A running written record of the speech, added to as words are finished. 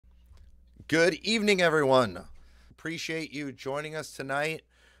Good evening, everyone. Appreciate you joining us tonight.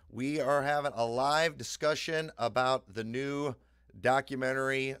 We are having a live discussion about the new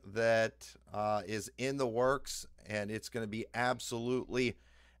documentary that is in the works, and it's going to be absolutely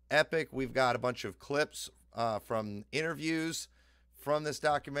epic. We've got a bunch of clips from interviews from this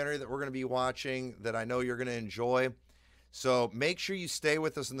documentary that we're going to be watching that I know you're going to enjoy. So make sure you stay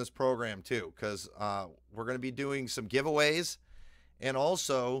with us in this program too, because we're going to be doing some giveaways, and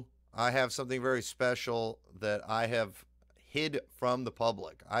also I have something very special that I have hid from the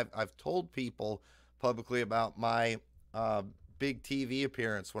public. I've told people publicly about my big TV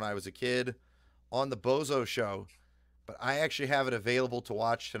appearance when I was a kid on the Bozo Show, but I actually have it available to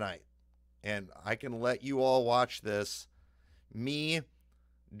watch tonight. And I can let you all watch this. Me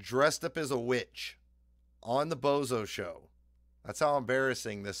dressed up as a witch on the Bozo Show. That's how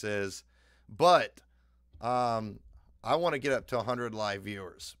embarrassing this is. But I want to get up to 100 live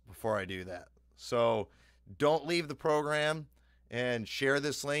viewers before I do that. So don't leave the program and share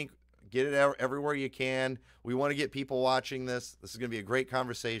this link. Get it out everywhere you can. We want to get people watching this. This is going to be a great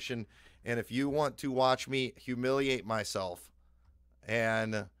conversation. And if you want to watch me humiliate myself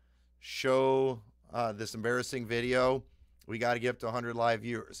and show this embarrassing video, we got to get up to 100 live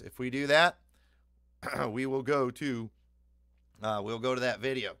viewers. If we do that, we will go to that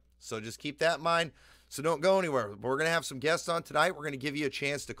video. So just keep that in mind. So don't go anywhere. We're going to have some guests on tonight. We're going to give you a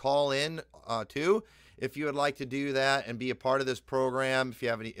chance to call in too, if you would like to do that and be a part of this program.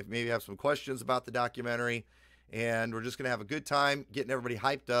 If maybe you have some questions about the documentary, and we're just going to have a good time getting everybody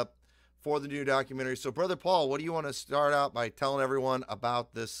hyped up for the new documentary. So, Brother Paul, what do you want to start out by telling everyone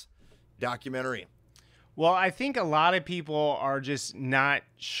about this documentary? Well, I think a lot of people are just not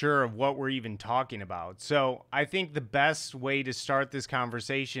sure of what we're even talking about. So I think the best way to start this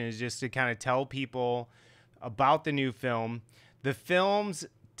conversation is just to kind of tell people about the new film. The film's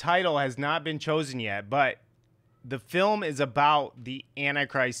title has not been chosen yet, but the film is about the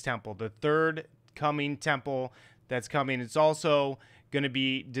Antichrist temple, the third coming temple that's coming. It's also going to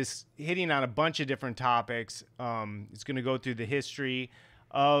be just hitting on a bunch of different topics. It's going to go through the history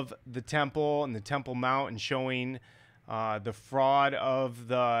of the temple and the Temple Mount, and showing the fraud of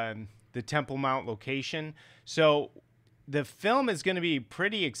the Temple Mount location. So the film is going to be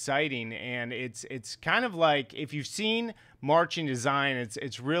pretty exciting, and it's kind of like, if you've seen Marching Design,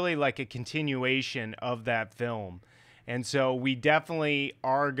 it's really like a continuation of that film. And so we definitely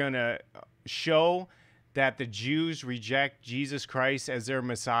are going to show that the Jews reject Jesus Christ as their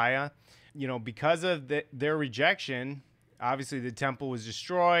Messiah. You know, because of their rejection, obviously the temple was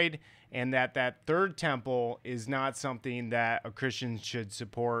destroyed, and that third temple is not something that a Christian should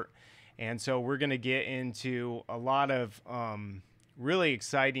support. And so we're going to get into a lot of really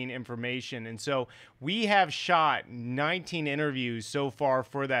exciting information. And so we have shot 19 interviews so far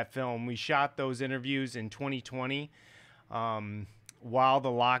for that film. We shot those interviews in 2020 while the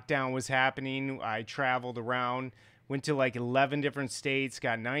lockdown was happening. I traveled around, went to like 11 different states,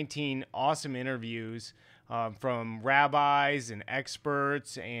 got 19 awesome interviews from rabbis and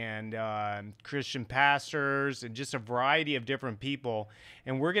experts and Christian pastors and just a variety of different people.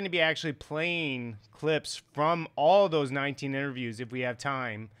 And we're going to be actually playing clips from all of those 19 interviews if we have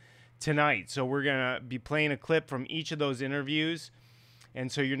time tonight. So we're going to be playing a clip from each of those interviews.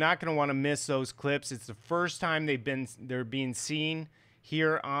 And so you're not going to want to miss those clips. It's the first time they're being seen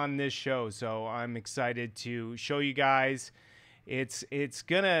here on this show. So I'm excited to show you guys. It's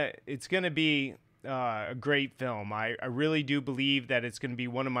gonna be a great film. I really do believe that it's going to be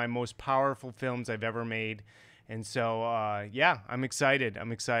one of my most powerful films I've ever made. And so, yeah, I'm excited.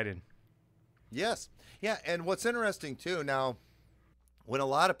 Yes. Yeah, and what's interesting, too, now, when a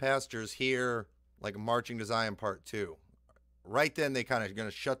lot of pastors hear, like, Marching Design Part 2, right then they kind of going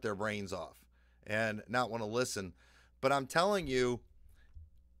to shut their brains off and not want to listen. But I'm telling you,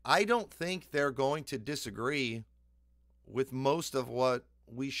 I don't think they're going to disagree with most of what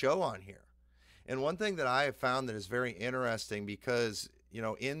we show on here. And one thing that I have found that is very interesting, because, you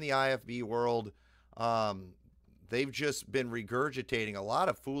know, in the IFB world, they've just been regurgitating a lot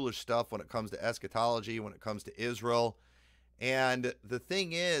of foolish stuff when it comes to eschatology, when it comes to Israel. And the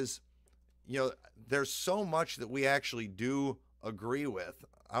thing is, you know, there's so much that we actually do agree with.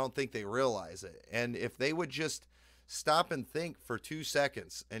 I don't think they realize it. And if they would just stop and think for 2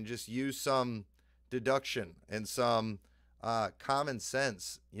 seconds and just use some deduction and some common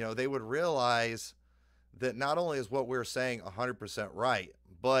sense, you know, they would realize that not only is what we're saying 100% right,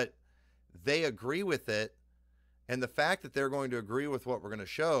 but they agree with it. And the fact that they're going to agree with what we're going to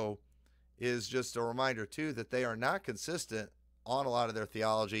show is just a reminder, too, that they are not consistent on a lot of their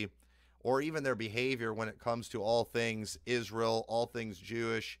theology or even their behavior when it comes to all things Israel, all things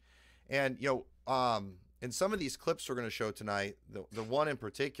Jewish. And, in some of these clips we're going to show tonight, the one in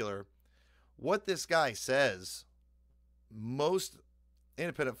particular, what this guy says, most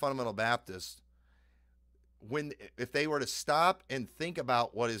independent fundamental Baptists, if they were to stop and think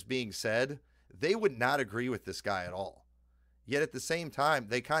about what is being said, they would not agree with this guy at all. Yet at the same time,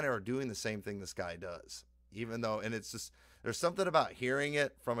 they kind of are doing the same thing this guy does, even though, and it's just, there's something about hearing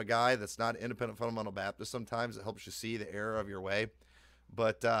it from a guy that's not independent fundamental Baptist. Sometimes it helps you see the error of your way.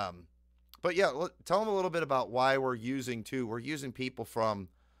 But yeah, tell them a little bit about why we're using people from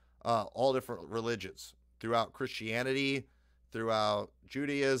all different religions throughout Christianity, throughout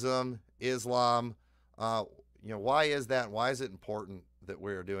Judaism, Islam. Why is that? Why is it important that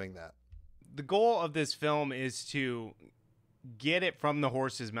we're doing that? The goal of this film is to get it from the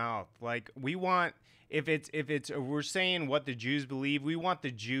horse's mouth. Like, we want, if we're saying what the Jews believe, we want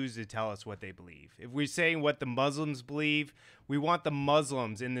the Jews to tell us what they believe. If we're saying what the Muslims believe, we want the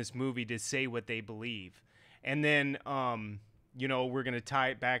Muslims in this movie to say what they believe. And then, we're going to tie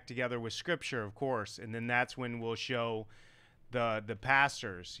it back together with scripture, of course. And then that's when we'll show the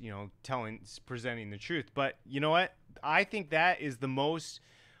pastors, presenting the truth. But you know what? I think that is the most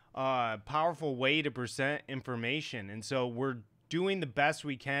powerful way to present information. And so we're doing the best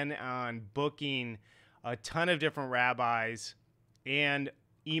we can on booking a ton of different rabbis and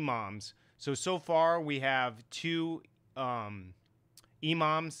imams. So far we have 2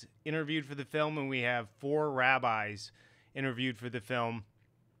 imams interviewed for the film, and we have 4 rabbis interviewed for the film.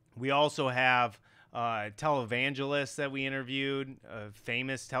 We also have televangelists that we interviewed,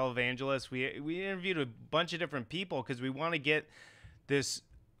 famous televangelists. We interviewed a bunch of different people because we want to get this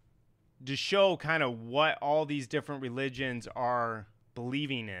to show kind of what all these different religions are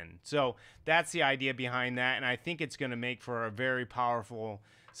believing in. So that's the idea behind that, and I think it's going to make for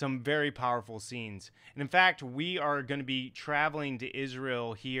some very powerful scenes. And in fact, we are going to be traveling to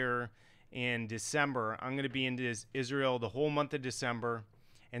Israel here in December. I'm going to be in Israel the whole month of December.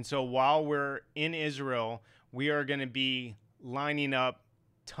 And so while we're in Israel, we are going to be lining up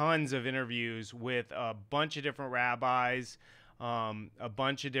tons of interviews with a bunch of different rabbis, a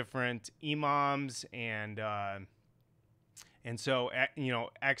bunch of different imams, and so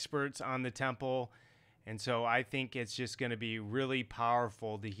experts on the temple. And so I think it's just going to be really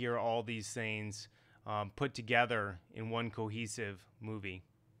powerful to hear all these things put together in one cohesive movie.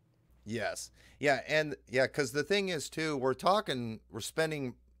 Yes. Yeah. And yeah, because the thing is too, we're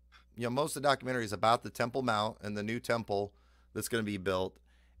spending, most of the documentary is about the Temple Mount and the new temple that's going to be built.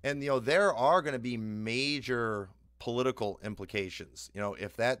 And, there are going to be major political implications.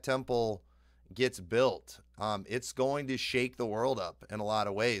 If that temple gets built, it's going to shake the world up in a lot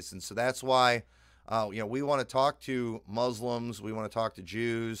of ways. And so that's why, we want to talk to Muslims. We want to talk to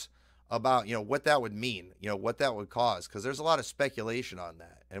Jews about, what that would mean, what that would cause, because there's a lot of speculation on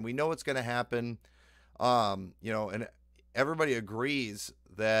that. And we know it's going to happen, and everybody agrees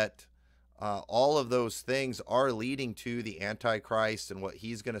that all of those things are leading to the Antichrist and what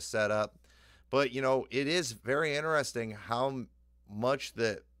he's going to set up. But, it is very interesting how much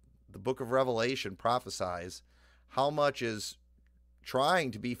the book of Revelation prophesies, how much is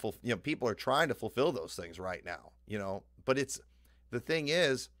trying to be people are trying to fulfill those things right now, but the thing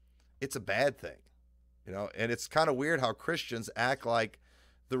is, it's a bad thing, and it's kind of weird how Christians act like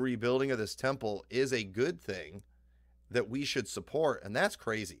the rebuilding of this temple is a good thing that we should support. And that's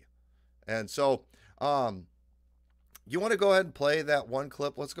crazy. And so, you want to go ahead and play that one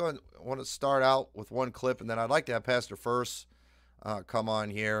clip? Let's go ahead. I want to start out with one clip, and then I'd like to have Pastor First come on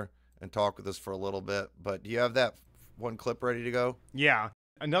here and talk with us for a little bit. But do you have that one clip ready to go? Yeah.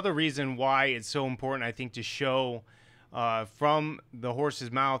 Another reason why it's so important, I think, to show from the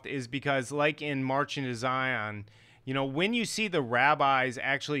horse's mouth is because, like in Marching to Zion, when you see the rabbis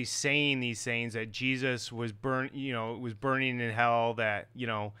actually saying these things, that Jesus was was burning in hell, that,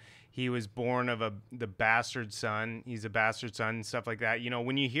 he was born of the bastard son, he's a bastard son, and stuff like that.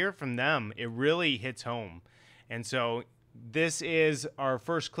 When you hear from them, it really hits home. And so this is our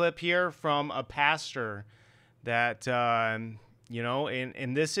first clip here from a pastor that, and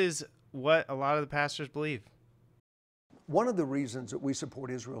this is what a lot of the pastors believe. One of the reasons that we support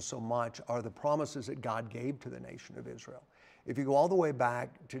Israel so much are the promises that God gave to the nation of Israel. If you go all the way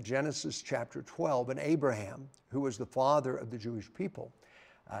back to Genesis chapter 12, and Abraham, who was the father of the Jewish people,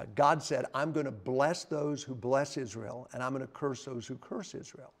 God said, I'm going to bless those who bless Israel, and I'm going to curse those who curse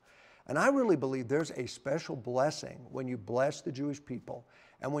Israel. And I really believe there's a special blessing when you bless the Jewish people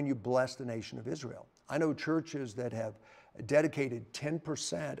and when you bless the nation of Israel. I know churches that have dedicated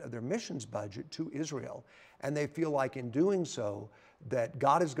 10% of their missions budget to Israel, and they feel like in doing so that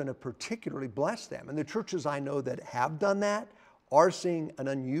God is going to particularly bless them. And the churches I know that have done that are seeing an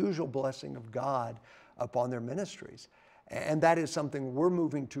unusual blessing of God upon their ministries. And that is something we're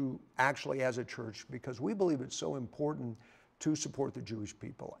moving to actually as a church, because we believe it's so important to support the Jewish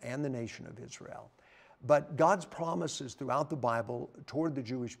people and the nation of Israel. But God's promises throughout the Bible toward the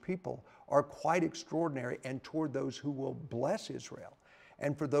Jewish people are quite extraordinary, and toward those who will bless Israel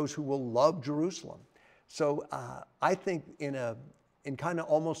and for those who will love Jerusalem. So I think in kind of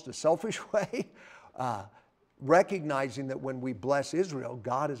almost a selfish way, recognizing that when we bless Israel,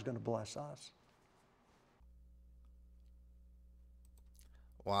 God is going to bless us.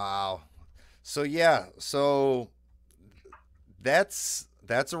 Wow. So yeah, so that's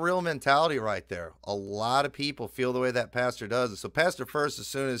a real mentality right there. A lot of people feel the way that pastor does. So Pastor First, as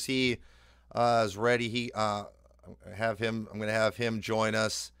soon as he is ready, I'm going to have him join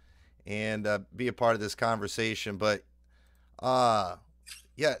us and be a part of this conversation. But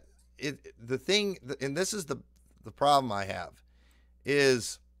yeah, the thing, and this is the problem I have,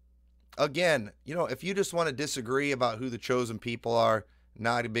 is, again, if you just want to disagree about who the chosen people are,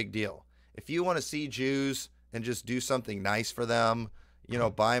 not a big deal. If you want to see Jews and just do something nice for them,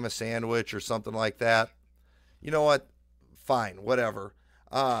 buy them a sandwich or something like that, you know what? Fine, whatever.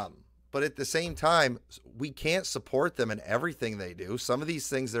 But at the same time, we can't support them in everything they do. Some of these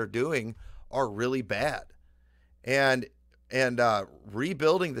things they're doing are really bad. And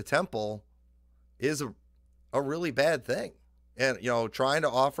rebuilding the temple is a really bad thing. And, trying to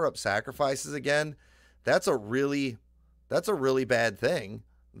offer up sacrifices again, that's a really bad thing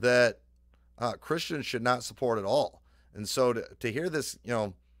that Christians should not support at all. And so to hear this,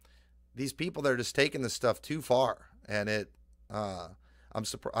 these people, they're just taking this stuff too far. And I'm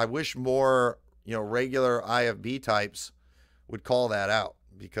surprised. I wish more, regular IFB types would call that out,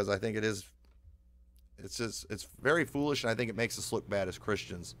 because I think it's very foolish. And I think it makes us look bad as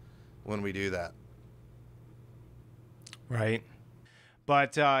Christians when we do that. Right.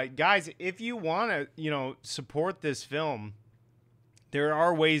 But guys, if you want to, support this film, there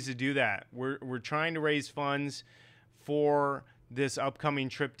are ways to do that. We're trying to raise funds for this upcoming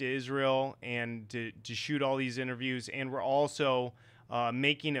trip to Israel and to shoot all these interviews. And we're also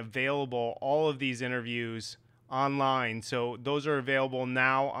making available all of these interviews online. So those are available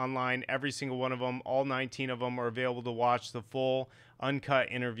now online, every single one of them. All 19 of them are available to watch the full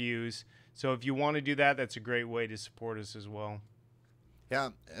uncut interviews. So if you want to do that, that's a great way to support us as well. Yeah,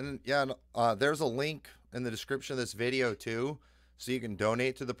 and there's a link in the description of this video too, so you can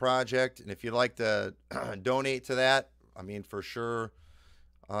donate to the project. And if you'd like to donate to that, I mean, for sure,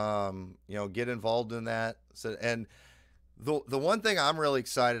 get involved in that. So, and the one thing I'm really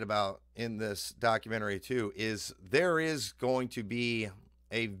excited about in this documentary too is there is going to be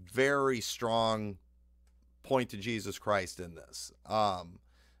a very strong point to Jesus Christ in this.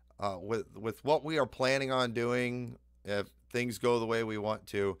 With what we are planning on doing, if things go the way we want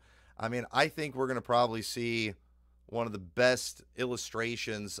to, I mean, I think we're going to probably see one of the best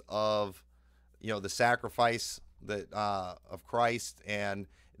illustrations of, the sacrifice that of Christ and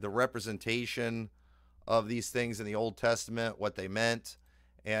the representation of these things in the Old Testament, what they meant,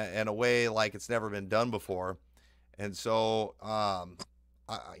 and in a way like it's never been done before. And so,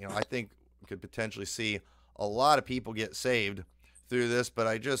 I think we could potentially see a lot of people get saved through this. But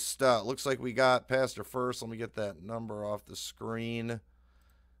I just looks like we got Pastor First. Let me get that number off the screen.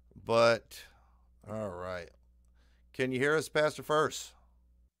 But all right, can you hear us, Pastor First?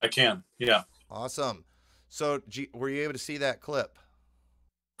 I can. Yeah. Awesome. So, were you able to see that clip?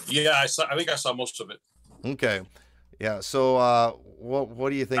 Yeah, I think I saw most of it. Okay. Yeah. So, what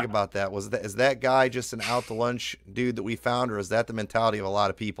do you think about that? Is that guy just an out to lunch dude that we found, or is that the mentality of a lot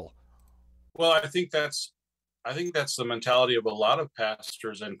of people? Well, I think that's the mentality of a lot of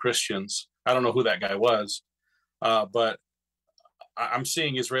pastors and Christians. I don't know who that guy was, but I'm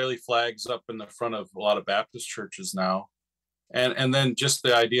seeing Israeli flags up in the front of a lot of Baptist churches now, and then just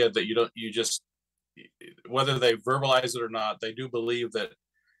the idea that you just whether they verbalize it or not, they do believe that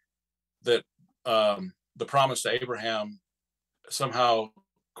the promise to Abraham somehow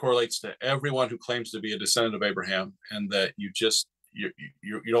correlates to everyone who claims to be a descendant of Abraham, and that you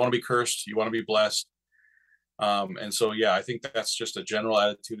don't want to be cursed, you want to be blessed. And so, yeah, I think that's just a general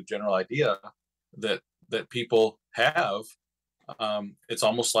attitude, a general idea that people have. It's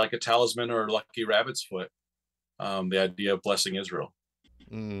almost like a talisman or a lucky rabbit's foot, the idea of blessing Israel.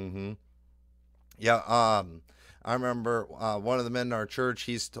 Mm-hmm. Yeah. I remember one of the men in our church,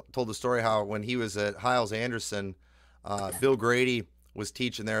 he's told the story how when he was at Hiles Anderson, Bill Grady was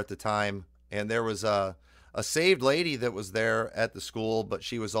teaching there at the time, and there was a saved lady that was there at the school, but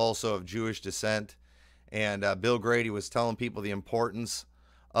she was also of Jewish descent. And Bill Grady was telling people the importance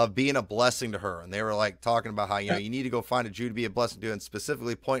of being a blessing to her. And they were like talking about how, you need to go find a Jew to be a blessing to, and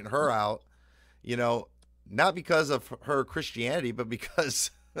specifically pointing her out, not because of her Christianity, but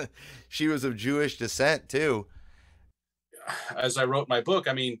because she was of Jewish descent too. As I wrote in my book,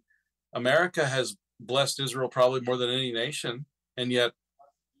 I mean, America has blessed Israel probably more than any nation. And yet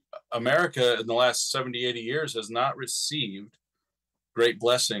America in the last 70, 80 years has not received great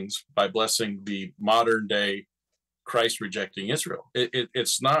blessings by blessing the modern day Christ rejecting Israel.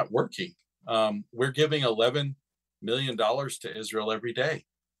 It's not working. We're giving $11 million to Israel every day,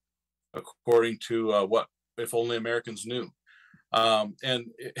 according to what If Only Americans Knew. We're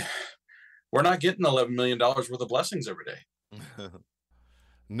not getting $11 million worth of blessings every day.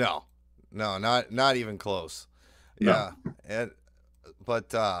 No, not even close. No. Yeah.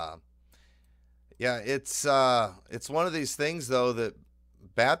 It's one of these things though that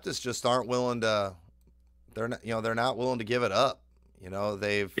Baptists just aren't willing to, they're not willing to give it up.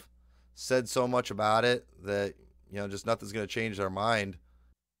 They've said so much about it that, just nothing's going to change their mind.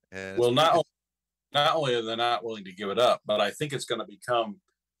 And well, not only are they not willing to give it up, but I think it's going to become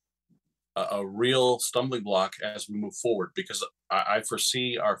a real stumbling block as we move forward, because I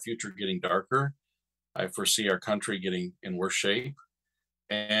foresee our future getting darker. I foresee our country getting in worse shape.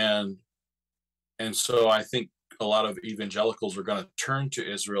 And so I think a lot of evangelicals are going to turn to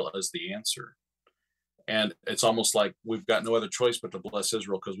Israel as the answer. And it's almost like we've got no other choice but to bless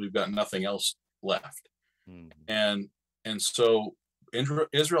Israel because we've got nothing else left. Mm-hmm. And so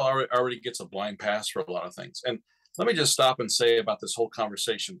Israel already gets a blind pass for a lot of things. And let me just stop and say about this whole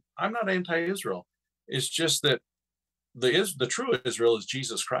conversation, I'm not anti-Israel. It's just that the true Israel is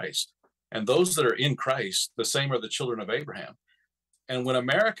Jesus Christ. And those that are in Christ, the same are the children of Abraham. And when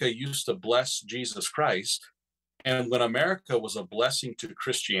America used to bless Jesus Christ, and when America was a blessing to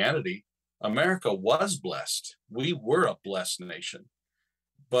Christianity, America was blessed. We were a blessed nation.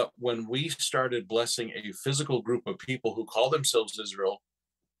 But when we started blessing a physical group of people who call themselves Israel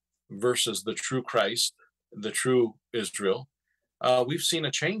versus the true Christ, the true Israel, we've seen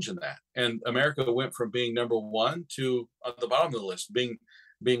a change in that. And America went from being number one to at the bottom of the list, being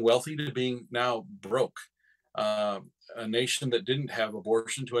wealthy to being now broke. A nation that didn't have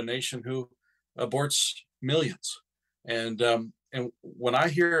abortion to a nation who aborts millions. And when I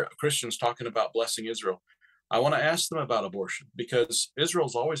hear Christians talking about blessing Israel, I want to ask them about abortion, because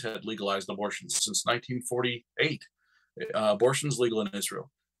Israel's always had legalized abortions since 1948. Abortion's legal in Israel.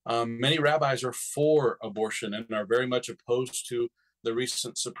 Many rabbis are for abortion and are very much opposed to the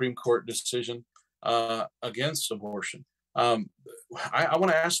recent Supreme Court decision against abortion. I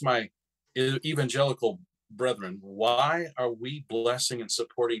want to ask my evangelical brethren, why are we blessing and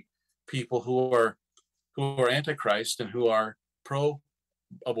supporting people who are antichrist and who are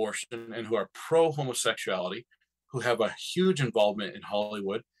pro-abortion and who are pro-homosexuality, who have a huge involvement in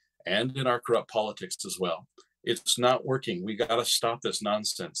Hollywood and in our corrupt politics as well? It's not working. We got to stop this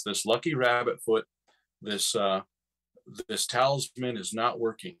nonsense. This lucky rabbit foot, this talisman is not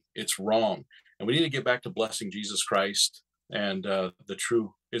working. It's wrong. And we need to get back to blessing Jesus Christ and the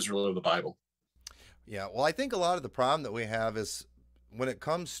true Israel of the Bible. Yeah, well, I think a lot of the problem that we have is when it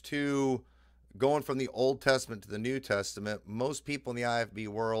comes to going from the Old Testament to the New Testament, most people in the IFB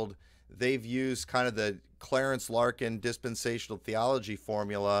world, they've used kind of the Clarence Larkin dispensational theology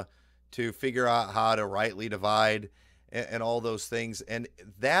formula to figure out how to rightly divide and all those things. And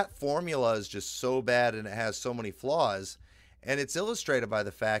that formula is just so bad and it has so many flaws. And it's illustrated by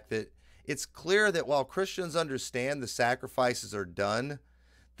the fact that it's clear that while Christians understand the sacrifices are done,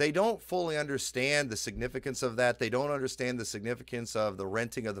 they don't fully understand the significance of that. They don't understand the significance of the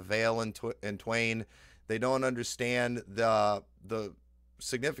renting of the veil in twain. They don't understand the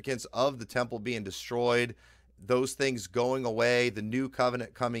significance of the temple being destroyed, those things going away, the new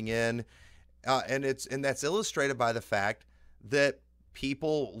covenant coming in. And that's illustrated by the fact that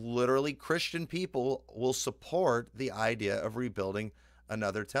people, literally Christian people, will support the idea of rebuilding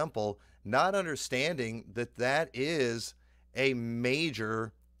another temple, not understanding that that is a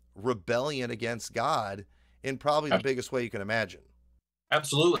major rebellion against God in probably the biggest way you can imagine.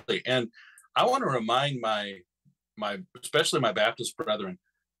 Absolutely. And I want to remind my especially my Baptist brethren,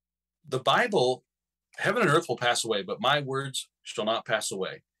 the Bible, heaven and earth will pass away, but my words shall not pass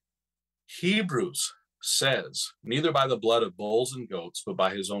away. Hebrews says, neither by the blood of bulls and goats, but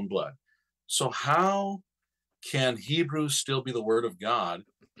by his own blood. So how can Hebrews still be the word of God,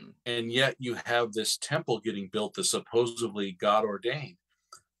 and yet you have this temple getting built that's supposedly God ordained?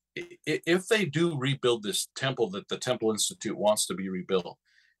 If they do rebuild this temple that the Temple Institute wants to be rebuilt,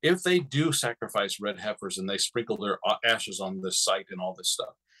 if they do sacrifice red heifers and they sprinkle their ashes on this site and all this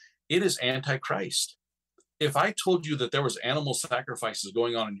stuff, it is antichrist. if I told you that there was animal sacrifices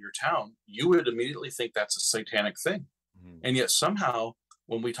going on in your town, you would immediately think that's a satanic thing. Mhm. And yet somehow,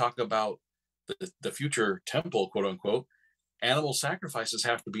 when we talk about the future temple, quote unquote, animal sacrifices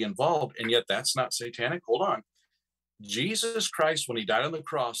have to be involved, and yet that's not satanic. Hold on. Jesus Christ, when he died on the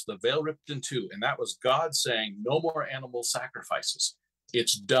cross, the veil ripped in two, and that was God saying, no more animal sacrifices.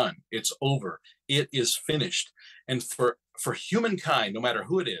 It's done. It's over. It is finished. And for humankind, no matter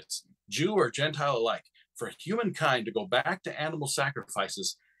who it is, Jew or Gentile alike, for humankind to go back to animal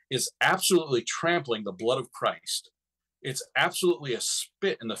sacrifices is absolutely trampling the blood of Christ. It's absolutely a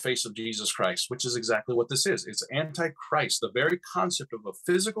spit in the face of Jesus Christ, which is exactly what this is. It's antichrist. The very concept of a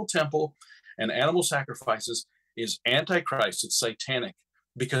physical temple and animal sacrifices is antichrist. It's satanic,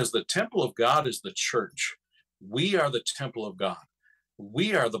 because the temple of God is the church. We are the temple of God.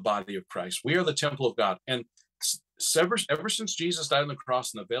 We are the body of Christ. We are the temple of God. And ever since Jesus died on the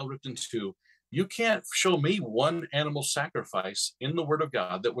cross and the veil ripped in two, you can't show me one animal sacrifice in the Word of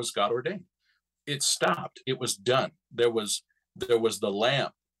God that was God ordained. It stopped. It was done. There was the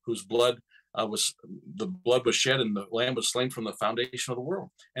lamb whose blood was shed, and the lamb was slain from the foundation of the world.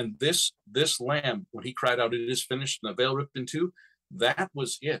 And this lamb, when he cried out, "It is finished," and the veil ripped in two, that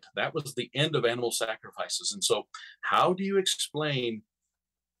was it. That was the end of animal sacrifices. And so, how do you explain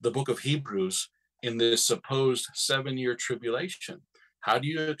the book of Hebrews in this supposed 7-year tribulation? How do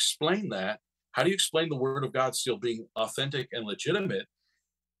you explain that? How do you explain the Word of God still being authentic and legitimate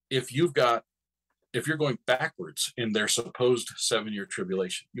if you're going backwards in their supposed 7-year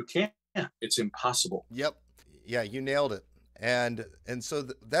tribulation? You can't. It's impossible. Yep. Yeah, you nailed it. And so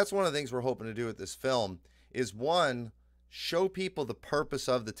that's one of the things we're hoping to do with this film is, one, show people the purpose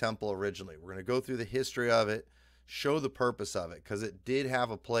of the temple originally. We're going to go through the history of it, show the purpose of it, because it did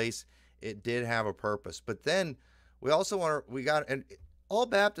have a place, it did have a purpose. But then we also and all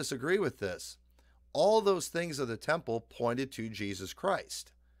Baptists agree with this. All those things of the temple pointed to Jesus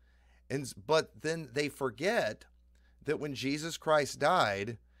Christ. But then they forget that when Jesus Christ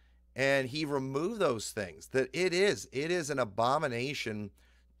died and he removed those things, that it is an abomination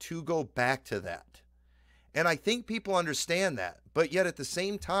to go back to that. And I think people understand that. But yet at the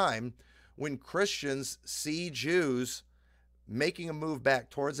same time, when Christians see Jews making a move back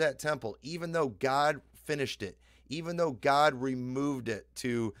towards that temple, even though God finished it, even though God removed it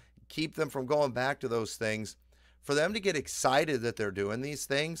to keep them from going back to those things, for them to get excited that they're doing these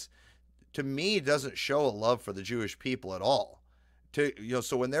things, to me, doesn't show a love for the Jewish people at all.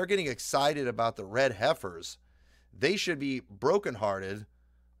 So when they're getting excited about the red heifers, they should be brokenhearted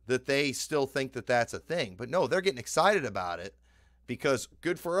that they still think that that's a thing. But no, they're getting excited about it because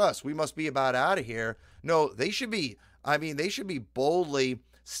good for us. We must be about out of here. No, they should be boldly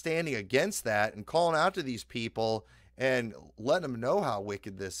standing against that and calling out to these people and letting them know how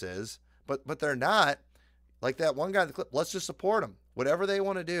wicked this is. But they're not. Like that one guy in the clip, let's just support them. Whatever they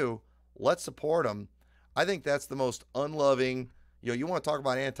want to do, let's support them. I think that's the most unloving. You want to talk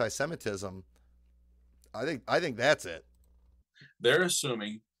about anti-Semitism. I think that's it. They're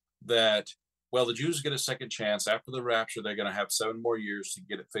assuming that, well, the Jews get a second chance after the rapture. They're going to have 7 more years to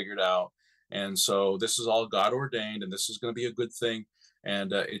get it figured out. And so this is all God ordained, and this is going to be a good thing.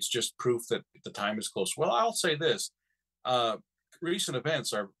 And it's just proof that the time is close. Well, I'll say this. Recent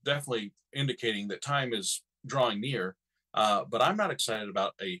events are definitely indicating that time is drawing near. But I'm not excited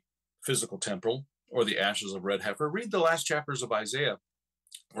about a physical temple or the ashes of red heifer. Read the last chapters of Isaiah,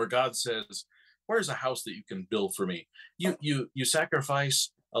 where God says, "Where's a house that you can build for me?" You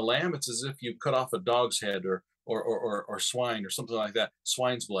sacrifice a lamb. It's as if you cut off a dog's head or swine or something like that,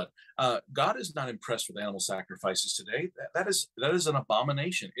 swine's blood. God is not impressed with animal sacrifices today. That is an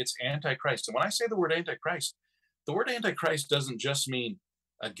abomination. It's antichrist. And when I say the word antichrist doesn't just mean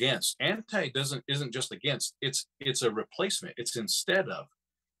against. Isn't just against. It's a replacement. It's instead of,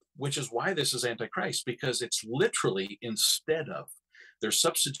 which is why this is antichrist, because it's literally instead of. They're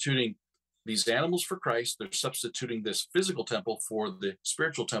substituting these animals for Christ. They're substituting this physical temple for the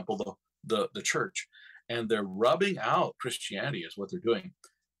spiritual temple, the church. And they're rubbing out Christianity is what they're doing.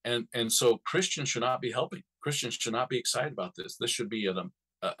 And so Christians should not be helping. Christians should not be excited about this. This should be an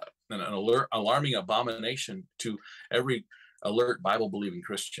alarming abomination to every alert Bible-believing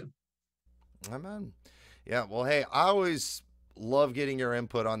Christian. Amen. Yeah, well, hey, I always love getting your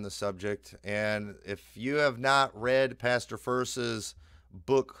input on the subject. And if you have not read Pastor Furse's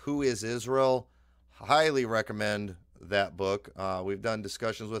book, Who is Israel? Highly recommend that book. We've done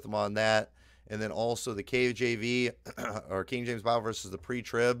discussions with him on that. And then also the KJV, or King James Bible versus the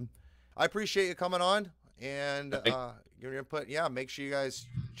pre-trib. I appreciate you coming on and your input. Yeah, make sure you guys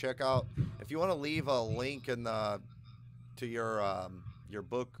check out. If you want to leave a link to your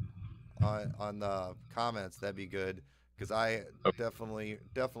book on the comments, that'd be good, because I definitely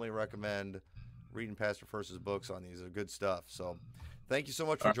recommend reading Pastor First's books on these. They're good stuff. So thank you so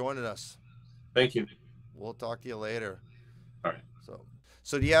much for joining us. Thank you. We'll talk to you later. All right.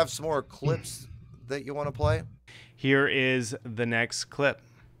 So do you have some more clips that you want to play? Here is the next clip.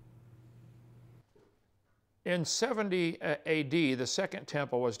 In 70 AD, the second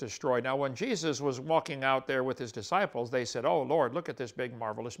temple was destroyed. Now, when Jesus was walking out there with his disciples, they said, "Oh, Lord, look at this big,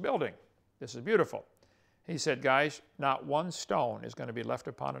 marvelous building. This is beautiful." He said, "Guys, not one stone is going to be left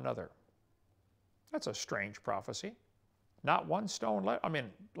upon another." That's a strange prophecy. Not one stone left. I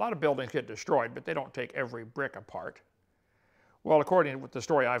mean, a lot of buildings get destroyed, but they don't take every brick apart. Well, according to the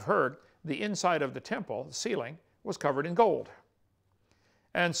story I've heard, the inside of the temple, the ceiling, was covered in gold.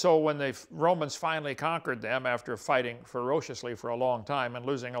 And so when the Romans finally conquered them after fighting ferociously for a long time and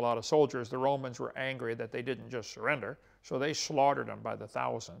losing a lot of soldiers, the Romans were angry that they didn't just surrender, so they slaughtered them by the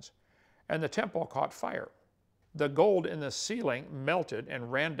thousands. And the temple caught fire. The gold in the ceiling melted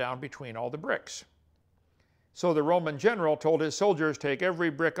and ran down between all the bricks. So the Roman general told his soldiers, "Take every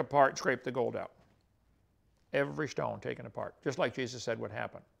brick apart, scrape the gold out." Every stone taken apart, just like Jesus said would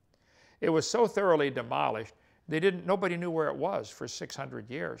happen. It was so thoroughly demolished, nobody knew where it was for 600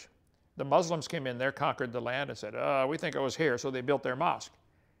 years. The Muslims came in there, conquered the land, and said, "We think it was here," so they built their mosque.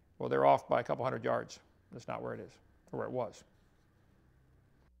 Well, they're off by a couple hundred yards. That's not where it is, or where it was.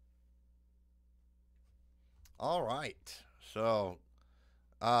 All right. So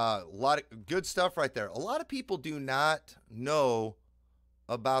a lot of good stuff right there. A lot of people do not know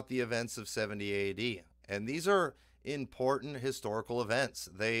about the events of 70 AD. And these are important historical events.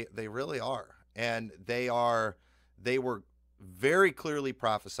 They really are. And they were very clearly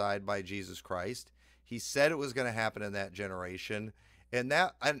prophesied by Jesus Christ. He said it was going to happen in that generation.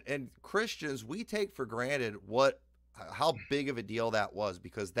 And Christians, we take for granted how big of a deal that was,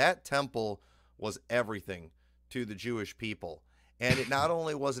 because that temple was everything to the Jewish people. And it not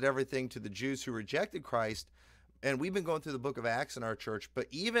only was it everything to the Jews who rejected Christ, and we've been going through the book of Acts in our church, but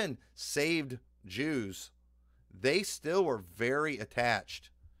even saved Jews, they still were very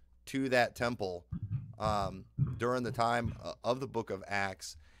attached to that temple during the time of the book of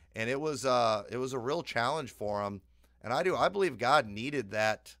Acts. And it was a real challenge for them. And I believe God needed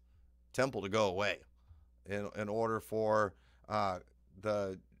that temple to go away in order for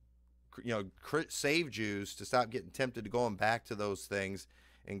the saved Jews to stop getting tempted to going back to those things.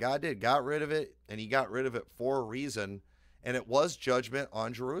 And God got rid of it, and he got rid of it for a reason. And it was judgment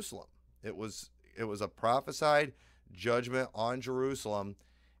on Jerusalem. It was a prophesied judgment on Jerusalem.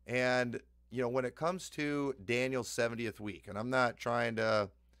 And when it comes to Daniel's 70th week, and I'm not trying to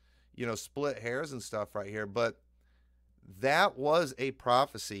split hairs and stuff right here, but that was a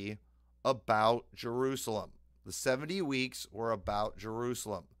prophecy about Jerusalem. The 70 weeks were about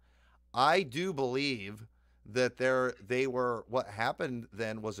Jerusalem. I do believe that what happened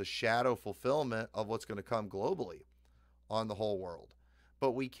then was a shadow fulfillment of what's going to come globally on the whole world.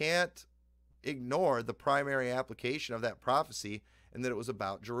 But we can't ignore the primary application of that prophecy, and that it was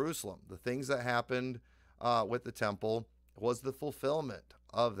about Jerusalem. The things that happened with the temple was the fulfillment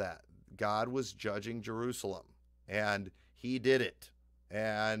of that. God was judging Jerusalem, and he did it.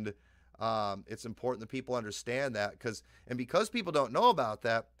 And it's important that people understand that, because people don't know about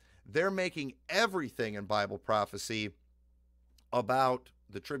that, they're making everything in Bible prophecy about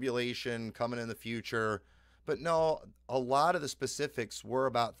the tribulation coming in the future. But no, a lot of the specifics were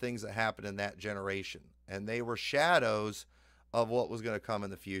about things that happened in that generation, and they were shadows of what was going to come in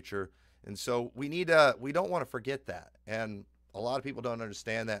the future. And so we don't want to forget that. And a lot of people don't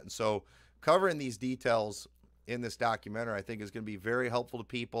understand that. And so covering these details in this documentary, I think, is going to be very helpful to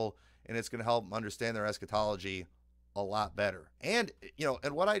people, and it's going to help them understand their eschatology a lot better. And,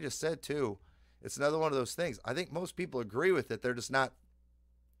 and what I just said too, it's another one of those things. I think most people agree with it. They're just not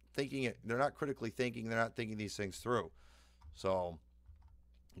thinking it. They're not critically thinking. They're not thinking these things through. So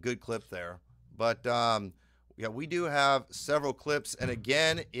good clip there. But, we do have several clips. And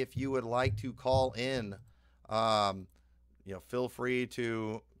again, if you would like to call in, feel free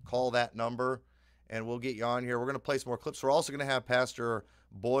to call that number and we'll get you on here. We're going to play some more clips. We're also going to have Pastor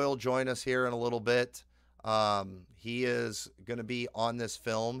Boyle join us here in a little bit. He is going to be on this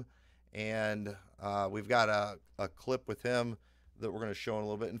film, and we've got a clip with him that we're going to show in a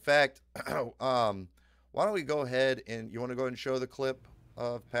little bit. In fact, why don't we go ahead and you want to go ahead and show the clip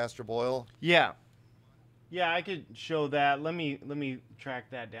of Pastor Boyle? Yeah, I could show that. Let me track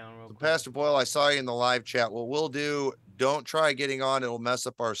that down real quick. Pastor Boyle, I saw you in the live chat. What we'll do, don't try getting on. It'll mess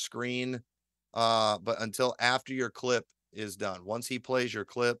up our screen. But until after your clip is done, once he plays your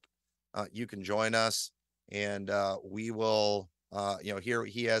clip, you can join us. And we will hear what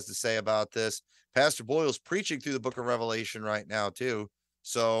he has to say about this. Pastor Boyle's preaching through the book of Revelation right now too.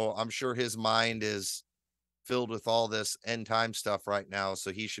 So I'm sure his mind is filled with all this end time stuff right now.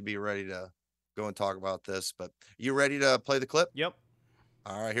 So he should be ready to go and talk about this. But you ready to play the clip? Yep.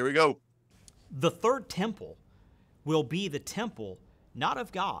 All right, here we go. The third temple will be the temple not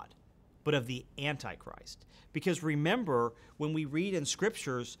of God, but of the Antichrist. Because remember, when we read in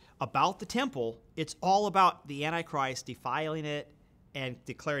scriptures about the temple, it's all about the Antichrist defiling it and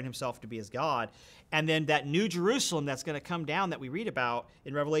declaring himself to be as God. And then that New Jerusalem that's going to come down that we read about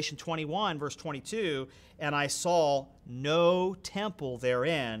in Revelation 21, verse 22, and I saw no temple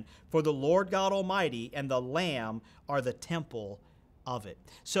therein, for the Lord God Almighty and the Lamb are the temple of it.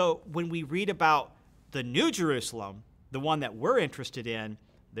 So when we read about the New Jerusalem, the one that we're interested in,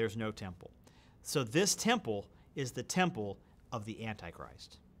 there's no temple. So this temple is the temple of the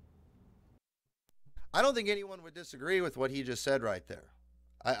Antichrist. I don't think anyone would disagree with what he just said right there.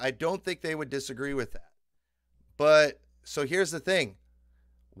 I don't think they would disagree with that. But so here's the thing.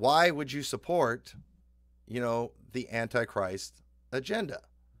 Why would you support, the Antichrist agenda?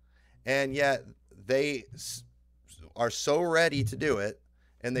 And yet they are so ready to do it,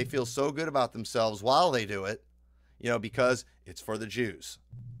 and they feel so good about themselves while they do it, because it's for the Jews.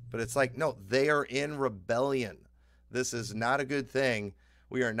 But it's like, no, they are in rebellion. This is not a good thing.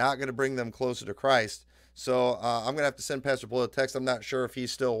 We are not going to bring them closer to Christ. So I'm going to have to send Pastor Boyle a text. I'm not sure if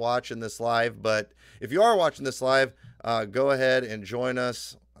he's still watching this live, but if you are watching this live, go ahead and join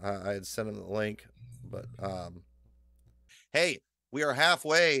us. I had sent him the link, but hey, we are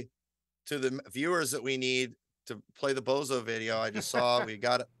halfway to the viewers that we need to play the Bozo video. I just saw we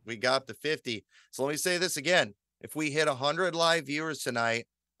got up to 50. So let me say this again. If we hit 100 live viewers tonight,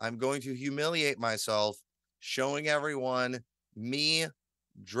 I'm going to humiliate myself, showing everyone me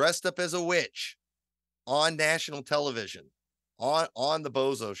dressed up as a witch on national television, on the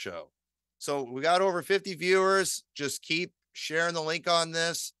Bozo Show. So we got over 50 viewers. Just keep sharing the link on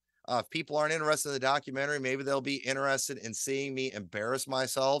this. If people aren't interested in the documentary, maybe they'll be interested in seeing me embarrass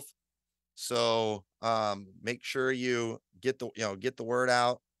myself. So make sure you get the word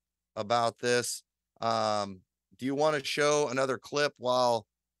out about this. Do you want to show another clip while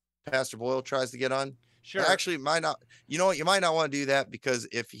Pastor Boyle tries to get on? Sure. Actually, might not. You know what? You might not want to do that, because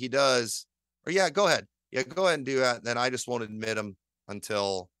if he does, or yeah, go ahead. Yeah, go ahead and do that. Then I just won't admit him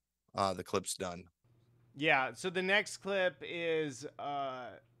until the clip's done. Yeah. So the next clip is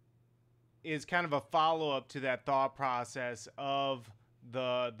kind of a follow up to that thought process of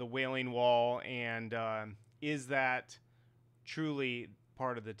the Wailing Wall, and is that truly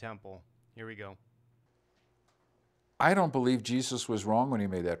part of the temple? Here we go. I don't believe Jesus was wrong when he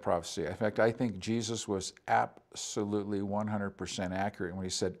made that prophecy. In fact, I think Jesus was absolutely 100% accurate when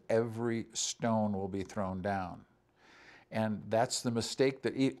he said every stone will be thrown down. And that's the mistake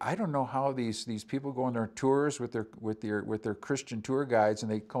that I don't know how these people go on their tours with their Christian tour guides,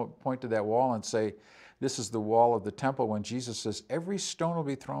 and they point to that wall and say, this is the wall of the temple, when Jesus says every stone will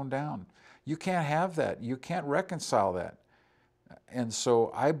be thrown down. You can't have that. You can't reconcile that. And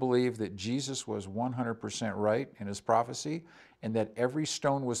so I believe that Jesus was 100% right in his prophecy, and that every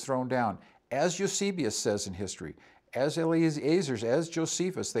stone was thrown down. As Eusebius says in history, as Eleazar, as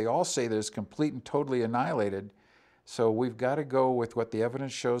Josephus, they all say that it's complete and totally annihilated. So we've got to go with what the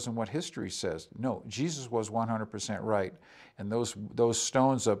evidence shows and what history says. No, Jesus was 100% right. And those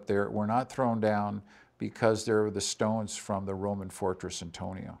stones up there were not thrown down because they're the stones from the Roman fortress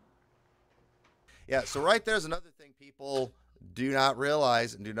Antonia. Yeah, so right there's another thing people do not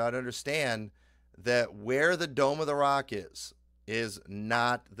realize and do not understand, that where the Dome of the Rock is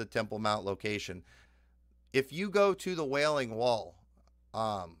not the Temple Mount location. If you go to the Wailing Wall,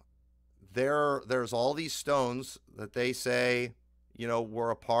 there's all these stones that they say, were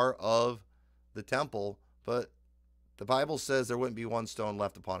a part of the temple, but the Bible says there wouldn't be one stone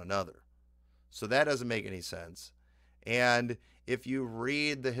left upon another. So that doesn't make any sense. And if you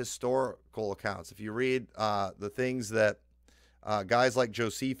read the historical accounts, if you read the things that guys like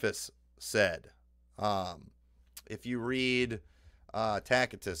Josephus said, if you read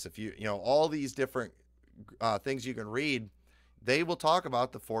Tacitus, if you all these different things you can read, they will talk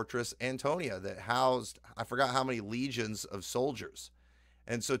about the fortress Antonia that housed, I forgot how many legions of soldiers.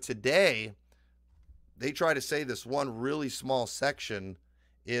 And so today they try to say this one really small section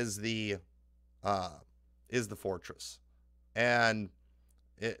is the fortress, and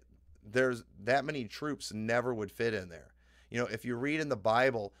there's that many troops never would fit in there. If you read in the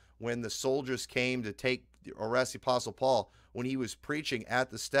Bible, when the soldiers came to arrest the Apostle Paul, when he was preaching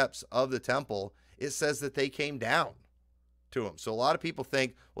at the steps of the temple, it says that they came down to him. So a lot of people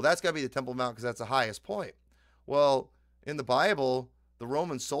think, well, that's got to be the Temple Mount because that's the highest point. Well, in the Bible, the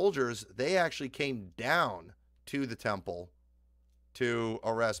Roman soldiers, they actually came down to the temple to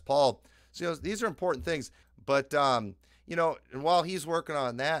arrest Paul. So, these are important things. But, and while he's working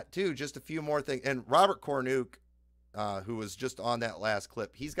on that too, just a few more things. And Robert Cornuke, who was just on that last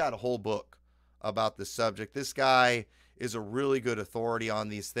clip, he's got a whole book about this subject. This guy is a really good authority on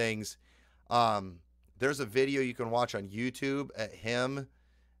these things. There's a video you can watch on YouTube at him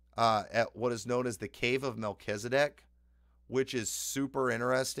at what is known as the Cave of Melchizedek, which is super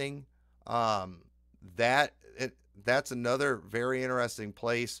interesting. That's another very interesting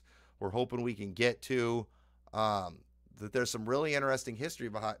place we're hoping we can get to. That there's some really interesting history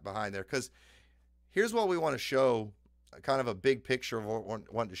behind there. Because here's what we want to show, kind of a big picture of what we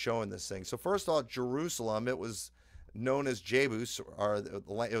want to show in this thing. So first off, Jerusalem, it was known as Jebus, or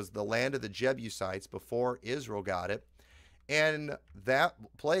it was the land of the Jebusites before Israel got it. And that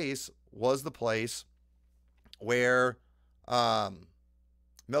place was the place where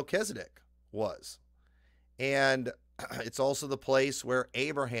Melchizedek was. And it's also the place where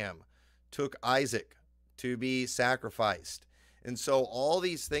Abraham took Isaac to be sacrificed. And so all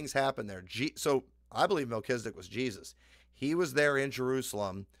these things happened there. So I believe Melchizedek was Jesus. He was there in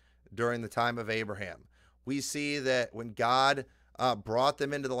Jerusalem during the time of Abraham. We see that when God brought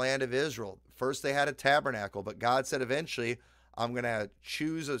them into the land of Israel, first they had a tabernacle, but God said eventually, I'm going to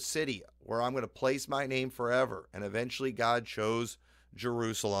choose a city where I'm going to place my name forever. And eventually God chose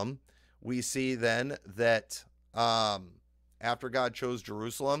Jerusalem. We see then that after God chose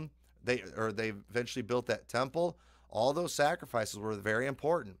Jerusalem, they eventually built that temple. All those sacrifices were very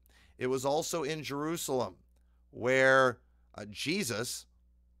important. It was also in Jerusalem where Jesus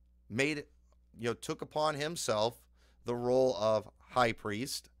took upon himself the role of high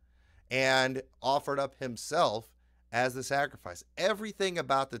priest and offered up himself as the sacrifice. Everything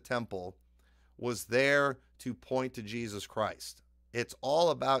about the temple was there to point to Jesus Christ. It's all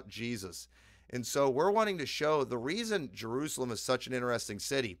about Jesus. And so we're wanting to show the reason Jerusalem is such an interesting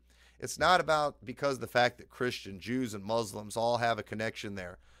city. It's not about because of the fact that Christian, Jews, and Muslims all have a connection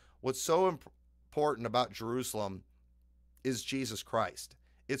there. What's so important about Jerusalem is Jesus Christ.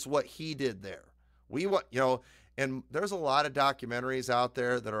 It's what he did there. And there's a lot of documentaries out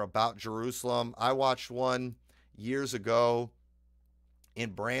there that are about Jerusalem. I watched one years ago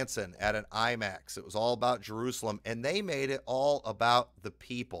in Branson at an IMAX. It was all about Jerusalem, and they made it all about the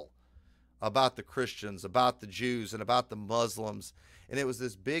people, about the Christians, about the Jews, and about the Muslims. And it was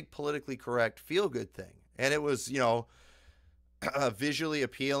this big politically correct feel-good thing. And it was, a visually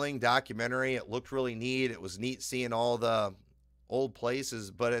appealing documentary. It looked really neat. It was neat seeing all the old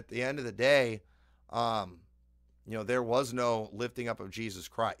places. But at the end of the day, there was no lifting up of Jesus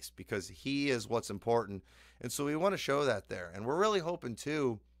Christ, because he is what's important. And so we want to show that there. And we're really hoping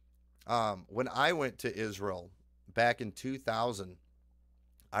too, when I went to Israel back in 2000,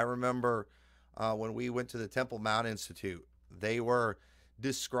 I remember when we went to the Temple Mount Institute, they were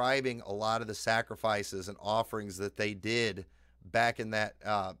describing a lot of the sacrifices and offerings that they did back in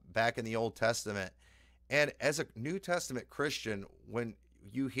the Old Testament. And as a New Testament Christian, when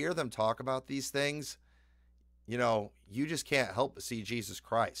you hear them talk about these things, you just can't help but see Jesus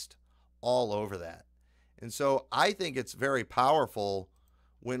Christ all over that. And so I think it's very powerful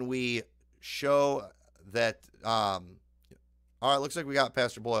when we show that, all right, looks like we got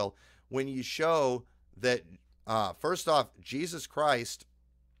Pastor Boyle. When you show that, first off, Jesus Christ,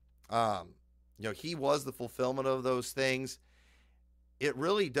 he was the fulfillment of those things. It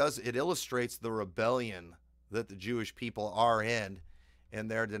really does, it illustrates the rebellion that the Jewish people are in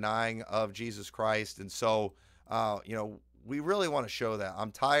their denying of Jesus Christ. And so, we really want to show that.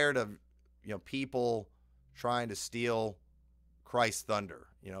 I'm tired of, people trying to steal Christ's thunder.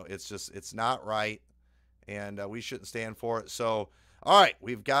 It's not right, and we shouldn't stand for it. So, all right,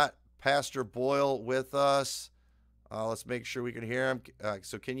 we've got Pastor Boyle with us. Let's make sure we can hear him.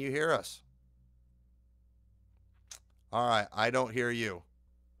 So can you hear us? All right, I don't hear you.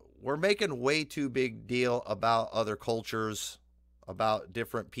 We're making way too big deal about other cultures, about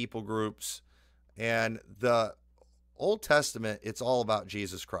different people groups, and the Old Testament, it's all about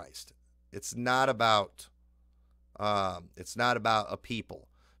Jesus Christ. It's not about a people.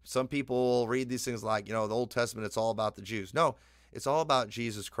 Some people will read these things like, the Old Testament, it's all about the Jews. No, it's all about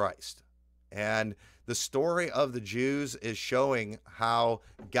Jesus Christ. And the story of the Jews is showing how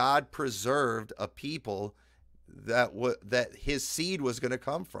God preserved a people that his seed was going to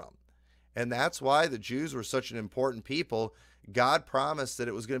come from. And that's why the Jews were such an important people. God promised that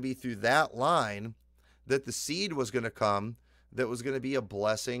it was going to be through that line that the seed was going to come, that was going to be a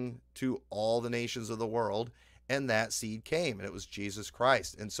blessing to all the nations of the world. And that seed came, and it was Jesus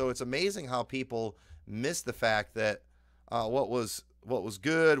Christ. And so it's amazing how people miss the fact that what was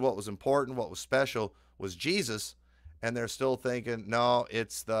good, what was important, what was special was Jesus, and they're still thinking, no,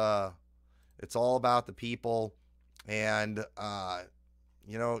 it's all about the people, and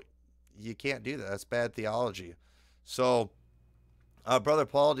you can't do that. That's bad theology. So, Brother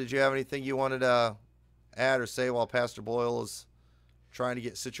Paul, did you have anything you wanted to add or say while Pastor Boyle is trying to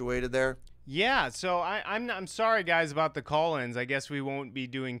get situated there? Yeah, so I'm sorry, guys, about the call-ins. I guess we won't be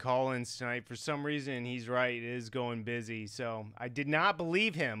doing call-ins tonight. For some reason, he's right. It is going busy. So I did not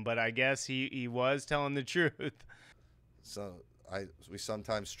believe him, but I guess he was telling the truth. So we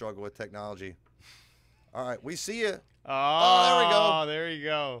sometimes struggle with technology. All right, we see you. Oh, there we go. There you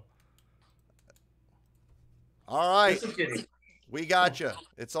go. All right, we got you.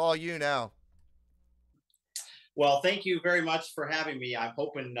 It's all you now. Well, thank you very much for having me. I'm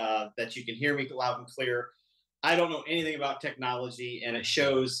hoping that you can hear me loud and clear. I don't know anything about technology, and it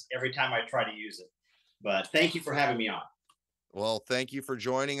shows every time I try to use it. But thank you for having me on. Well, thank you for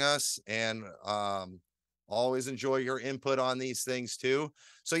joining us, and always enjoy your input on these things too.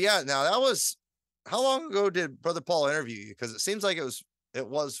 So yeah, now that was, how long ago did Brother Paul interview you? Because it seems like it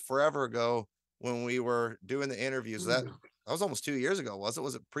was forever ago when we were doing the interviews. That was almost 2 years ago, was it?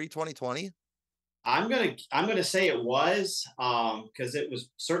 Was it pre-2020? I'm gonna say it was, because it was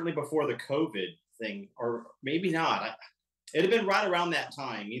certainly before the COVID thing, or maybe not. It had been right around that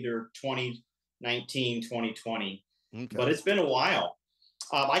time, either 2019, 2020. Okay. But it's been a while.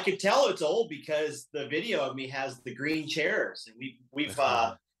 I could tell it's old because the video of me has the green chairs, and we've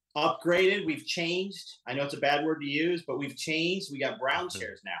upgraded, we've changed. I know it's a bad word to use, but we've changed. We got brown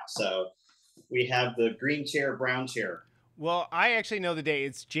chairs now, so we have the green chair, brown chair. Well, I actually know the date.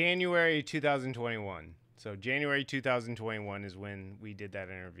 It's January 2021. So January 2021 is when we did that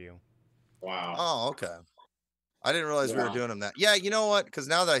interview. Wow. Oh, okay. I didn't realize we were doing them that. Yeah, you know what? Because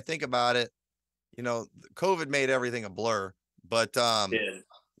now that I think about it, COVID made everything a blur. But because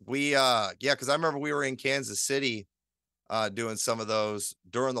I remember we were in Kansas City doing some of those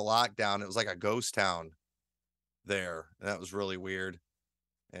during the lockdown. It was like a ghost town there, and that was really weird.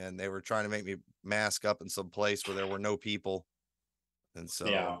 And they were trying to make me mask up in some place where there were no people. And so,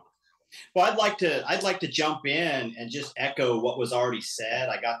 yeah. Well, I'd like to jump in and just echo what was already said.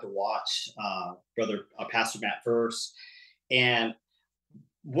 I got to watch Pastor Matt first, and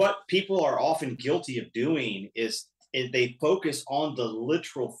what people are often guilty of doing is they focus on the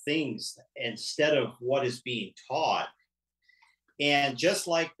literal things instead of what is being taught. And just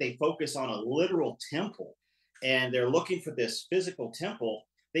like they focus on a literal temple and they're looking for this physical temple,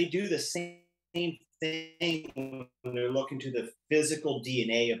 they do the same thing when they're looking to the physical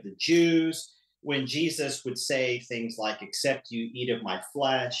DNA of the Jews. When Jesus would say things like, except you eat of my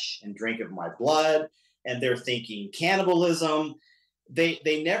flesh and drink of my blood, and they're thinking cannibalism,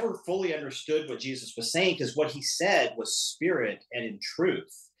 they never fully understood what Jesus was saying, because what he said was spirit and in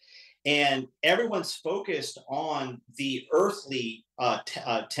truth. And everyone's focused on the earthly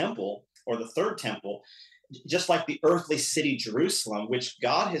temple, or the third temple, just like the earthly city Jerusalem, which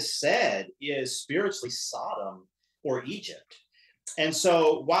God has said is spiritually Sodom or Egypt. And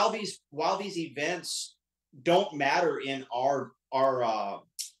so while these events don't matter in our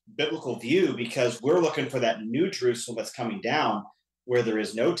biblical view, because we're looking for that new Jerusalem that's coming down where there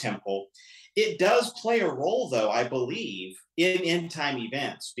is no temple, it does play a role, though, I believe, in end time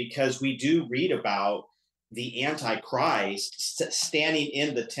events, because we do read about the Antichrist standing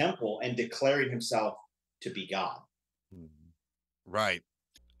in the temple and declaring himself to be God. Right.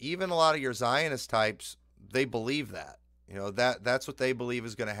 Even a lot of your Zionist types, they believe that. That's what they believe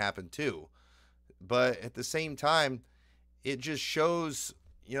is going to happen too. But at the same time, it just shows,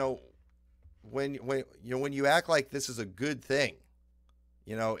 when you act like this is a good thing,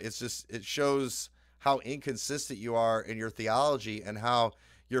 it shows how inconsistent you are in your theology and how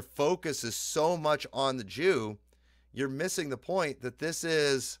your focus is so much on the Jew. You're missing the point that this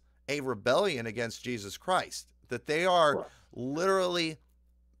is a rebellion against Jesus Christ, that they are literally,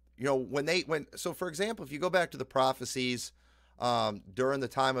 so for example, if you go back to the prophecies during the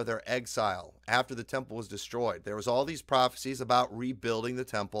time of their exile, after the temple was destroyed, there was all these prophecies about rebuilding the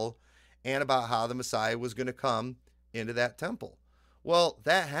temple and about how the Messiah was going to come into that temple. Well,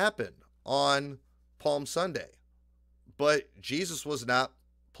 that happened on Palm Sunday, but Jesus was not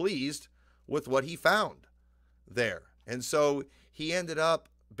pleased with what he found there. And so he ended up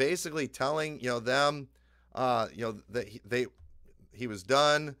basically telling, them, that he was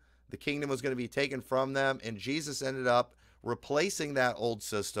done. The kingdom was going to be taken from them. And Jesus ended up replacing that old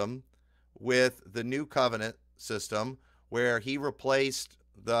system with the new covenant system, where he replaced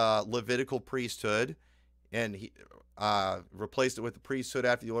the Levitical priesthood and replaced it with the priesthood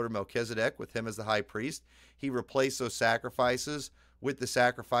after the order of Melchizedek, with him as the high priest. He replaced those sacrifices with the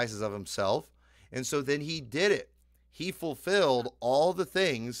sacrifices of himself. And so then he did it. He fulfilled all the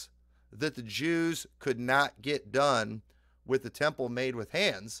things that the Jews could not get done with the temple made with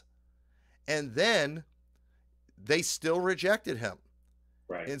hands. And then they still rejected him.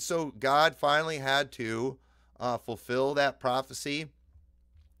 Right. And so God finally had to fulfill that prophecy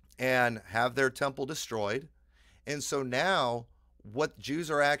and have their temple destroyed. And so now what Jews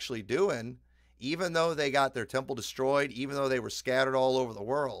are actually doing, even though they got their temple destroyed, even though they were scattered all over the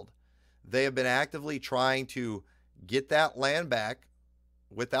world, they have been actively trying to get that land back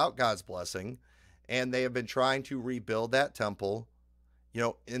without God's blessing. And they have been trying to rebuild that temple,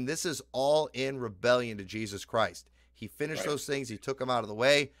 and this is all in rebellion to Jesus Christ. He finished those things. He took them out of the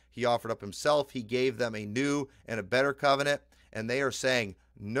way. He offered up himself. He gave them a new and a better covenant. And they are saying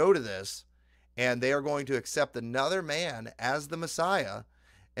no to this. And they are going to accept another man as the Messiah.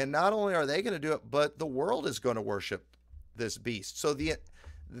 And not only are they going to do it, but the world is going to worship this beast. So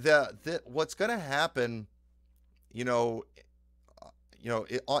what's going to happen,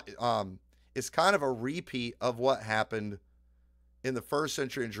 it's kind of a repeat of what happened in the first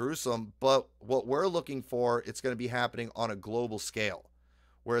century in Jerusalem, but what we're looking for, it's going to be happening on a global scale,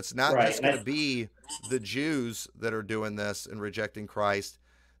 where it's not just going to be the Jews that are doing this and rejecting Christ.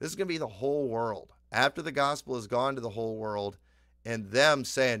 This is going to be the whole world. After the gospel has gone to the whole world, and them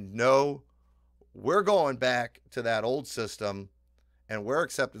saying, no, we're going back to that old system, and we're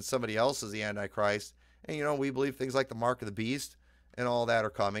accepting somebody else as the Antichrist. And, we believe things like the mark of the beast and all that are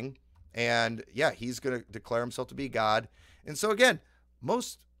coming. And, yeah, he's going to declare himself to be God. And so, again,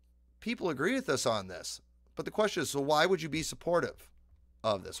 most people agree with us on this. But the question is, so why would you be supportive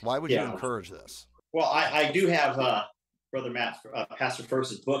of this? Why would you encourage this? Well, I do have Brother Matt, Pastor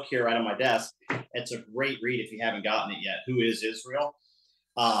First's book here right on my desk. It's a great read if you haven't gotten it yet. Who is Israel?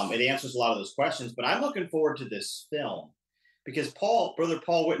 It answers a lot of those questions. But I'm looking forward to this film because Brother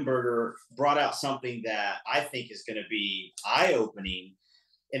Paul Wittenberger brought out something that I think is going to be eye-opening.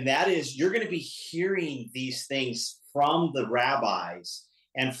 And that is, you're going to be hearing these things from the rabbis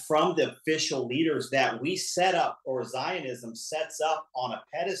and from the official leaders that we set up, or Zionism sets up on a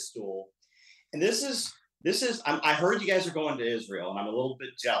pedestal. And this is, I heard you guys are going to Israel, and I'm a little bit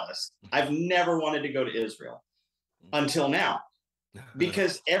jealous. I've never wanted to go to Israel until now,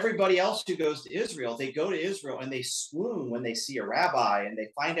 because everybody else who goes to Israel, they go to Israel and they swoon when they see a rabbi and they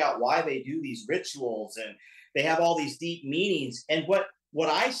find out why they do these rituals and they have all these deep meanings. And what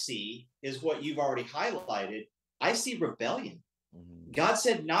I see is what you've already highlighted. I see rebellion. God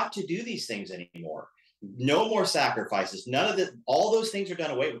said not to do these things anymore. No more sacrifices. None of that. All those things are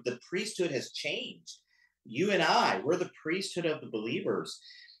done away with. The priesthood has changed. You and we're the priesthood of the believers.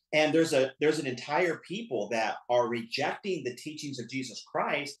 And there's an entire people that are rejecting the teachings of Jesus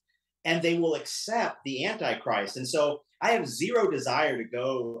Christ, and they will accept the Antichrist. And so I have zero desire to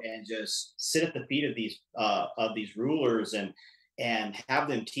go and just sit at the feet of these rulers and have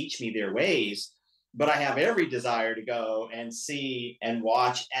them teach me their ways. But I have every desire to go and see and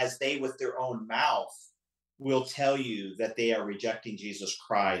watch as they, with their own mouth, will tell you that they are rejecting Jesus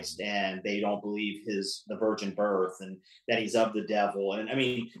Christ and they don't believe the virgin birth and that he's of the devil. And I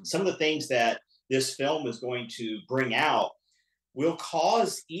mean, some of the things that this film is going to bring out will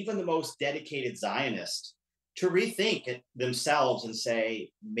cause even the most dedicated Zionists to rethink it themselves and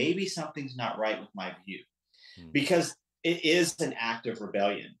say, maybe something's not right with my view, because it is an act of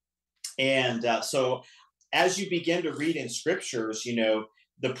rebellion. And so as you begin to read in scriptures,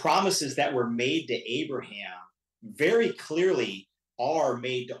 the promises that were made to Abraham very clearly are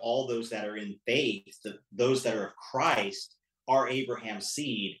made to all those that are in faith. Those that are of Christ are Abraham's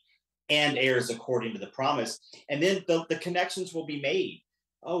seed and heirs according to the promise. And then the connections will be made.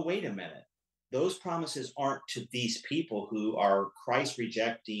 Oh, wait a minute. Those promises aren't to these people who are Christ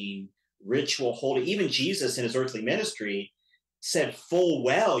rejecting, ritual holding. Even Jesus in his earthly ministry said full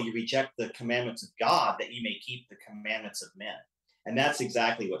well, you reject the commandments of God that you may keep the commandments of men. And that's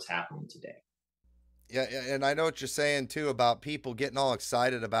exactly what's happening today. Yeah, and I know what you're saying too about people getting all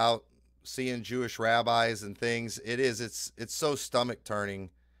excited about seeing Jewish rabbis and things. It's so stomach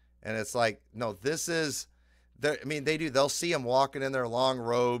turning, and it's like, no, this is. I mean, they'll see them walking in their long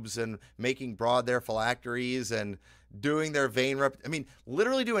robes and making broad their phylacteries and doing their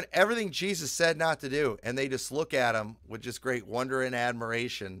literally doing everything Jesus said not to do, and they just look at them with just great wonder and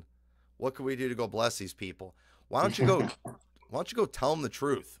admiration. What can we do to go bless these people? Why don't you go tell them the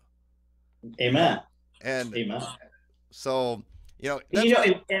truth? Amen. And amen. So,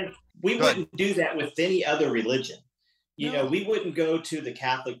 and we wouldn't do that with any other religion. We wouldn't go to the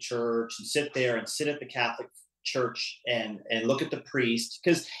Catholic Church and sit at the Catholic Church and look at the priest,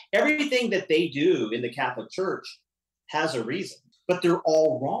 because everything that they do in the Catholic Church has a reason, but they're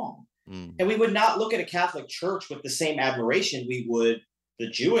all wrong. And we would not look at a Catholic Church with the same admiration we would the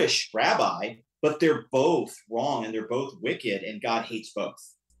Jewish rabbi, but they're both wrong and they're both wicked, and God hates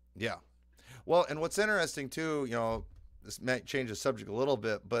both. Yeah. Well, and what's interesting too, you know, this might change the subject a little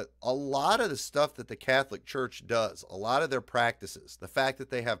bit, but a lot of the stuff that the Catholic Church does, a lot of their practices, the fact that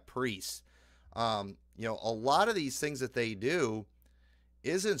they have priests, you know, a lot of these things that they do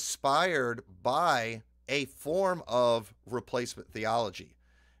is inspired by a form of replacement theology,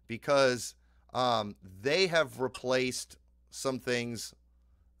 because they have replaced some things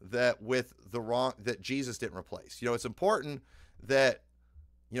that with the wrong, that Jesus didn't replace. You know, it's important that,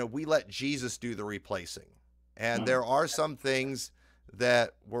 you know, we let Jesus do the replacing. And there are some things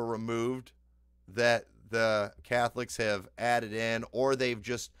that were removed that the Catholics have added in, or they've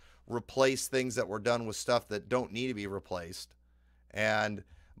just replaced things that were done with stuff that don't need to be replaced.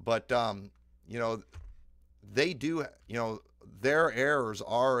 But you know, they do, you know, their errors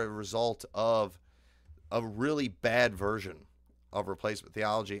are a result of a really bad version of replacement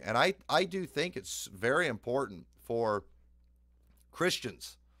theology. And I do think it's very important for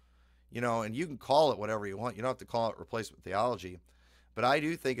Christians, you know, and you can call it whatever you want. You don't have to call it replacement theology. But I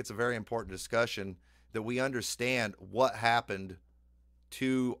do think it's a very important discussion that we understand what happened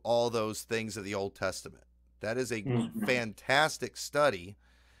to all those things of the Old Testament. That is a fantastic study,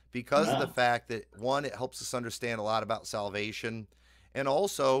 because of the fact that, one, it helps us understand a lot about salvation, and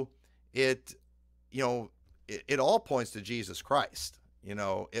also it, you know, it all points to Jesus Christ. You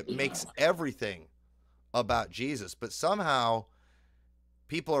know, it makes everything about Jesus, but somehow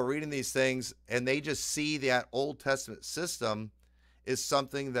people are reading these things and they just see that Old Testament system is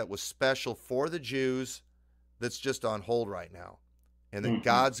something that was special for the Jews that's just on hold right now, and that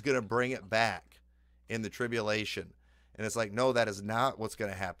God's going to bring it back in the tribulation. And it's like, no, that is not what's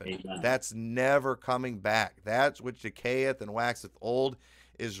going to happen. Amen. That's never coming back. That which decayeth and waxeth old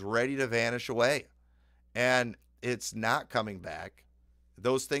is ready to vanish away. And it's not coming back.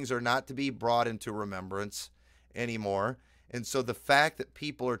 Those things are not to be brought into remembrance anymore. And so the fact that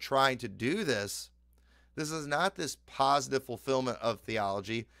people are trying to do this is not this positive fulfillment of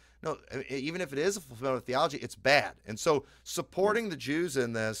theology. No, even if it is a fulfillment of theology, it's bad. And so supporting the Jews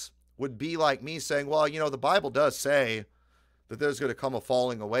in this would be like me saying, well, you know, the Bible does say that there's going to come a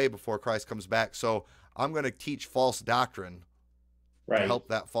falling away before Christ comes back, so I'm going to teach false doctrine to help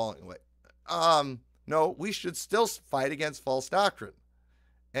that falling away. No, we should still fight against false doctrine.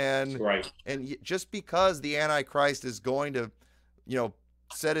 And just because the Antichrist is going to, you know,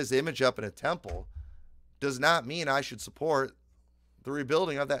 set his image up in a temple does not mean I should support the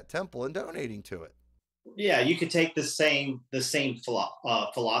rebuilding of that temple and donating to it. Yeah, you could take the same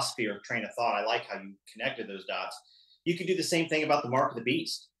philosophy or train of thought. I like how you connected those dots. You could do the same thing about the mark of the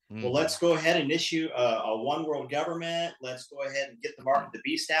beast. Well, let's go ahead and issue a one world government. Let's go ahead and get the mark of the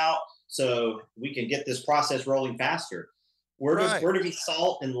beast out so we can get this process rolling faster. We're to be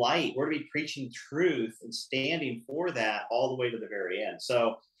salt and light. We're to be preaching truth and standing for that all the way to the very end.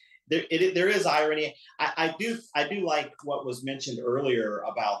 So there is irony. I do like what was mentioned earlier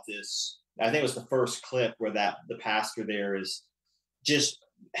about this. I think it was the first clip where the pastor there is just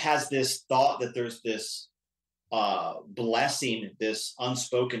has this thought that there's this blessing, this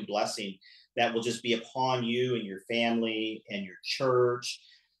unspoken blessing that will just be upon you and your family and your church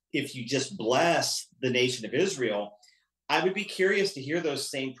if you just bless the nation of Israel. I would be curious to hear those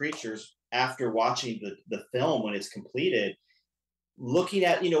same preachers after watching the film when it's completed, looking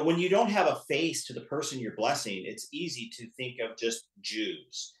at, you know, when you don't have a face to the person you're blessing, it's easy to think of just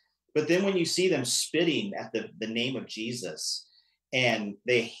Jews. But then when you see them spitting at the name of Jesus, and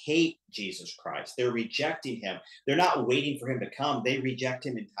they hate Jesus Christ, they're rejecting him. They're not waiting for him to come. They reject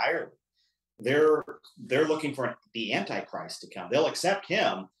him entirely. They're looking for the Antichrist to come. They'll accept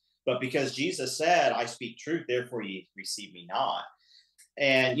him, but because Jesus said, I speak truth, therefore ye receive me not.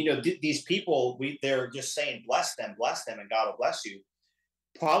 And, you know, these people, they're just saying, bless them, and God will bless you.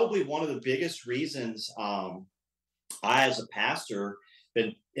 Probably one of the biggest reasons I, as a pastor,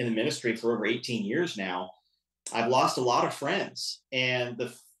 been in the ministry for over 18 years now, I've lost a lot of friends, and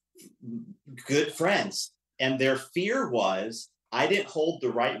good friends. And their fear was, I didn't hold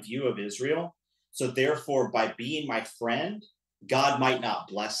the right view of Israel. So therefore, by being my friend, God might not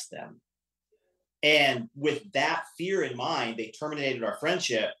bless them. And with that fear in mind, they terminated our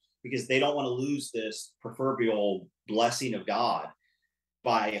friendship because they don't want to lose this proverbial blessing of God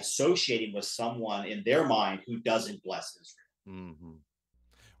by associating with someone in their mind who doesn't bless Israel.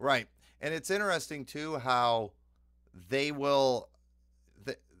 Right. And it's interesting too how they will,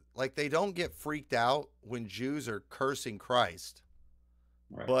 like they don't get freaked out when Jews are cursing Christ,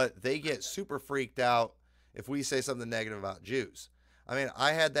 Right. but they get super freaked out if we say something negative about Jews. I mean,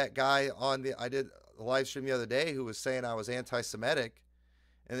 I had that guy I did a live stream the other day who was saying I was anti-Semitic,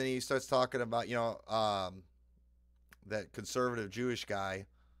 and then he starts talking about, that conservative Jewish guy,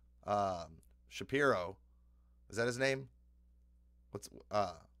 Shapiro. Is that his name?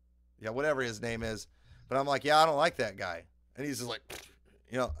 Whatever his name is. But I'm like, yeah, I don't like that guy. And he's just like,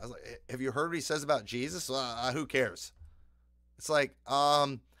 I was like, have you heard what he says about Jesus? Who cares? It's like,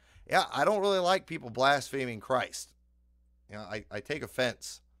 yeah, I don't really like people blaspheming Christ. I take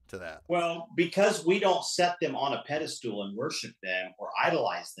offense to that. Well, because we don't set them on a pedestal and worship them or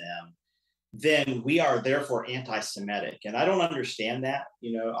idolize them, then we are therefore anti-Semitic. And I don't understand that.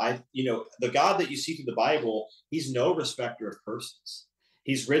 The God that you see through the Bible, he's no respecter of persons.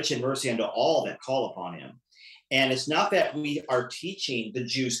 He's rich in mercy unto all that call upon him. And it's not that we are teaching the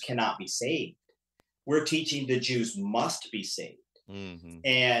Jews cannot be saved. We're teaching the Jews must be saved. Mm-hmm.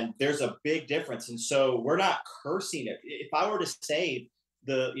 And there's a big difference. And so we're not cursing it. If I were to say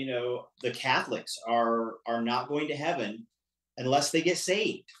the Catholics are not going to heaven unless they get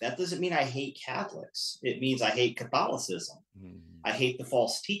saved, that doesn't mean I hate Catholics. It means I hate Catholicism. Mm-hmm. I hate the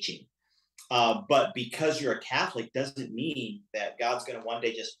false teaching. But because you're a Catholic doesn't mean that God's going to one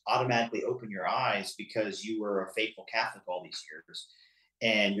day just automatically open your eyes because you were a faithful Catholic all these years.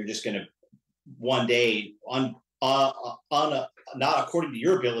 And you're just going to one day, not according to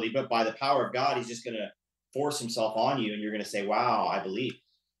your ability, but by the power of God, he's just going to force himself on you. And you're going to say, wow, I believe.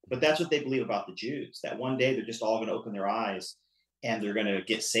 But that's what they believe about the Jews, that one day they're just all going to open their eyes and they're going to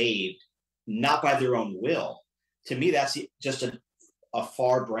get saved, not by their own will. To me, that's just a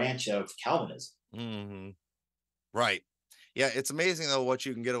far branch of Calvinism. Mm-hmm. Right. Yeah, it's amazing though what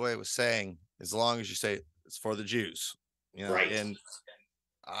you can get away with saying as long as you say it's for the Jews. Right. And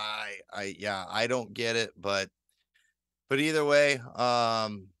I don't get it, but either way,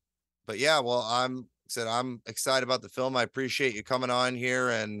 but yeah, well, I'm excited about the film. I appreciate you coming on here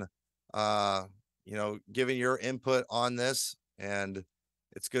and giving your input on this, and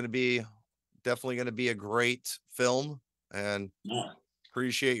it's definitely going to be a great film, and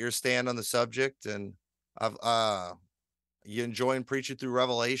appreciate your stand on the subject. And you enjoying preaching through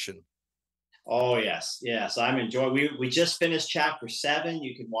Revelation? Oh yes, I'm enjoying. We just finished chapter 7.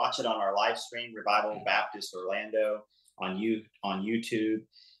 You can watch it on our live stream, Revival Baptist Orlando on YouTube.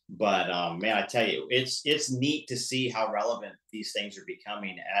 But man, I tell you, it's neat to see how relevant these things are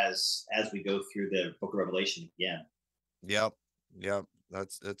becoming as we go through the Book of Revelation again. Yep,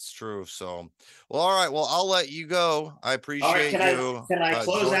 that's true. So, well, all right. Well, I'll let you go. I appreciate you. Can I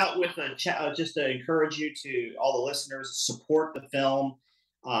close out with just to encourage you to all the listeners, support the film.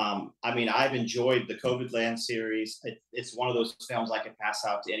 I mean, I've enjoyed the COVID Land series. It's one of those films I can pass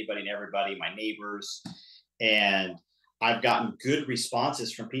out to anybody and everybody, my neighbors, and I've gotten good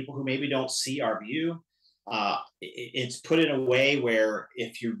responses from people who maybe don't see our view. It's put in a way where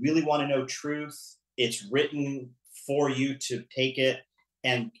if you really want to know truth, it's written for you to take it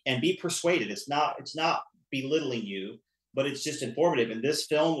and be persuaded. It's not belittling you, but it's just informative. And this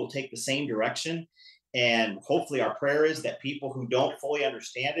film will take the same direction. And hopefully our prayer is that people who don't fully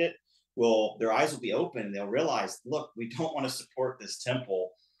understand it their eyes will be open and they'll realize, look, we don't want to support this temple.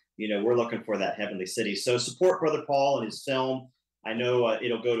 We're looking for that heavenly city. So support Brother Paul and his film. I know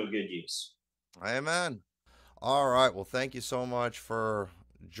it'll go to good use. Amen. All right. Well, thank you so much for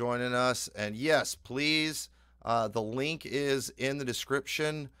joining us. And yes, please, the link is in the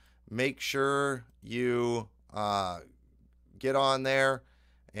description. Make sure you get on there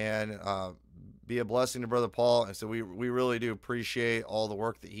and be a blessing to Brother Paul. And so we really do appreciate all the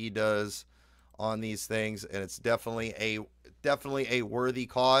work that he does on these things. And it's definitely a worthy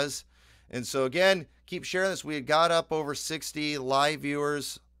cause. And so again, keep sharing this. We had got up over 60 live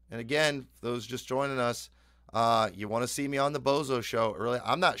viewers. And again, those just joining us, you want to see me on the Bozo show early.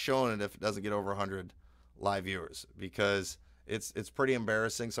 I'm not showing it if it doesn't get over 100 live viewers because it's pretty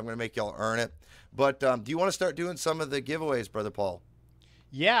embarrassing. So I'm going to make y'all earn it. But do you want to start doing some of the giveaways, Brother Paul?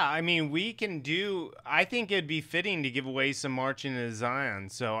 Yeah, I mean, I think it'd be fitting to give away some Marching to Zion.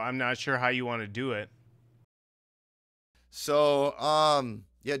 So I'm not sure how you want to do it. So,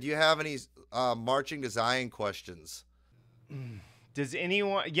 do you have any Marching to Zion questions? Does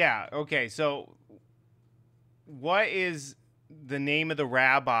anyone? Yeah, okay. So, what is the name of the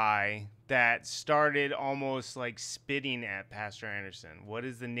rabbi that started almost like spitting at Pastor Anderson? What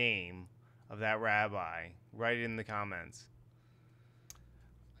is the name of that rabbi? Write it in the comments.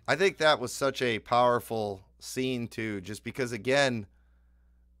 I think that was such a powerful scene too, just because again,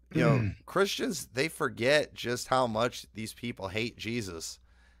 Christians, they forget just how much these people hate Jesus.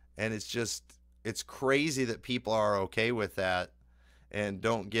 And it's crazy that people are okay with that and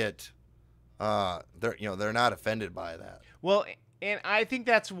don't get, they're not offended by that. Well, and I think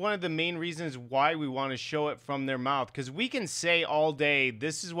that's one of the main reasons why we want to show it from their mouth, because we can say all day,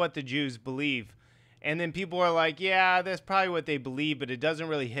 this is what the Jews believe. And then people are like, yeah, that's probably what they believe, but it doesn't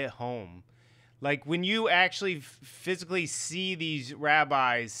really hit home. Like when you actually physically see these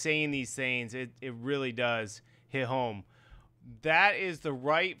rabbis saying these things, it really does hit home. That is the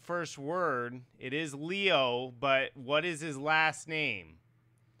right first word. It is Leo, but what is his last name?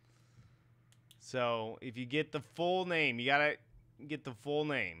 So if you get the full name, you got to get the full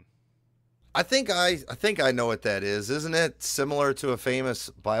name. I think I know what that is. Isn't it similar to a famous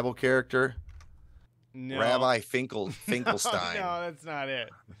Bible character? No. Rabbi Finkelstein. No, that's not it.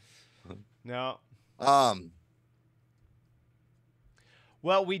 No.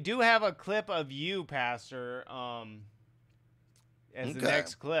 Well, we do have a clip of you, Pastor, as the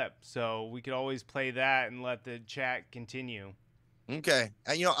next clip. So we could always play that and let the chat continue. Okay.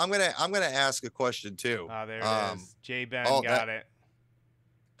 And I'm gonna ask a question too. Oh, there it is. J Ben got it.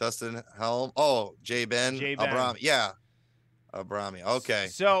 Dustin Helm. Oh, J Ben. Abrami. Yeah. Abrami. Okay.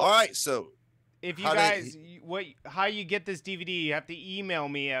 So all right. So if you guys, how you get this DVD, you have to email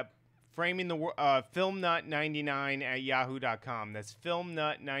me at filmnut99@yahoo.com. That's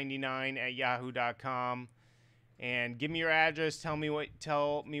filmnut99@yahoo.com. And give me your address. Tell me what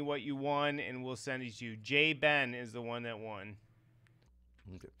you won, and we'll send it to you. J Ben is the one that won.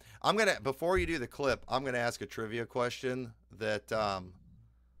 Okay. Before you do the clip, I'm gonna ask a trivia question that I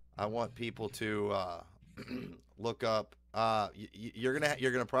want people to look up. You're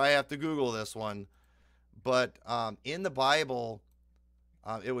gonna probably have to Google this one, but in the Bible,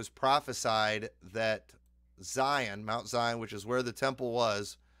 it was prophesied that Zion, Mount Zion, which is where the temple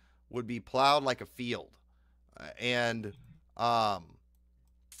was, would be plowed like a field, and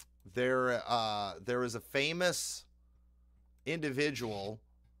there is a famous individual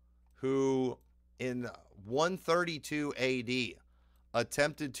who in 132 AD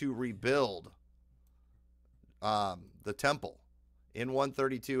attempted to rebuild the temple in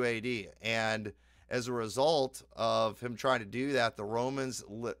 132 AD, and as a result of him trying to do that, the Romans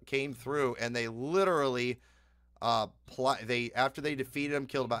came through and they literally after they defeated him,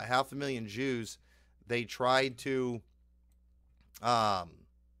 killed about 500,000 Jews. They tried to rebuild,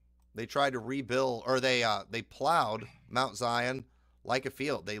 or they plowed Mount Zion like a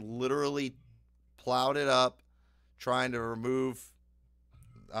field. They literally plowed it up, trying to remove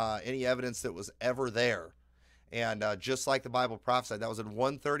any evidence that was ever there. And just like the Bible prophesied, that was in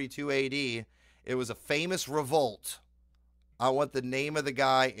 132 AD. It was a famous revolt. I want the name of the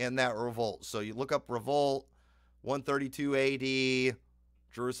guy in that revolt. So you look up revolt, 132 AD,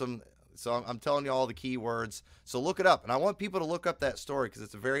 Jerusalem. So I'm telling you all the key words. So look it up. And I want people to look up that story because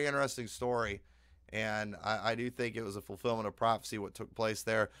it's a very interesting story. And I do think it was a fulfillment of prophecy what took place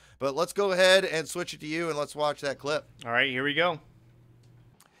there. But let's go ahead and switch it to you and let's watch that clip. All right, here we go.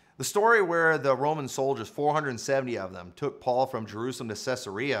 The story where the Roman soldiers, 470 of them, took Paul from Jerusalem to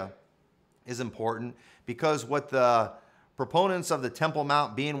Caesarea is important because what the proponents of the Temple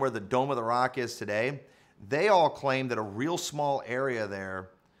Mount being where the Dome of the Rock is today, they all claim that a real small area there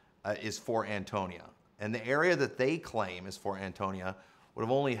is Fort Antonia. And the area that they claim is Fort Antonia would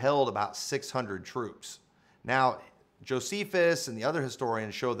have only held about 600 troops. Now, Josephus and the other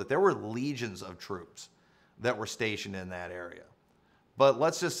historians show that there were legions of troops that were stationed in that area. But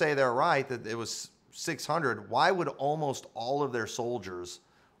let's just say they're right, that it was 600. Why would almost all of their soldiers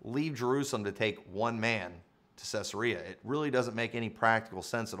leave Jerusalem to take one man to Caesarea? It really doesn't make any practical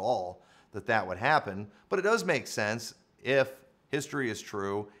sense at all that that would happen. But it does make sense if history is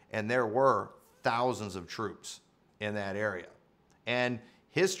true and there were thousands of troops in that area. And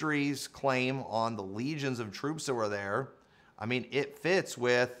history's claim on the legions of troops that were there, I mean, it fits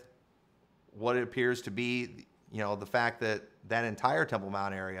with what it appears to be, the fact that that entire Temple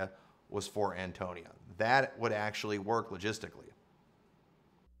Mount area was Fort Antonia. That would actually work logistically.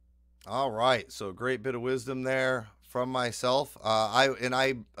 All right, so a great bit of wisdom there from myself.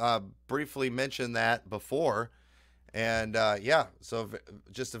 I briefly mentioned that before, and so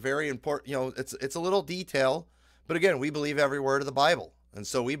just a very important. It's a little detail, but again, we believe every word of the Bible, and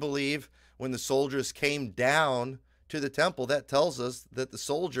so we believe when the soldiers came down to the temple, that tells us that the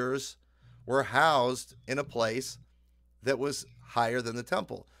soldiers were housed in a place that was higher than the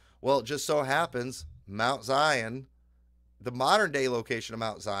temple. Well, it just so happens Mount Zion, the modern day location of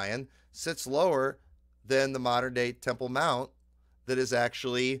Mount Zion, sits lower than the modern day Temple Mount, that is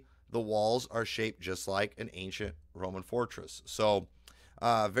actually, the walls are shaped just like an ancient Roman fortress. So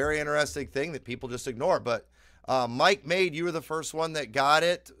very interesting thing that people just ignore. But Mike Made, you were the first one that got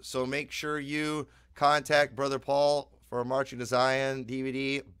it, so make sure you contact Brother Paul for a Marching to Zion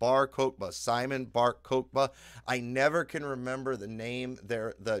DVD. Bar Kokhba, Simon Bar Kokhba. I never can remember the name.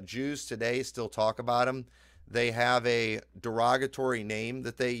 The Jews today still talk about him. They have a derogatory name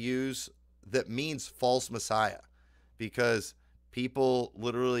that they use that means false Messiah, because people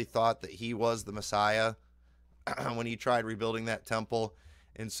literally thought that he was the Messiah when he tried rebuilding that temple.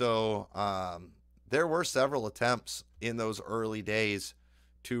 And so there were several attempts in those early days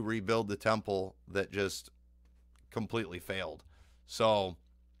to rebuild the temple that just completely failed. So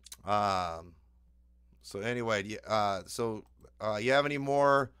anyway, you have any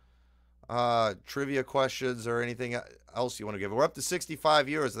more trivia questions or anything else you want to give? We're up to 65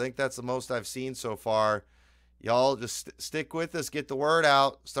 viewers. I think that's the most I've seen so far. Y'all just stick with us, get the word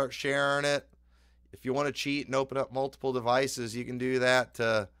out, start sharing it. If you want to cheat and open up multiple devices, you can do that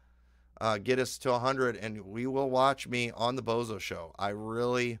to get us to 100, and we will watch me on the Bozo Show. I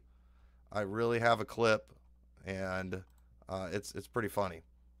really have a clip, and it's pretty funny.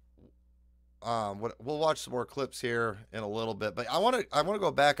 We'll watch some more clips here in a little bit, but I want to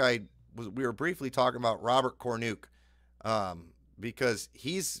go back. We were briefly talking about Robert Cornuke, because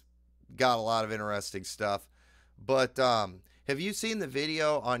he's got a lot of interesting stuff. But have you seen the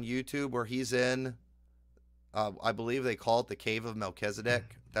video on YouTube where he's in, I believe they call it the Cave of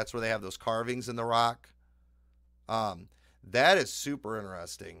Melchizedek? That's where they have those carvings in the rock. That is super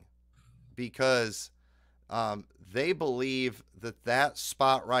interesting, because they believe that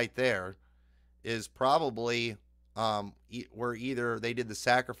spot right there is probably where either they did the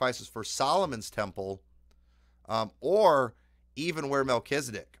sacrifices for Solomon's temple, or even where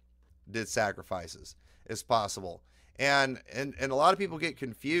Melchizedek did sacrifices is possible. And a lot of people get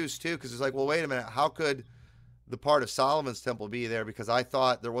confused too, because it's like, well, wait a minute, how could the part of Solomon's temple be there? Because I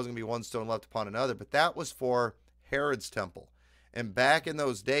thought there wasn't going to be one stone left upon another, but that was for Herod's temple. And back in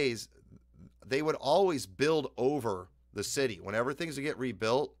those days, they would always build over the city. Whenever things would get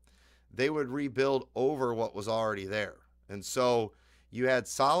rebuilt, they would rebuild over what was already there. And so you had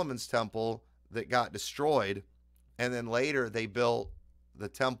Solomon's temple that got destroyed, and then later they built the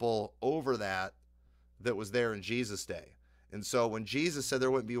temple over that was there in Jesus' day. And so when Jesus said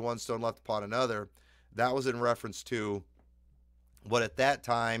there wouldn't be one stone left upon another, that was in reference to what at that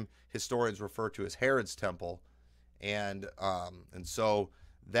time historians refer to as Herod's temple. And so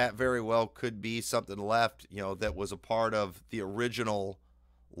that very well could be something left, that was a part of the original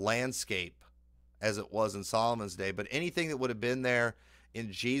landscape as it was in Solomon's day. But anything that would have been there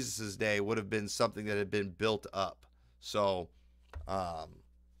in Jesus's day would have been something that had been built up. So, so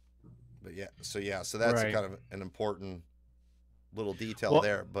that's right. kind of an important little detail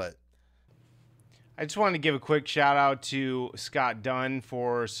there. But I just wanted to give a quick shout out to Scott Dunn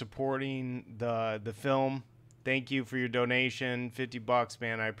for supporting the film. Thank you for your donation, $50,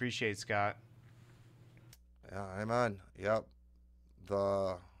 man. I appreciate it, Scott. Yeah, I'm on. Yep.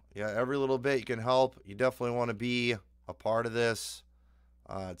 Every little bit you can help. You definitely want to be a part of this.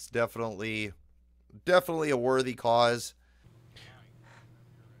 It's definitely a worthy cause.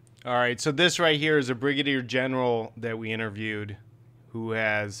 All right, so this right here is a brigadier general that we interviewed who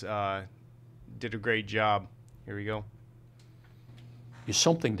has did a great job. Here we go. Is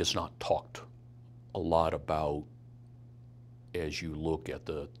something that's not talked a lot about as you look at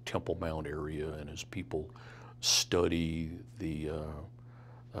the Temple Mount area and as people study the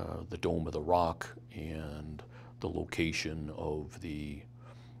Dome of the Rock and the location of the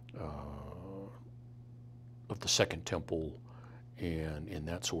Second Temple and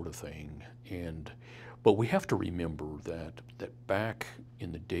that sort of thing. But we have to remember that back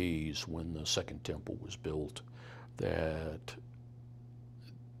in the days when the Second Temple was built, that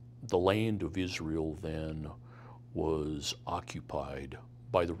the land of Israel then was occupied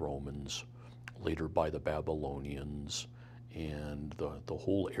by the Romans, later by the Babylonians, and the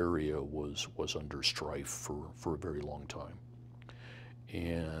whole area was under strife for a very long time.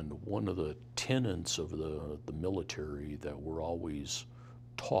 And one of the tenets of the military that we're always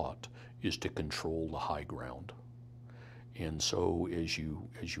taught is to control the high ground. And so as you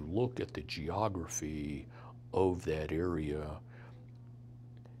look at the geography of that area,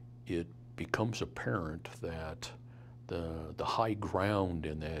 it becomes apparent that the high ground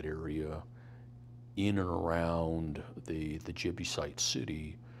in that area, in and around the Jebusite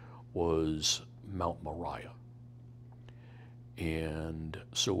city, was Mount Moriah. And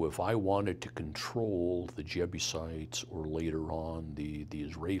so if I wanted to control the Jebusites, or later on the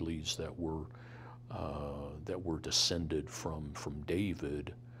Israelis that were descended from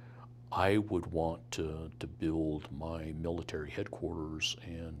David, I would want to build my military headquarters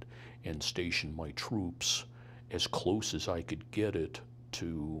and station my troops as close as I could get it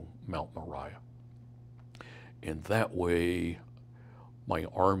to Mount Moriah. And that way, my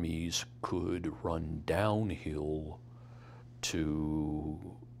armies could run downhill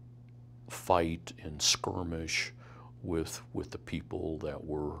to fight and skirmish with the people that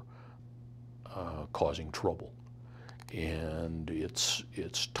were causing trouble. And it's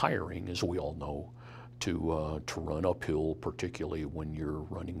tiring, as we all know, to run uphill, particularly when you're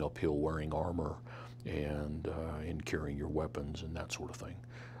running uphill wearing armor and carrying your weapons and that sort of thing.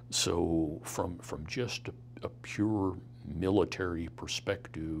 So from just a pure military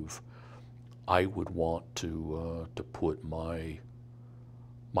perspective, I would want to put my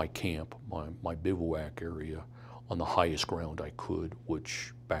camp, my bivouac area, on the highest ground I could,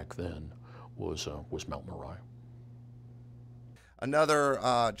 which back then was Mount Moriah.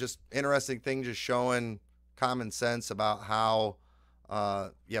 Another just interesting thing, just showing common sense about how,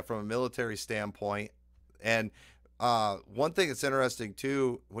 from a military standpoint. And one thing that's interesting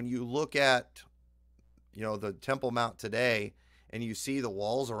too, when you look at, the Temple Mount today and you see the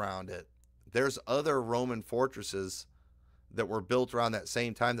walls around it, there's other Roman fortresses that were built around that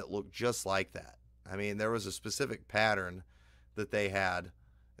same time that look just like that. I mean, there was a specific pattern that they had.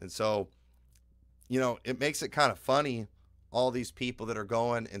 And so, it makes it kind of funny, all these people that are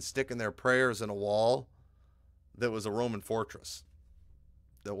going and sticking their prayers in a wall that was a Roman fortress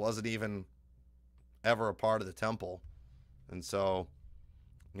that wasn't even ever a part of the temple. And so,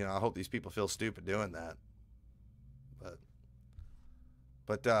 I hope these people feel stupid doing that.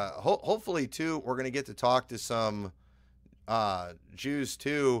 But hopefully too, we're going to get to talk to some Jews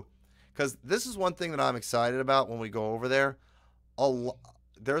too, because this is one thing that I'm excited about when we go over there.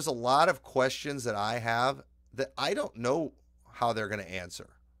 There's a lot of questions that I have that I don't know how they're going to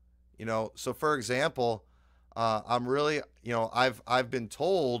answer. So for example, I'm really, I've been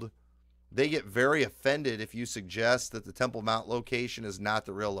told they get very offended if you suggest that the Temple Mount location is not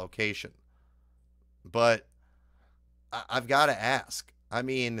the real location. But I've got to ask. I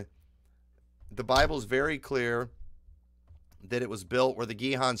mean, the Bible's very clear that it was built where the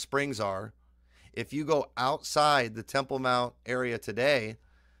Gihon Springs are. If you go outside the Temple Mount area today,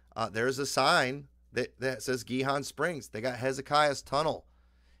 there's a sign that says Gihon Springs. They got Hezekiah's Tunnel.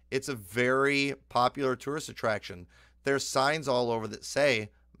 It's a very popular tourist attraction. There's signs all over that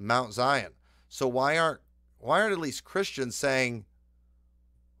say Mount Zion. So why aren't at least Christians saying,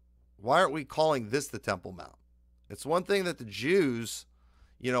 why aren't we calling this the Temple Mount? It's one thing that the Jews,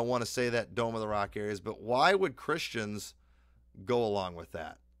 want to say that Dome of the Rock areas, but why would Christians go along with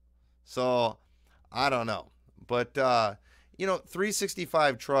that? So I don't know. But,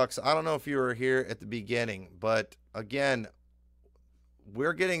 365 trucks, I don't know if you were here at the beginning, but again,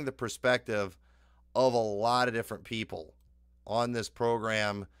 we're getting the perspective of a lot of different people on this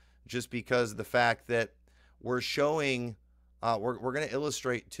program, just because of the fact that we're showing, we're going to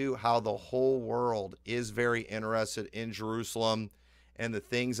illustrate too how the whole world is very interested in Jerusalem and the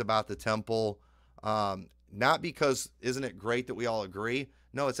things about the temple. Not because, isn't it great that we all agree?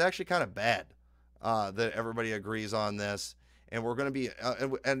 No, it's actually kind of bad that everybody agrees on this. And we're going to be,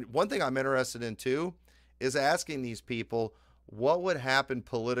 and one thing I'm interested in too is asking these people, what would happen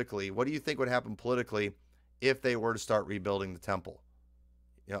politically? What do you think would happen politically if they were to start rebuilding the temple?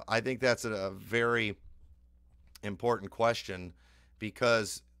 I think that's a very important question,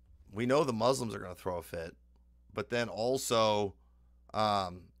 because we know the Muslims are going to throw a fit, but then also,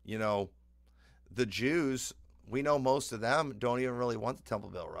 the Jews, we know most of them don't even really want the temple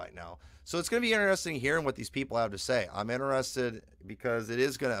built right now. So it's going to be interesting hearing what these people have to say. I'm interested because it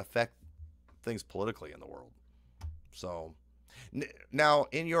is going to affect things politically in the world. So now,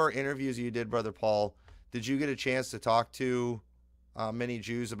 in your interviews you did, Brother Paul, did you get a chance to talk to many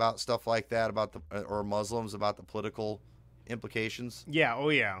Jews about stuff like that, about or Muslims, about the political implications? Yeah. Oh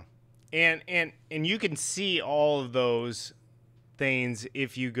yeah. And you can see all of those things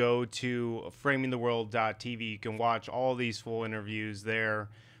if you go to framingtheworld.tv. You can watch all these full interviews there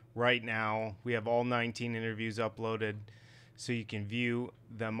right now. We have all 19 interviews uploaded, so you can view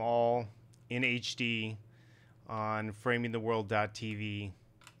them all in HD on framingtheworld.tv.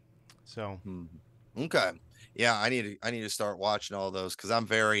 So Okay. Yeah, I need to start watching all those, because I'm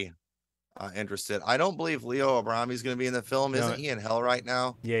very interested. I don't believe Leo Abrami's going to be in the film. Isn't he in hell right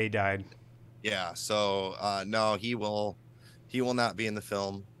now? Yeah, he died. Yeah. So no, he will not be in the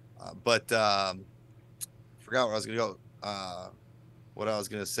film. But forgot where I was going to go. What I was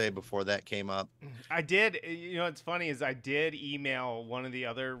going to say before that came up. I did. What's funny is I did email one of the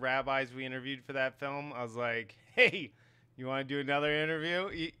other rabbis we interviewed for that film. I was like, hey, you want to do another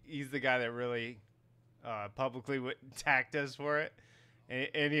interview? He's the guy that really publicly attacked us for it.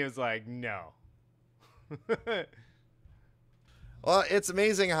 And he was like, no. Well, it's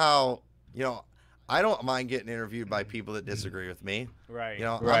amazing how, I don't mind getting interviewed by people that disagree with me. Right.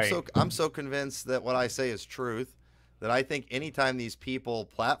 I'm so convinced that what I say is truth that I think anytime these people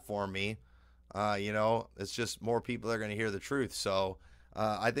platform me, it's just more people that are going to hear the truth. So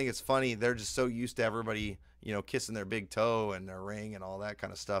I think it's funny. They're just so used to everybody, kissing their big toe and their ring and all that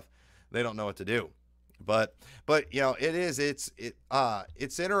kind of stuff. They don't know what to do. But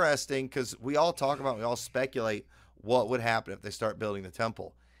it's interesting because we all speculate what would happen if they start building the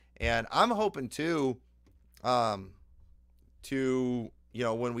temple. And I'm hoping too, when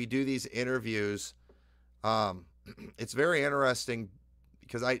we do these interviews, it's very interesting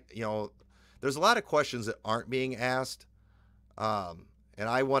because there's a lot of questions that aren't being asked. And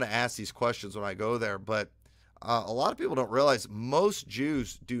I want to ask these questions when I go there, but a lot of people don't realize most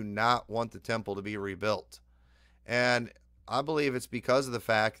Jews do not want the temple to be rebuilt. And I believe it's because of the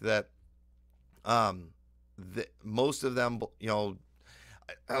fact that most of them,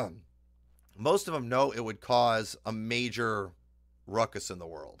 most of them know it would cause a major ruckus in the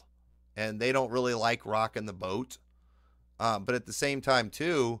world. And they don't really like rocking the boat. But at the same time,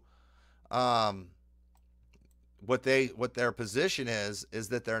 too, what their position is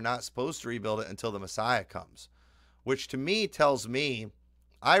that they're not supposed to rebuild it until the Messiah comes, which to me tells me,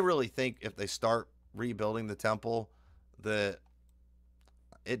 I really think if they start rebuilding the temple, that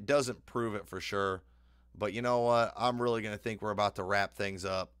it doesn't prove it for sure. But you know what? I'm really going to think we're about to wrap things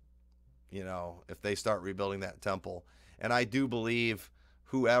up, if they start rebuilding that temple. And I do believe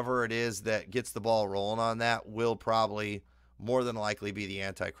whoever it is that gets the ball rolling on that will probably more than likely be the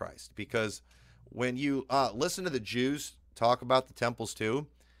Antichrist. Because when you listen to the Jews talk about the temples too,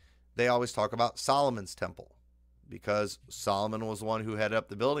 they always talk about Solomon's temple because Solomon was the one who headed up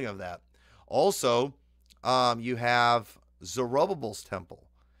the building of that. Also, you have Zerubbabel's temple.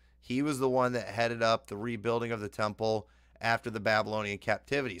 He was the one that headed up the rebuilding of the temple after the Babylonian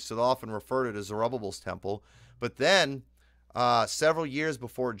captivity. So they'll often refer to it as Zerubbabel's temple. But then, several years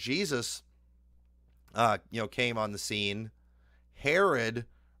before Jesus, came on the scene, Herod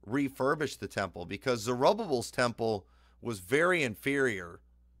refurbished the temple because Zerubbabel's temple was very inferior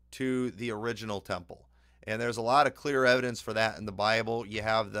to the original temple. And there's a lot of clear evidence for that in the Bible. You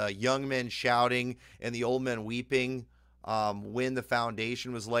have the young men shouting and the old men weeping when the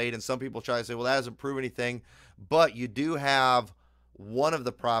foundation was laid. And some people try to say, well, that doesn't prove anything. But you do have one of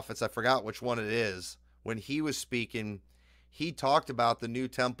the prophets, I forgot which one it is, when he was speaking, he talked about the new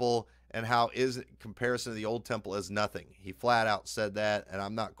temple and how in comparison to the old temple is nothing. He flat out said that, and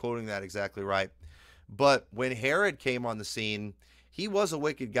I'm not quoting that exactly right. But when Herod came on the scene, he was a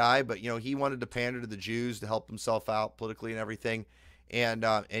wicked guy, but he wanted to pander to the Jews to help himself out politically and everything, and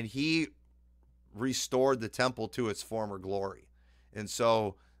he restored the temple to its former glory. And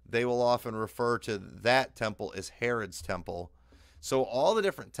so they will often refer to that temple as Herod's temple. So all the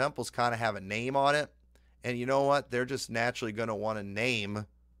different temples kind of have a name on it, and you know what? They're just naturally going to want to name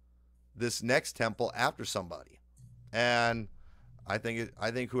this next temple after somebody. And I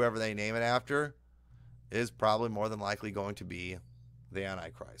think whoever they name it after is probably more than likely going to be the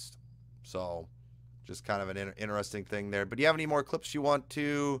Antichrist. So just kind of an interesting thing there. But do you have any more clips you want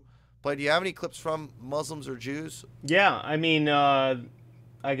to play? Do you have any clips from Muslims or Jews? Yeah, I mean, I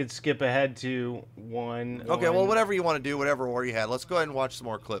could skip ahead to one. Okay, well, whatever you want to do, whatever order you had. Let's go ahead and watch some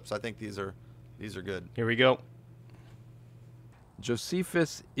more clips. I think these are good. Here we go.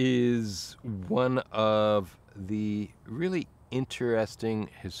 Josephus is one of the really interesting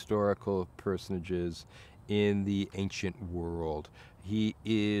historical personages in the ancient world. He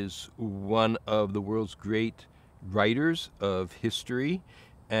is one of the world's great writers of history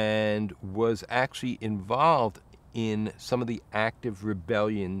and was actually involved in some of the active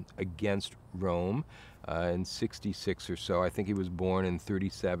rebellion against Rome in 66 or so. I think he was born in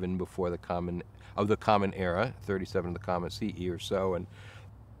 37 before the Common Era, 37 of the Common CE or so, and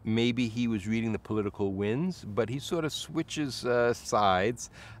maybe he was reading the political winds, but he sort of switches sides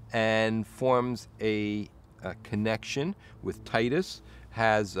and forms a connection with Titus,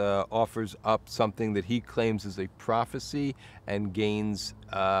 offers up something that he claims is a prophecy, and gains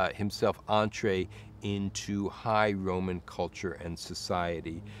himself entree into high Roman culture and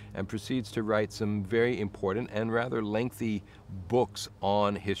society, and proceeds to write some very important and rather lengthy books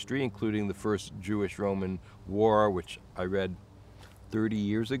on history, including the First Jewish-Roman War, which I read 30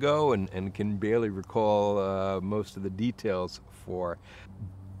 years ago and can barely recall most of the details for.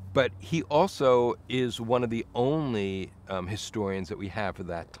 But he also is one of the only historians that we have for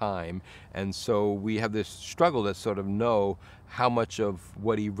that time. And so we have this struggle to sort of know how much of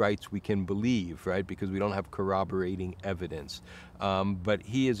what he writes we can believe, right? Because we don't have corroborating evidence. But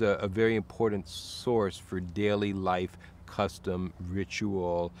he is a very important source for daily life, custom,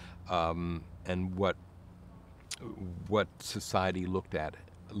 ritual, and what society looked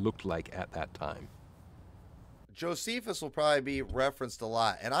like at that time. Josephus will probably be referenced a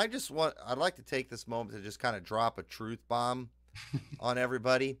lot, and I'd like to take this moment to just kind of drop a truth bomb on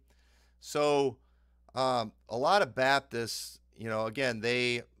everybody. So a lot of Baptists, again,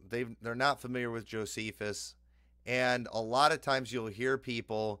 they're not familiar with Josephus, and a lot of times you'll hear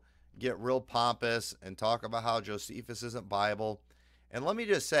people get real pompous and talk about how Josephus isn't Bible. And let me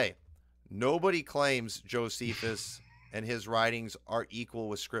just say, nobody claims Josephus and his writings are equal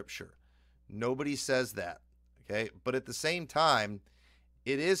with Scripture. Nobody says that. Okay, but at the same time,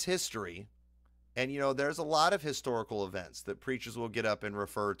 it is history, and there's a lot of historical events that preachers will get up and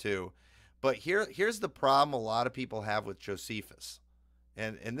refer to. But here's the problem a lot of people have with Josephus,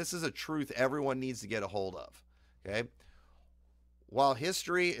 and this is a truth everyone needs to get a hold of. Okay, while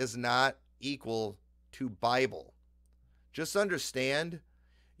history is not equal to Bible, just understand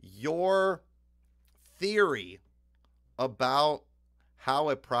your theory about how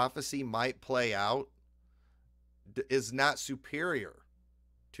a prophecy might play out is not superior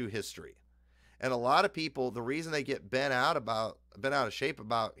to history. And a lot of people, the reason they get bent out of shape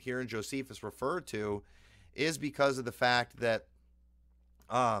about hearing Josephus referred to is because of the fact that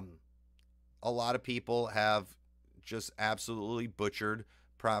a lot of people have just absolutely butchered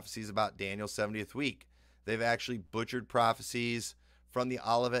prophecies about Daniel's 70th week. They've actually butchered prophecies from the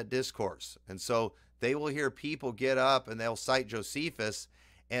Olivet Discourse. And so they will hear people get up and they'll cite Josephus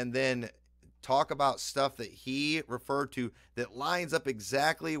and then talk about stuff that he referred to that lines up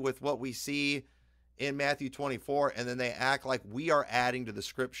exactly with what we see in Matthew 24, and then they act like we are adding to the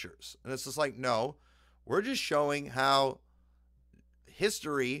Scriptures. And it's just like, no, we're just showing how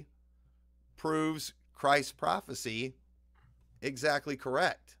history proves Christ's prophecy exactly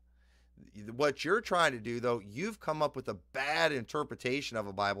correct. What you're trying to do, though, you've come up with a bad interpretation of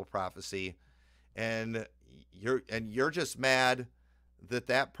a Bible prophecy, and you're just mad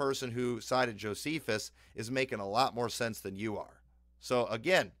that person who cited Josephus is making a lot more sense than you are. So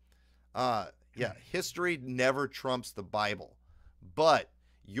again, history never trumps the Bible, but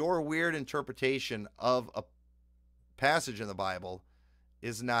your weird interpretation of a passage in the Bible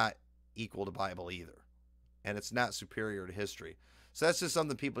is not equal to Bible either, and it's not superior to history. So that's just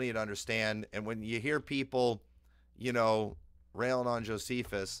something people need to understand. And when you hear people, railing on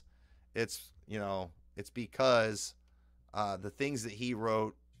Josephus, it's because the things that he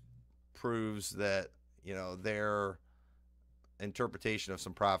wrote proves that, their interpretation of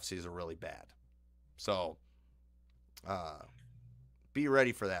some prophecies are really bad. So be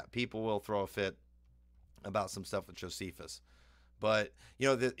ready for that. People will throw a fit about some stuff with Josephus. But,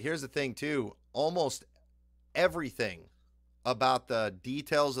 here's the thing, too. Almost everything about the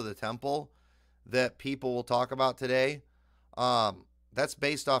details of the temple that people will talk about today, that's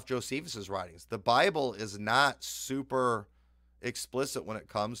based off Josephus's writings. The Bible is not super explicit when it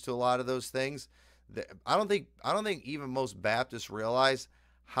comes to a lot of those things. I don't think even most Baptists realize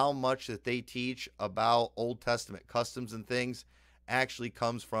how much that they teach about Old Testament customs and things actually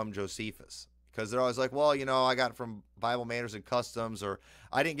comes from Josephus. Because they're always like, well, I got it from Bible Manners and Customs, or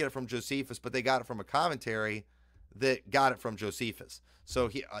I didn't get it from Josephus, but they got it from a commentary that got it from Josephus. So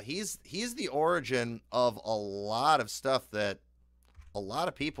he's the origin of a lot of stuff that a lot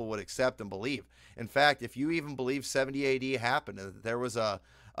of people would accept and believe. In fact, if you even believe 70 AD happened, that there was a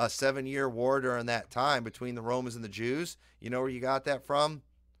 7-year war during that time between the Romans and the Jews, you know where you got that from?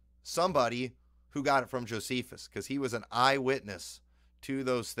 Somebody who got it from Josephus, because he was an eyewitness to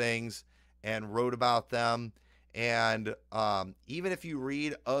those things and wrote about them. And even if you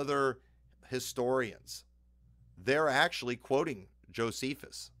read other historians, they're actually quoting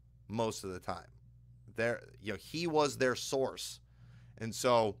Josephus most of the time. He was their source. And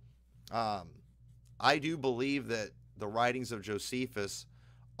so I do believe that the writings of Josephus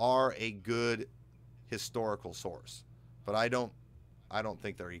are a good historical source, but I don't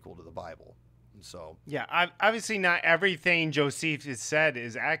think they're equal to the Bible. And so yeah, obviously not everything Josephus said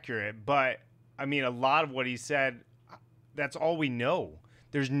is accurate, but I mean, a lot of what he said, that's all we know.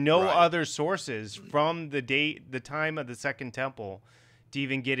 There's no other sources from the time of the Second Temple to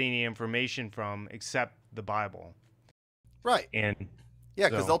even get any information from except the Bible. Right. And yeah,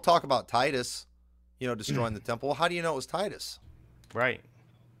 because they'll talk about Titus, destroying the temple. Well, how do you know it was Titus? Right.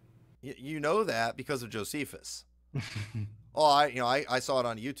 You know that because of Josephus. Oh, I saw it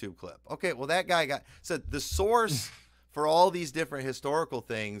on a YouTube clip. Okay, well that guy said the source for all these different historical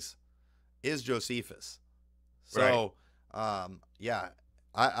things is Josephus. So, yeah,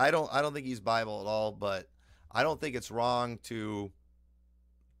 I don't think he's Bible at all, but I don't think it's wrong to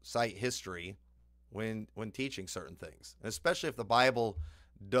cite history when teaching certain things, and especially if the Bible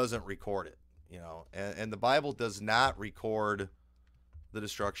doesn't record it, and the Bible does not record the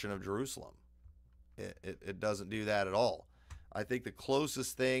destruction of Jerusalem. It doesn't do that at all. I think the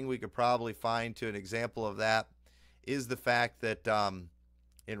closest thing we could probably find to an example of that is the fact that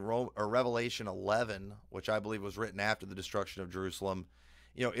in Revelation 11, which I believe was written after the destruction of Jerusalem,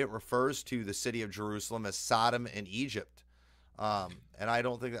 it refers to the city of Jerusalem as Sodom and Egypt. And I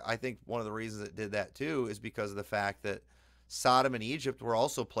think one of the reasons it did that too is because of the fact that Sodom and Egypt were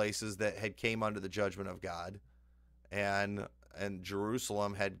also places that had came under the judgment of God, and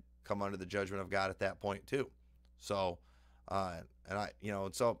Jerusalem had come under the judgment of God at that point too. So, I'm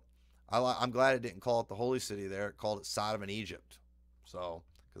glad it didn't call it the holy city there. It called it Sodom and Egypt. So,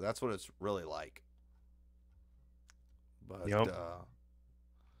 because that's what it's really like. But,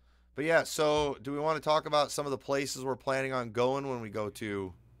 but yeah, so do we want to talk about some of the places we're planning on going when we go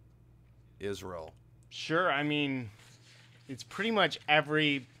to Israel? Sure. I mean, it's pretty much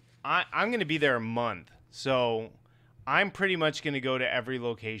I'm going to be there a month. So I'm pretty much going to go to every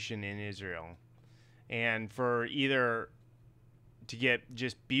location in Israel. And for either to get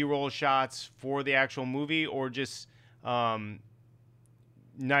just B-roll shots for the actual movie or just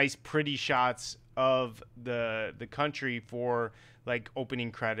nice, pretty shots of the country for like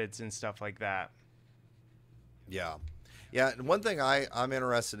opening credits and stuff like that. Yeah. And one thing I'm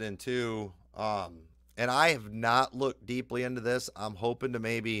interested in too, and I have not looked deeply into this. I'm hoping to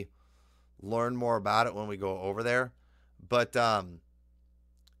maybe learn more about it when we go over there. But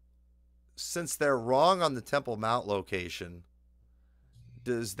since they're wrong on the Temple Mount location,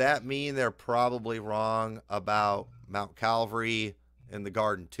 does that mean they're probably wrong about Mount Calvary and the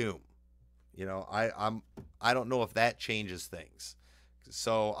Garden Tomb? I don't know if that changes things.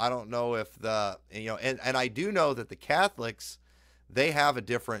 So I don't know if and I do know that the Catholics, they have a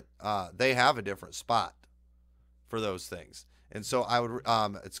different spot for those things. And so I would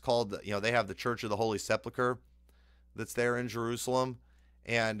it's called, they have the Church of the Holy Sepulchre that's there in Jerusalem,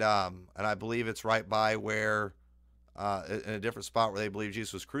 and I believe it's right by where in a different spot where they believe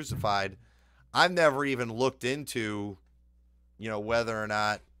Jesus was crucified. I've never even looked into whether or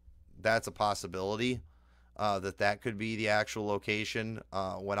not that's a possibility, that could be the actual location.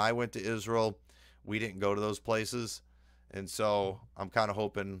 When I went to Israel, we didn't go to those places, and so I'm kind of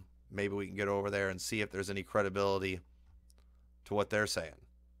hoping maybe we can get over there and see if there's any credibility to what they're saying.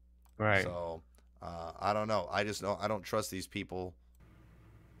 Right. So I don't know. I just know I don't trust these people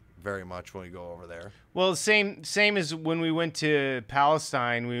very much when we go over there. Well, same as when we went to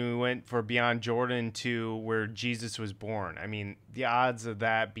Palestine, when we went for Beyond Jordan to where Jesus was born. I mean, the odds of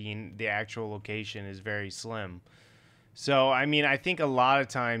that being the actual location is very slim. So, I mean, I think a lot of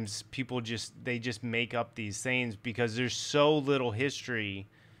times people just make up these things because there's so little history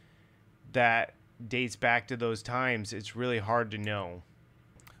that dates back to those times. It's really hard to know.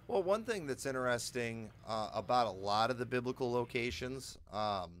 Well, one thing that's interesting about a lot of the biblical locations,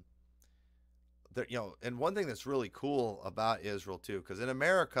 and one thing that's really cool about Israel too, because in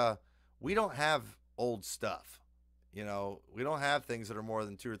America we don't have old stuff. We don't have things that are more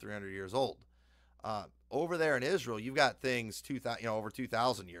than 200 or 300 years old. Over there in Israel, you've got things over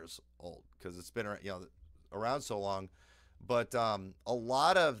 2,000 years old because it's been around so long. But a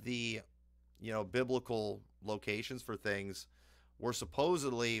lot of the biblical locations for things were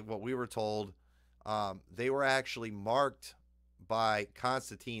supposedly, what we were told, they were actually marked by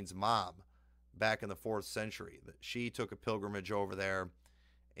Constantine's mom back in the 4th century. That she took a pilgrimage over there,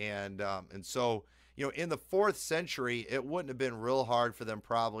 and so in the 4th century, it wouldn't have been real hard for them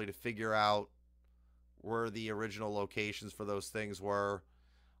probably to figure out where the original locations for those things were.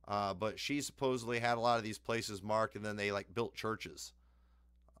 But she supposedly had a lot of these places marked, and then they built churches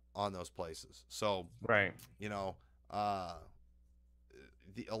on those places. So right,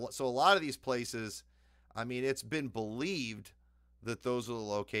 so a lot of these places, I mean, it's been believed that those are the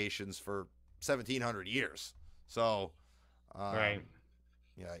locations for 1,700 years. So, right,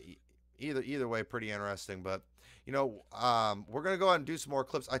 yeah, either way, pretty interesting. But we're gonna go out and do some more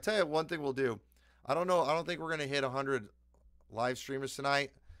clips. I tell you, one thing we'll do. I don't know. I don't think we're gonna hit 100 live streamers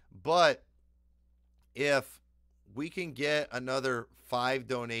tonight, but if we can get another 5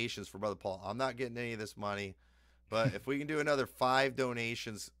 donations for Brother Paul, I'm not getting any of this money, but if we can do another 5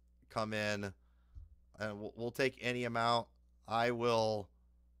 donations come in, and we'll take any amount, I'll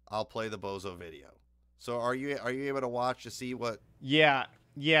play the Bozo video. So are you able to watch to see what? Yeah,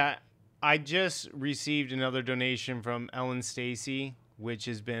 yeah. I just received another donation from Ellen Stacy, which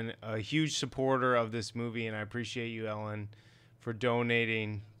has been a huge supporter of this movie, and I appreciate you, Ellen, for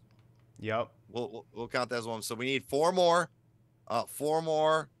donating. Yep. We'll count that as one. So we need four more,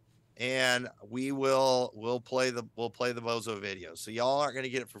 and we'll play the Bozo video. So y'all aren't gonna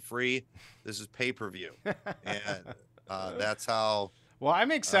get it for free. This is pay-per-view, and that's how. Well,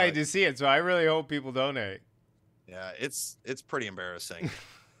 I'm excited to see it, so I really hope people donate. Yeah, it's pretty embarrassing.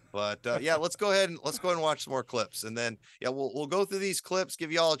 But yeah, let's go ahead and watch some more clips, and then we'll go through these clips,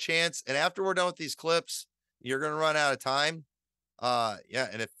 give you all a chance, and after we're done with these clips, you're gonna run out of time. Yeah,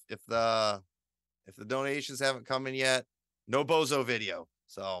 and if the donations haven't come in yet, no Bozo video.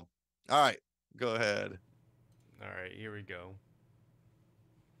 So, all right, go ahead. All right, here we go.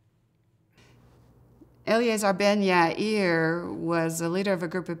 Eleazar ben Yair was a leader of a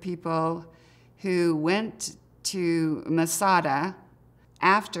group of people who went to Masada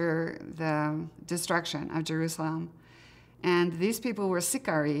after the destruction of Jerusalem. And these people were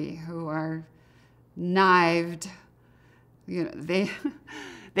Sikari, who are knived. You know,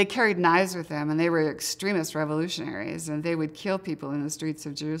 they carried knives with them, and they were extremist revolutionaries, and they would kill people in the streets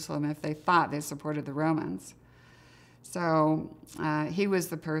of Jerusalem if they thought they supported the Romans. So he was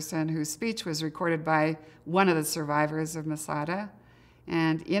the person whose speech was recorded by one of the survivors of Masada.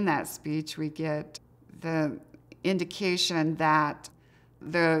 And in that speech, we get the indication that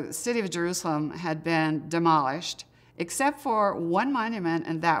the city of Jerusalem had been demolished, except for one monument,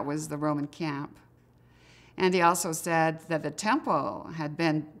 and that was the Roman camp. And he also said that the temple had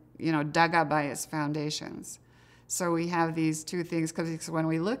been, dug up by its foundations. So we have these two things, because when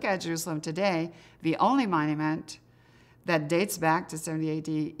we look at Jerusalem today, the only monument that dates back to 70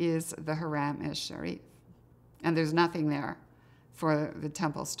 AD is the Haram Sharif. And there's nothing there for the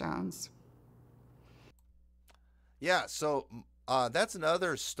temple stones. Yeah, so that's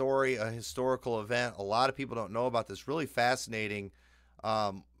another story, a historical event. A lot of people don't know about this. Really fascinating.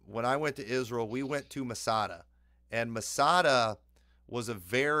 When I went to Israel, we went to Masada, and Masada was a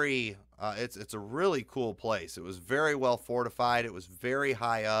very, it's a really cool place. It was very well fortified. It was very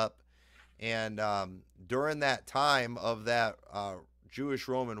high up. And during that time of that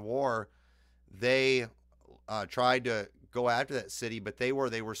Jewish-Roman war, they tried to go after that city, but they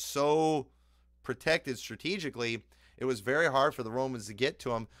were so protected strategically, it was very hard for the Romans to get to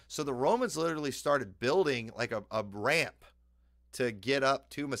them. So the Romans literally started building like a ramp to get up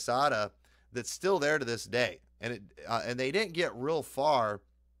to Masada that's still there to this day. And they didn't get real far.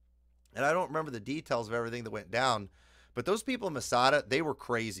 And I don't remember the details of everything that went down, but those people in Masada, they were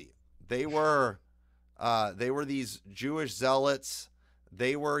crazy. They were these Jewish zealots.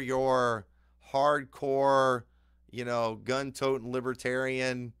 They were your hardcore, gun-toting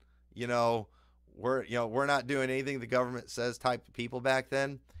libertarian, we're not doing anything the government says type of people back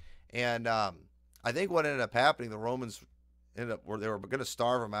then. And I think what ended up happening, the Romans they were going to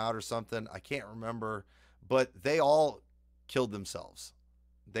starve them out or something. I can't remember, but they all killed themselves.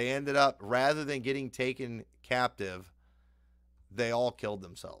 They ended up, rather than getting taken captive, they all killed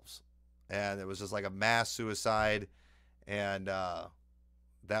themselves. And it was just like a mass suicide. And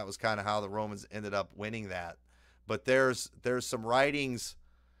that was kind of how the Romans ended up winning that. But there's some writings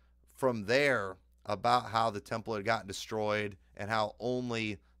from there about how the temple had gotten destroyed and how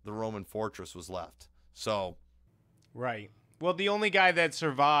only the Roman fortress was left. So, right. Well, the only guy that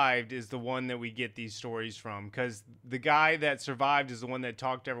survived is the one that we get these stories from, because the guy that survived is the one that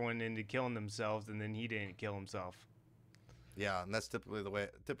talked everyone into killing themselves, and then he didn't kill himself. Yeah, and that's typically the way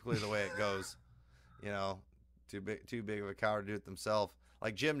it goes. Too big of a coward to do it themselves.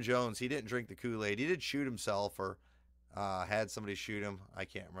 Like Jim Jones, he didn't drink the Kool-Aid. He did shoot himself, or had somebody shoot him. I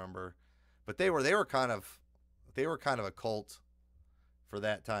can't remember, but they were kind of a cult for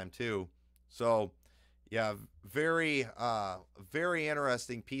that time too. So yeah, very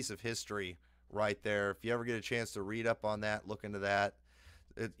interesting piece of history right there. If you ever get a chance to read up on that, look into that.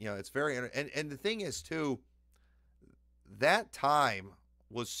 It's very and the thing is too, that time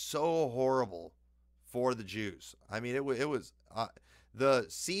was so horrible for the Jews. I mean, it was the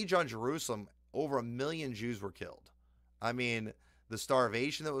siege on Jerusalem. Over 1 million Jews were killed. I mean, the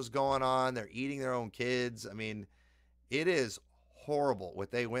starvation that was going on, they're eating their own kids. I mean, it is horrible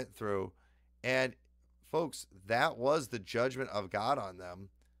what they went through. And folks, that was the judgment of God on them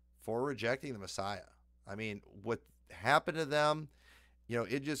for rejecting the Messiah. I mean, what happened to them,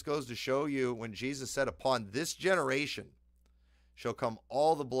 it just goes to show you when Jesus said, upon this generation shall come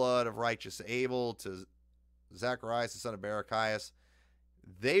all the blood of righteous Abel to Zacharias, the son of Barachias.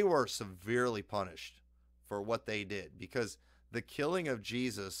 They were severely punished for what they did, because the killing of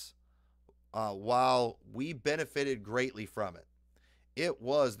Jesus while we benefited greatly from it, it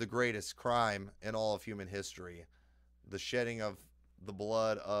was the greatest crime in all of human history, the shedding of the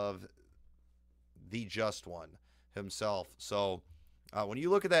blood of the just one himself. So when you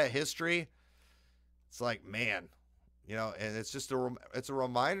look at that history, it's like, man, you know, and it's just it's a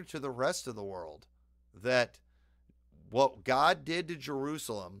reminder to the rest of the world that what God did to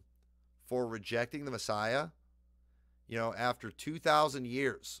Jerusalem for rejecting the Messiah, you know, after 2,000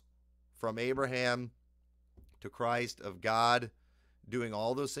 years from Abraham to Christ, of God doing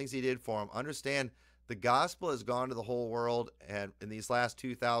all those things he did for him. Understand, the gospel has gone to the whole world and in these last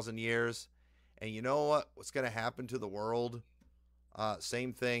 2,000 years. And you know what's going to happen to the world?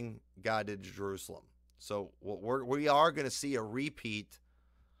 Same thing God did to Jerusalem. So we are going to see a repeat,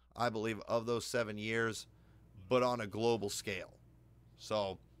 I believe, of those 7 years, but on a global scale.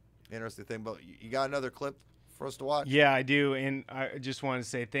 So, interesting thing. But you got another clip for us to watch? Yeah, I do. And I just want to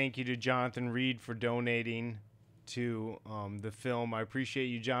say thank you to Jonathan Reed for donating to the film. I appreciate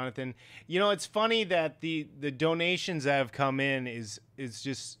you, Jonathan. You know, it's funny that the donations that have come in is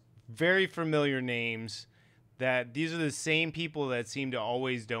just very familiar names, that these are the same people that seem to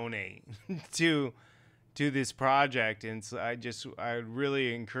always donate to this project. And so I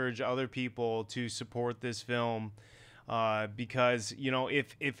really encourage other people to support this film, because, you know,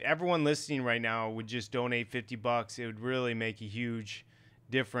 if everyone listening right now would just donate $50, it would really make a huge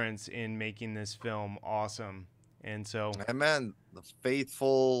difference in making this film awesome. And so, amen, the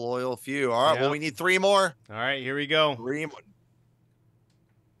faithful, loyal few. All right, well, we need 3 more. All right, here we go. 3 more.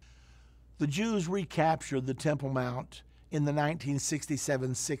 The Jews recaptured the Temple Mount in the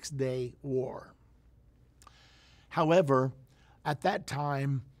 1967 Six-Day War. However, at that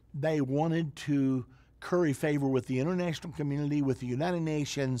time, they wanted to curry favor with the international community, with the United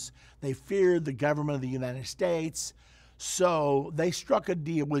Nations. They feared the government of the United States. So they struck a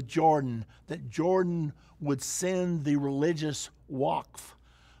deal with Jordan that Jordan would send the religious Waqf,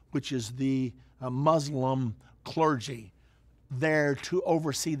 which is the Muslim clergy, there to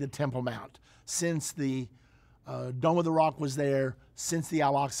oversee the Temple Mount. Since the Dome of the Rock was there, since the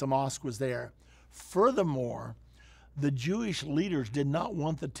Al-Aqsa Mosque was there. Furthermore, the Jewish leaders did not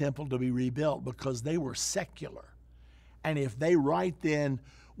want the temple to be rebuilt because they were secular. And if they right then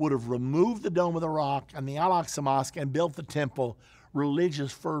would have removed the Dome of the Rock and the Al-Aqsa Mosque and built the temple,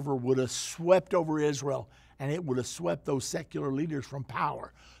 religious fervor would have swept over Israel, and it would have swept those secular leaders from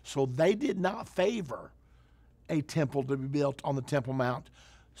power. So they did not favor a temple to be built on the Temple Mount.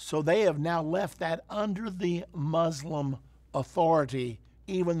 So they have now left that under the Muslim authority,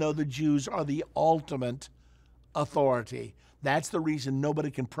 even though the Jews are the ultimate authority. That's the reason nobody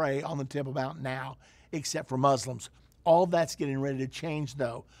can pray on the Temple Mount now except for Muslims. All that's getting ready to change,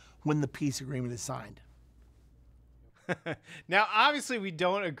 though, when the peace agreement is signed. Now, obviously, we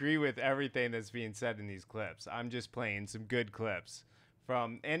don't agree with everything that's being said in these clips. I'm just playing some good clips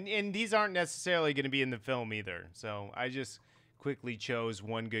from, and these aren't necessarily going to be in the film either. So I just quickly chose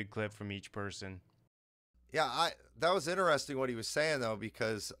one good clip from each person. Yeah, that was interesting what he was saying, though,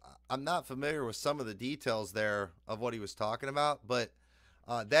 because I'm not familiar with some of the details there of what he was talking about. But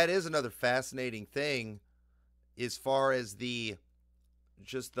that is another fascinating thing as far as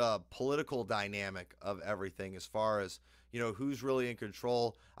just the political dynamic of everything, as far as, you know, who's really in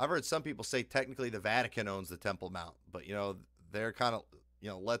control. I've heard some people say technically the Vatican owns the Temple Mount, but, you know, they're kind of, you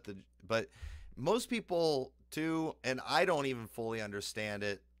know, but most people too, and I don't even fully understand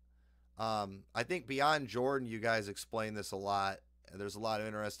it. I think Beyond Jordan, you guys explain this a lot, and there's a lot of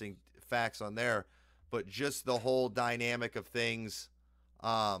interesting facts on there, but just the whole dynamic of things,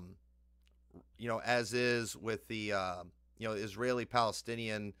 you know, as is with the, you know,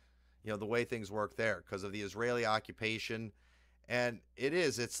 Israeli-Palestinian, you know, the way things work there because of the Israeli occupation. And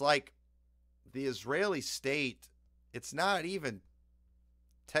it's like the Israeli state, it's not even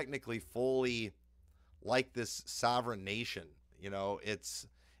technically fully like this sovereign nation. You know,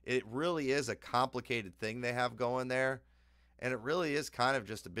 it really is a complicated thing they have going there. And it really is kind of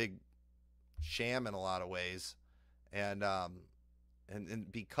just a big sham in a lot of ways. And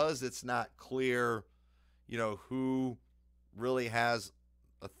because it's not clear, you know, who really has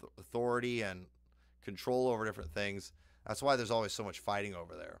authority and control over different things, that's why there's always so much fighting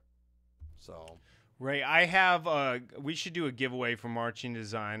over there. So, Ray, I have we should do a giveaway for Marching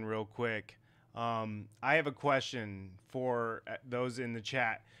Design real quick. I have a question for those in the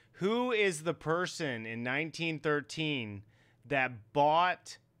chat. Who is the person in 1913 that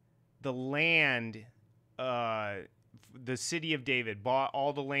bought the land, the city of David, bought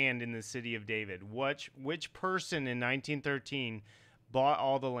all the land in the city of David? Which person in 1913 bought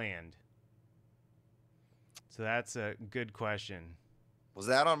all the land? So that's a good question. Was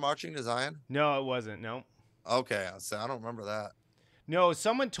that on Marching to Zion? No, it wasn't. No. Okay, I don't remember that. No,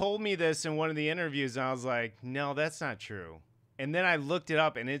 someone told me this in one of the interviews, and I was like, no, that's not true. And then I looked it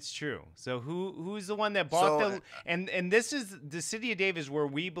up, and it's true. So who's the one that bought the and this is the city of David is where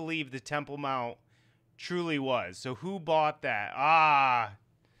we believe the Temple Mount truly was. So who bought that?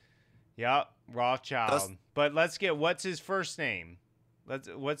 Yep, Rothschild. But let's get what's his first name?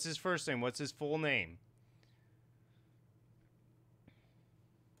 What's his first name? What's his full name?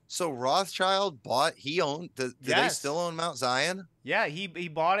 So Rothschild bought. He owned. Do they Yes. still own Mount Zion? Yeah, he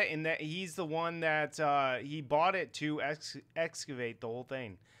bought it, and that he's the one that he bought it to excavate the whole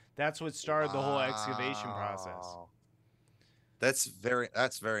thing. That's what started the whole excavation process. Wow. That's very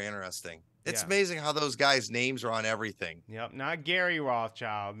interesting. It's Yeah. amazing how those guys' names are on everything. Yep, not Gary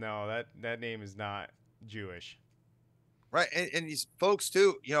Rothschild. No, that name is not Jewish. Right. And these folks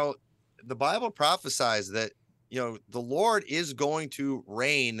too, the Bible prophesies that, the Lord is going to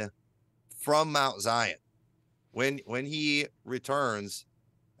reign from Mount Zion. When he returns,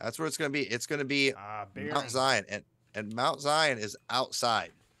 that's where it's going to be. It's going to be Mount Zion. And Mount Zion is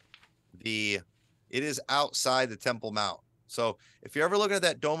outside it is outside the Temple Mount. So if you're ever looking at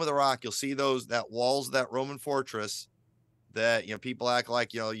that Dome of the Rock, you'll see that walls of that Roman fortress that, people act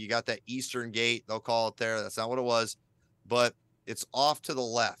like, you got that Eastern Gate, they'll call it there. That's not what it was, but it's off to the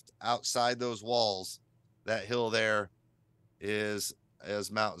left outside those walls. That hill there is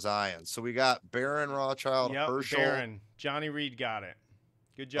Mount Zion. So we got Baron Rothschild, Yep, Herschel. Baron. Johnny Reed got it.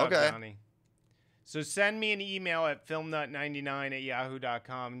 Good job, Johnny. So send me an email at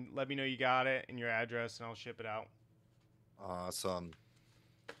filmnut99@yahoo.com. Let me know you got it and your address, and I'll ship it out. Awesome.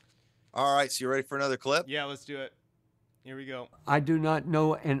 All right, so you ready for another clip? Yeah, let's do it. Here we go. I do not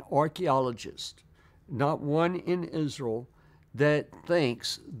know an archaeologist, not one in Israel, that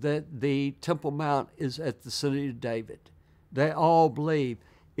thinks that the Temple Mount is at the city of David. They all believe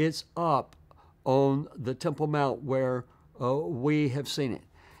it's up on the Temple Mount where we have seen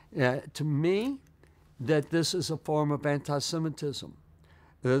it. To me, that this is a form of anti-Semitism.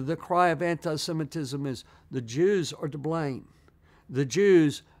 The cry of anti-Semitism is the Jews are to blame. The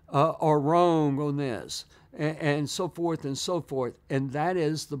Jews are wrong on this, and so forth and so forth. And that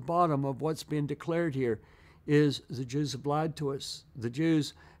is the bottom of what's being declared here, is the Jews have lied to us. The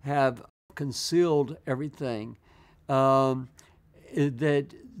Jews have concealed everything. That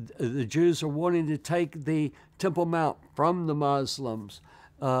the Jews are wanting to take the Temple Mount from the Muslims,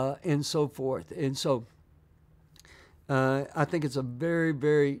 and so forth. And so I think it's a very,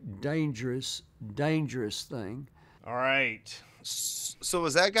 very dangerous thing. All right. So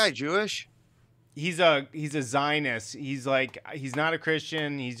is that guy Jewish? He's a Zionist. He's not a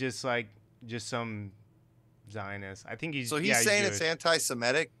Christian. He's just some Zionist. I think he's saying Jewish. It's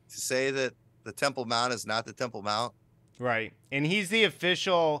anti-Semitic to say that the Temple Mount is not the Temple Mount. Right. And he's the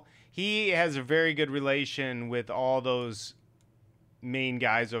official. He has a very good relation with all those main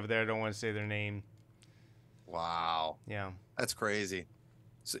guys over there. I don't want to say their name. Wow. Yeah. That's crazy.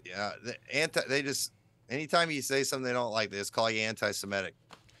 So yeah, anytime you say something they don't like, they just call you anti-Semitic.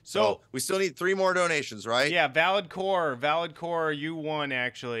 So we still need 3 more donations, right? Yeah, Valid Core, you won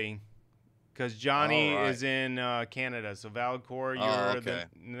actually. Because Johnny is in Canada, so Valid Core, you're the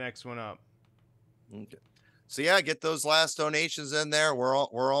next one up. Okay. So yeah, get those last donations in there.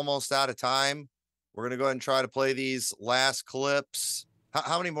 We're almost out of time. We're gonna go ahead and try to play these last clips.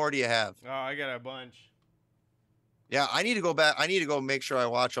 How many more do you have? Oh, I got a bunch. Yeah, I need to go back. I need to go make sure I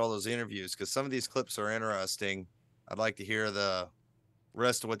watch all those interviews because some of these clips are interesting. I'd like to hear the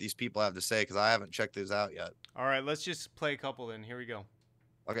rest of what these people have to say because I haven't checked these out yet. All right, let's just play a couple then. Here we go.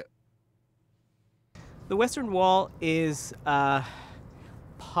 Okay. The Western Wall is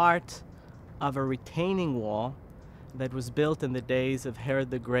part of a retaining wall that was built in the days of Herod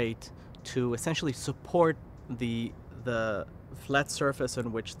the Great to essentially support the flat surface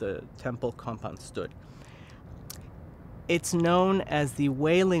on which the temple compound stood. It's known as the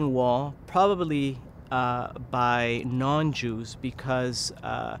Wailing Wall, probably by non-Jews, because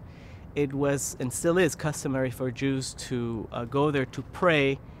it was and still is customary for Jews to go there to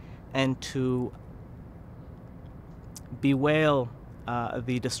pray and to bewail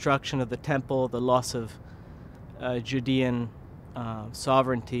the destruction of the temple, the loss of Judean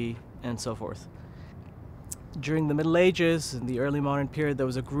sovereignty, and so forth. During the Middle Ages, in the early modern period, there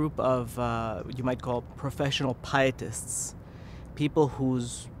was a group of what you might call professional pietists, people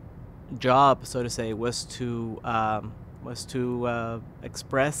whose job, so to say, was to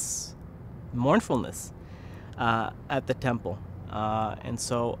express mournfulness at the temple. And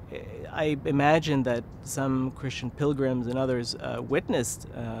so I imagine that some Christian pilgrims and others witnessed,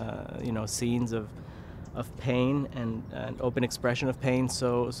 scenes of pain and an open expression of pain,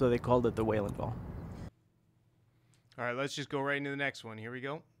 so they called it the Wailing Wall. All right, let's just go right into the next one. Here we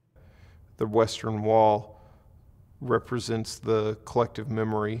go. The Western Wall represents the collective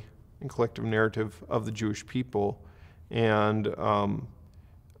memory and collective narrative of the Jewish people, and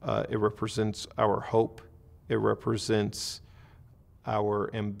it represents our hope. It represents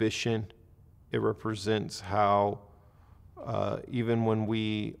our ambition. It represents how even when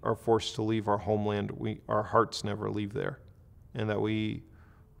we are forced to leave our homeland, our hearts never leave there, and that we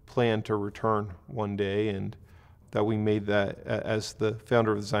plan to return one day, and that we made that, as the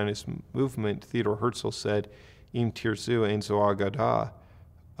founder of the Zionist movement, Theodor Herzl, said, Im tirzu ein zo agada.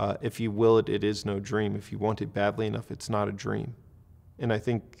 If you will it, it is no dream. If you want it badly enough, it's not a dream. And I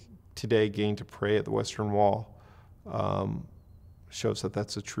think today, getting to pray at the Western Wall shows that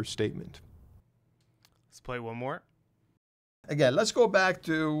that's a true statement. Let's play one more. Again, let's go back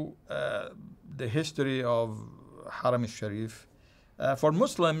to the history of Haram al-Sharif. For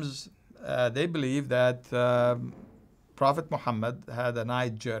Muslims, they believe that Prophet Muhammad had a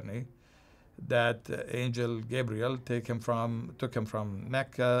night journey, that Angel Gabriel took him from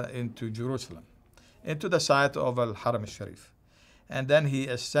Mecca into Jerusalem, into the site of Al-Haram al-Sharif. And then he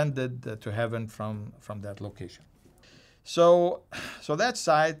ascended to heaven from that location. So that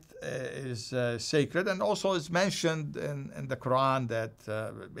site is sacred, and also is mentioned in the Quran that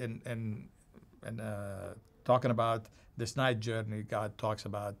in talking about this night journey, God talks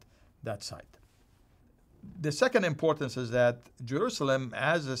about that site. The second importance is that Jerusalem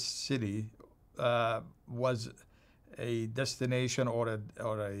as a city was a destination or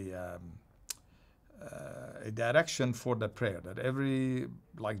a direction for the prayer. That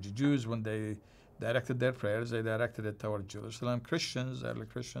like the Jews, when they directed their prayers, they directed it toward Jerusalem. Early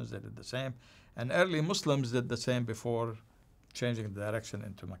Christians, they did the same. And early Muslims did the same before changing the direction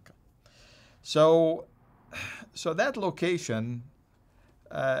into Mecca. So that location,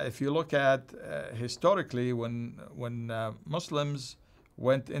 if you look at historically, when Muslims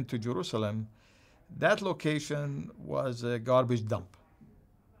went into Jerusalem, that location was a garbage dump.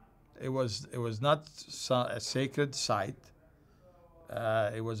 It was not a sacred site.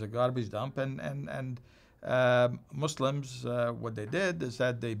 It was a garbage dump, and Muslims, what they did is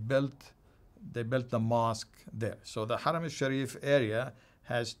that they built the mosque there. So the Haram al-Sharif area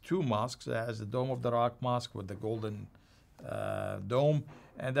has two mosques. It has the Dome of the Rock Mosque with the golden dome,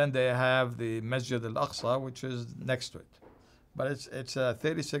 and then they have the Masjid al-Aqsa, which is next to it. But it's a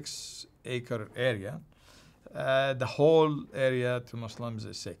 36-acre area. The whole area to Muslims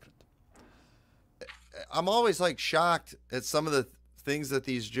is sacred. I'm always like shocked at some of the things that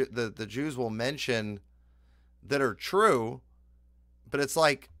the Jews will mention that are true, but it's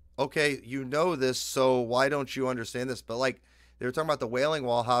like, okay, you know this, so why don't you understand this? But like they were talking about the Wailing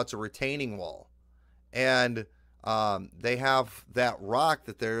Wall, how it's a retaining wall, and they have that rock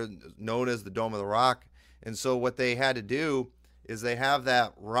that they're known as the Dome of the Rock, and so what they had to do is they have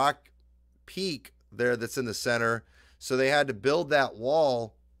that rock peak there that's in the center, so they had to build that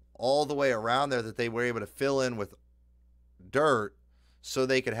wall all the way around there that they were able to fill in with dirt so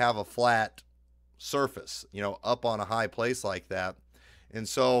they could have a flat surface, up on a high place like that. And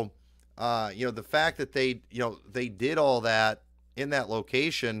so, the fact that they did all that in that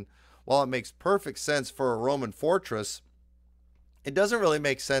location, while it makes perfect sense for a Roman fortress, it doesn't really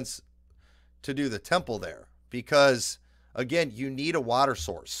make sense to do the temple there because, again, you need a water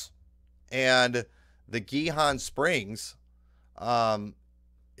source. And the Gihon Springs,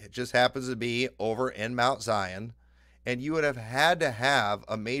 it just happens to be over in Mount Zion, and you would have had to have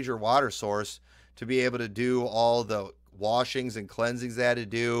a major water source to be able to do all the washings and cleansings they had to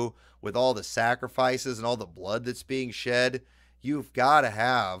do with all the sacrifices and all the blood that's being shed. You've got to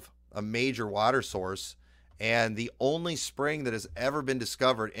have a major water source, and the only spring that has ever been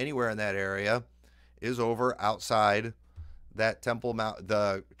discovered anywhere in that area is over outside that Temple Mount,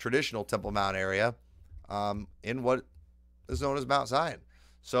 the traditional Temple Mount area, in what is known as Mount Zion.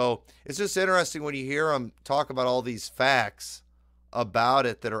 So it's just interesting when you hear them talk about all these facts about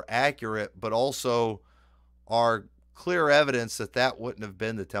it that are accurate, but also are clear evidence that wouldn't have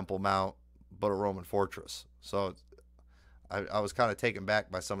been the Temple Mount, but a Roman fortress. So I was kind of taken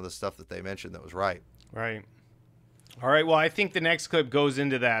back by some of the stuff that they mentioned that was right. Right. All right. Well, I think the next clip goes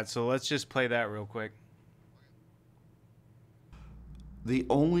into that. So let's just play that real quick. The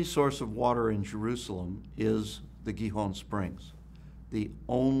only source of water in Jerusalem is the Gihon Springs. The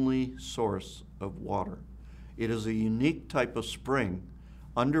only source of water. It is a unique type of spring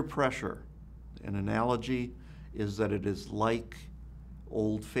under pressure. An analogy is that it is like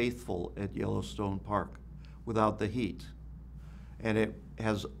Old Faithful at Yellowstone Park without the heat. And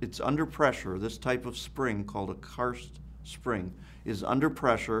it's under pressure. This type of spring, called a karst spring, is under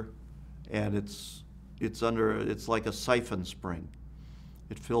pressure, and it's like a siphon spring.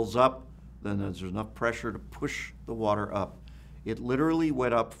 It fills up, then there's enough pressure to push the water up. It literally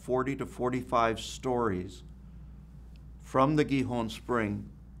went up 40 to 45 stories from the Gihon spring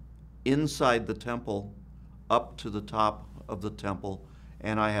inside the temple up to the top of the temple.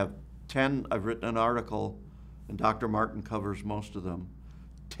 And I've written an article, and Dr. Martin covers most of them,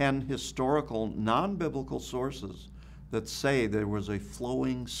 10 historical, non-biblical sources that say there was a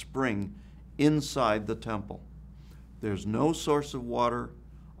flowing spring inside the temple. There's no source of water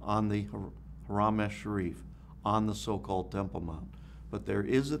on the Haram Sharif, on the so-called Temple Mount. But there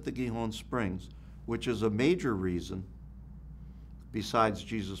is at the Gihon Springs, which is a major reason, besides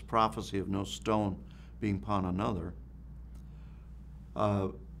Jesus' prophecy of no stone being upon another,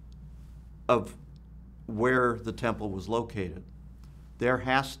 of where the temple was located. There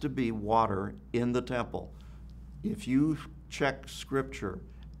has to be water in the temple. If you check Scripture,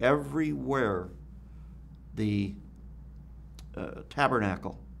 everywhere the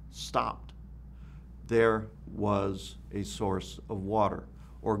tabernacle stopped, there was a source of water,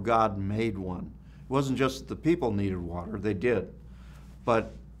 or God made one. It wasn't just that the people needed water, they did,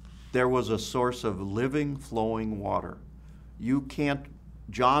 but there was a source of living, flowing water.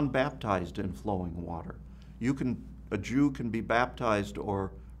 John baptized in flowing water. A Jew can be baptized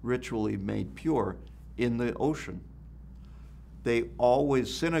or ritually made pure in the ocean.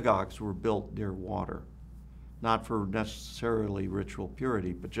 Synagogues were built near water, not for necessarily ritual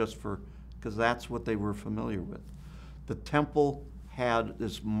purity, but just because that's what they were familiar with. The temple had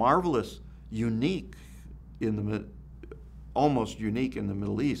this marvelous, almost unique in the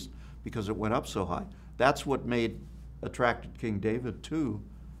Middle East, because it went up so high. That's what attracted King David to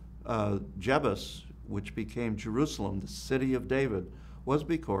Jebus, which became Jerusalem, the city of David, was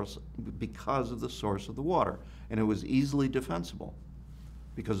because of the source of the water. And it was easily defensible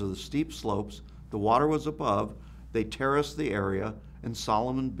because of the steep slopes. The water was above. They terraced the area, and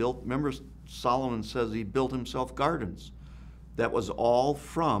Solomon built, remember, Solomon says he built himself gardens. That was all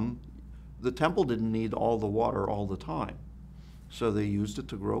the temple didn't need all the water all the time. So they used it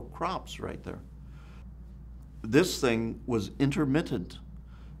to grow crops right there. This thing was intermittent.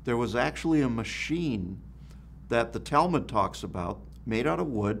 There was actually a machine that the Talmud talks about, made out of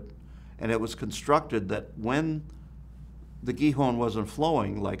wood, and it was constructed that when the Gihon wasn't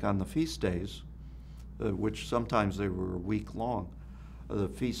flowing, like on the feast days, which sometimes they were a week long, the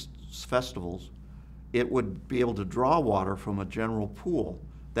festivals, it would be able to draw water from a general pool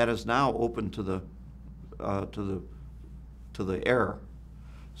that is now open to the air.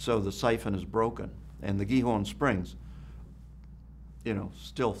 So the siphon is broken, and the Gihon Springs,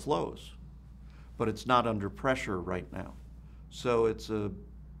 still flows, but it's not under pressure right now. So it's a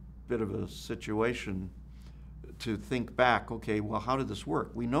bit of a situation to think back, okay, well, how did this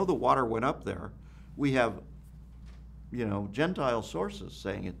work? We know the water went up there. We have, Gentile sources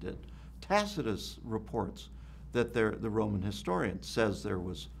saying it did. Tacitus reports that the Roman historian says there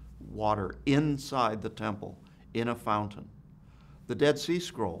was water inside the temple in a fountain. The Dead Sea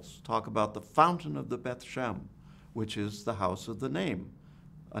Scrolls talk about the fountain of the Beth Shem, which is the house of the name,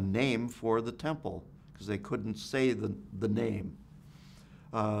 a name for the temple, because they couldn't say the name.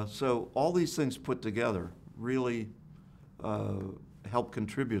 So all these things put together really help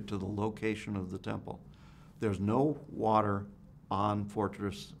contribute to the location of the temple. There's no water on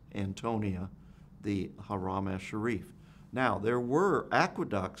Fortress Antonia, the Haram Sharif. Now, there were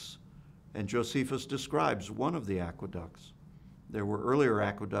aqueducts, and Josephus describes one of the aqueducts. There were earlier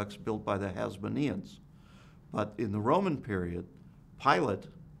aqueducts built by the Hasmoneans. But in the Roman period, Pilate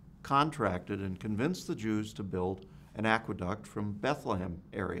contracted and convinced the Jews to build an aqueduct from Bethlehem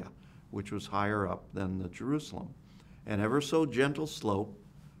area, which was higher up than the Jerusalem, and ever so gentle slope,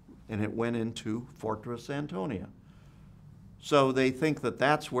 and it went into Fortress Antonia. So they think that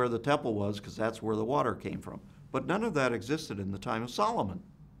that's where the temple was because that's where the water came from. But none of that existed in the time of Solomon,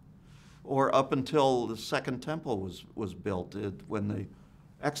 or up until the second temple was built when the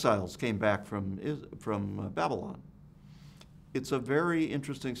exiles came back from Babylon. It's a very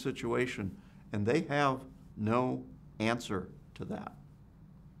interesting situation, and they have no answer to that.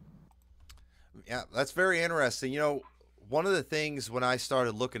 Yeah, that's very interesting. One of the things when I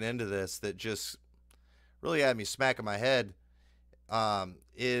started looking into this that just really had me smacking my head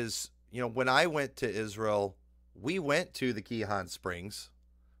is, when I went to Israel, we went to the Gihon Springs,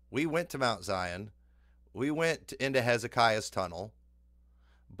 we went to Mount Zion, we went into Hezekiah's tunnel.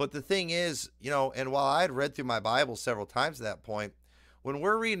 But the thing is, and while I had read through my Bible several times at that point, when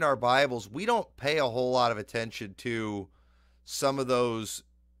we're reading our Bibles, we don't pay a whole lot of attention to some of those,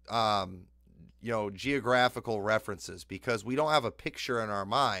 geographical references, because we don't have a picture in our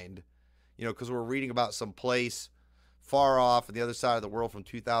mind, because we're reading about some place far off on the other side of the world from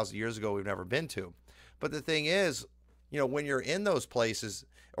 2,000 years ago we've never been to. But the thing is, when you're in those places,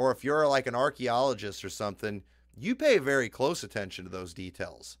 or if you're like an archaeologist or something, you pay very close attention to those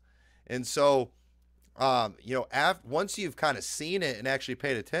details. And so, once you've kind of seen it and actually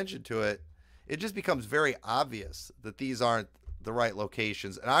paid attention to it, it just becomes very obvious that these aren't the right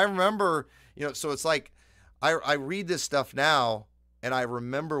locations. And I remember, so it's like I read this stuff now and I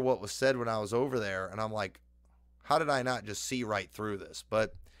remember what was said when I was over there, and I'm like, how did I not just see right through this?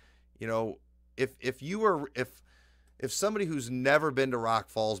 But, if somebody who's never been to Rock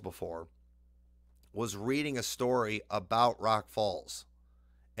Falls before was reading a story about Rock Falls,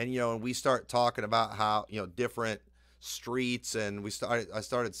 and and we start talking about how different streets, and I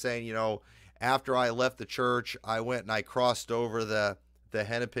started saying, after I left the church, I went and I crossed over the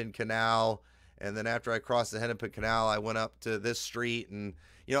Hennepin Canal, and then after I crossed the Hennepin Canal, I went up to this street, and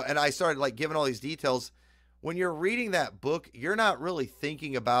and I started like giving all these details. When you're reading that book, you're not really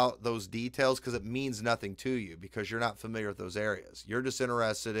thinking about those details because it means nothing to you, because you're not familiar with those areas. You're just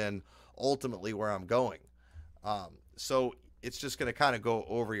interested in ultimately where I'm going. So it's just going to kind of go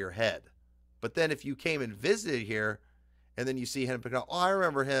over your head. But then if you came and visited here and then you see Hennepin Canal, I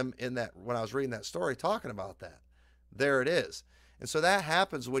remember him in that, when I was reading that story, talking about that. There it is. And so that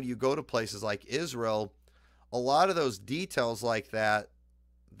happens when you go to places like Israel. A lot of those details like that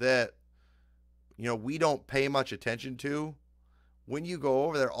we don't pay much attention to. When you go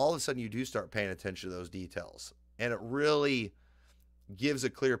over there, all of a sudden you do start paying attention to those details. And it really gives a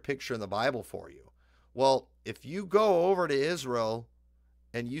clear picture in the Bible for you. Well, if you go over to Israel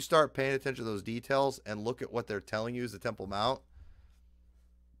and you start paying attention to those details and look at what they're telling you is the Temple Mount,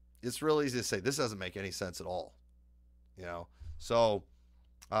 it's really easy to say, this doesn't make any sense at all. So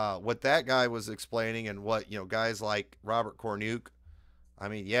what that guy was explaining, and what, guys like Robert Cornuke, I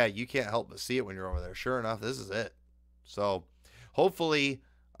mean, yeah, you can't help but see it when you're over there. Sure enough, this is it. So hopefully,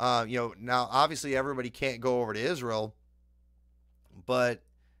 now obviously everybody can't go over to Israel, but,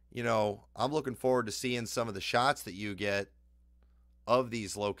 I'm looking forward to seeing some of the shots that you get of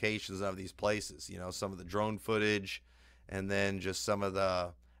these locations, of these places, some of the drone footage, and then just some of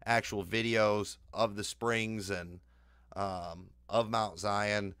the actual videos of the springs and of Mount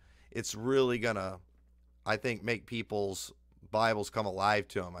Zion. It's really going to, I think, make people's Bibles come alive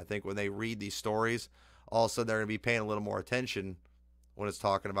to them. I think when they read these stories, all of a sudden they're going to be paying a little more attention when it's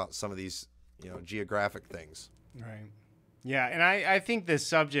talking about some of these, geographic things. Right. Yeah, and I think this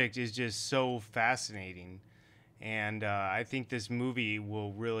subject is just so fascinating, and I think this movie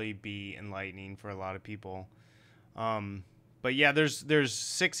will really be enlightening for a lot of people. But yeah, there's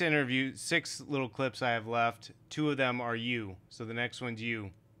 6 little clips I have left. 2 of them are you, so the next one's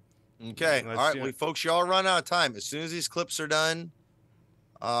you. Okay. All right, folks, y'all run out of time. As soon as these clips are done,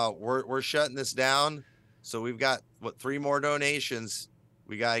 we're shutting this down. So we've got 3 more donations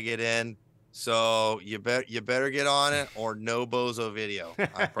we got to get in. So you better get on it, or no bozo video.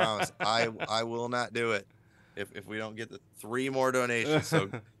 I promise. I will not do it if we don't get the 3 more donations. So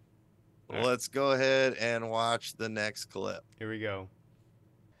let's go ahead and watch the next clip. Here we go.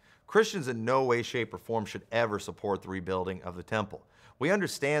 Christians in no way, shape, or form should ever support the rebuilding of the temple. We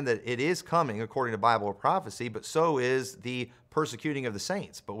understand that it is coming according to Bible prophecy, but so is the persecuting of the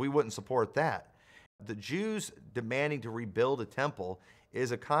saints. But we wouldn't support that. The Jews demanding to rebuild a temple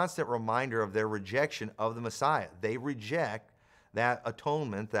is a constant reminder of their rejection of the Messiah. They reject that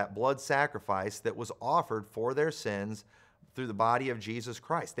atonement, that blood sacrifice that was offered for their sins through the body of Jesus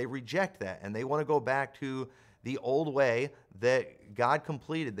Christ. They reject that, and they want to go back to the old way that God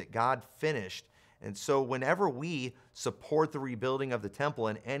completed, that God finished. And so whenever we support the rebuilding of the temple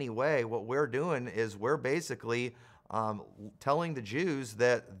in any way, what we're doing is we're basically telling the Jews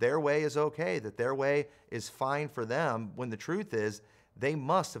that their way is okay, that their way is fine for them, when the truth is they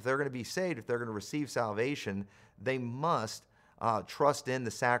must, if they're going to be saved, if they're going to receive salvation, they must trust in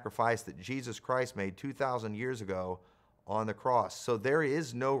the sacrifice that Jesus Christ made 2,000 years ago on the cross. So there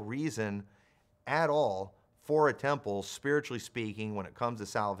is no reason at all for a temple, spiritually speaking, when it comes to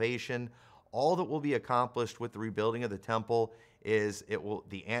salvation. All that will be accomplished with the rebuilding of the temple is it will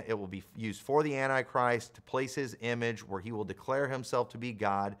be used for the Antichrist to place his image, where he will declare himself to be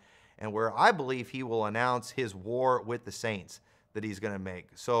God, and where I believe he will announce his war with the saints that he's going to make.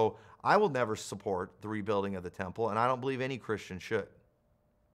 So I will never support the rebuilding of the temple, and I don't believe any Christian should.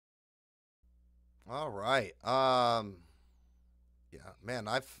 All right. Yeah, man,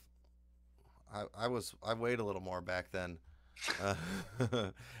 I weighed a little more back then.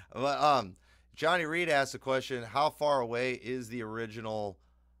 But Johnny Reed asked the question, how far away is the original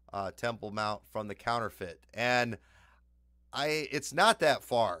Temple Mount from the counterfeit? And it's not that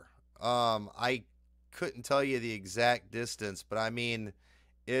far. I couldn't tell you the exact distance, but I mean,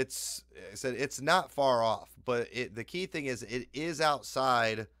 it's not far off. But the key thing is it is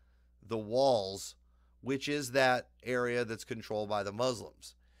outside the walls, which is that area that's controlled by the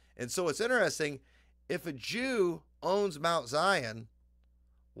Muslims. And so it's interesting, if a Jew owns Mount Zion,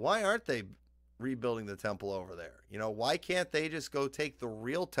 why aren't they rebuilding the temple over there? You know, why can't they just go take the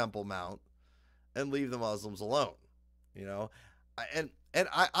real Temple Mount and leave the Muslims alone? You know, and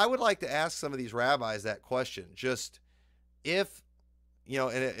I would like to ask some of these rabbis that question, just if, you know,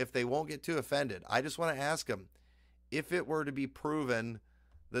 and if they won't get too offended, I just want to ask them, if it were to be proven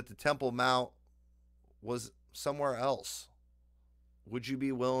that the Temple Mount was somewhere else, would you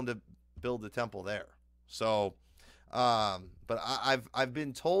be willing to build the temple there? So, but I've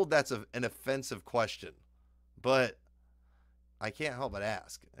been told that's an offensive question, but I can't help but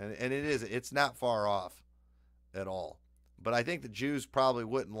ask, and it's not far off at all. But I think the Jews probably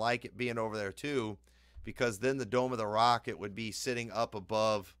wouldn't like it being over there too, because then the Dome of the Rock, it would be sitting up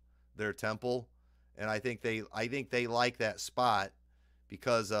above their temple, and I think they like that spot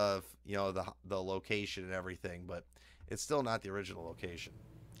because of, you know, the location and everything, but it's still not the original location.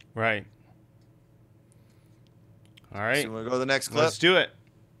 Right. All right. So we'll go to the next clip. Let's do it.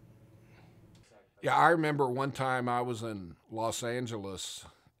 Yeah, I remember one time I was in Los Angeles,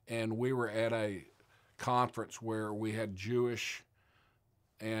 and we were at a conference where we had Jewish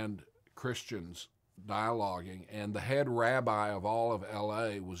and Christians dialoguing, and the head rabbi of all of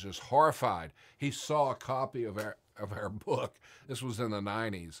LA was just horrified. He saw a copy of our book. This was in the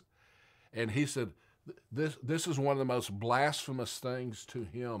 90s. And he said, this is one of the most blasphemous things to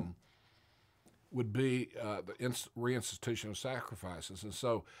him would be the reinstitution of sacrifices. And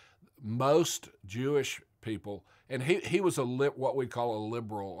so most Jewish people, and he was what we call a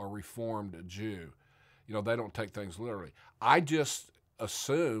liberal or reformed Jew. You know, they don't take things literally. I just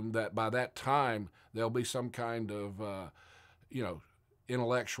assume that by that time there'll be some kind of, you know,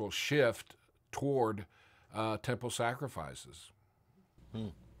 intellectual shift toward temple sacrifices.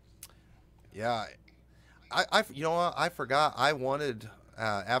 Yeah, I you know what, I forgot. I wanted,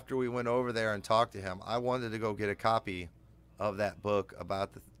 after we went over there and talked to him, I wanted to go get a copy of that book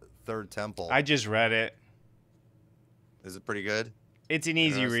about the Third Temple. I just read it. Is it pretty good? It's an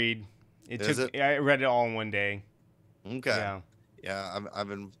easy read. I read it all in one day. Okay. Yeah.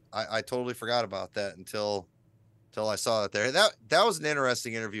 I totally forgot about that until I saw it there. That was an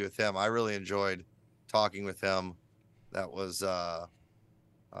interesting interview with him. I really enjoyed talking with him. That was that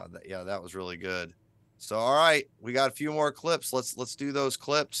was really good. So all right, we got a few more clips. Let's do those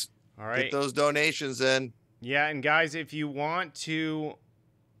clips. All right. Get those donations in. Yeah, and guys, if you want to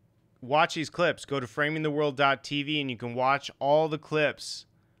watch these clips, go to framingtheworld.tv and you can watch all the clips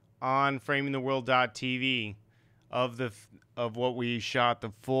on framingtheworld.tv of what we shot,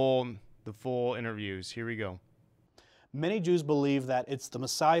 the full interviews. Here we go. Many Jews believe that it's the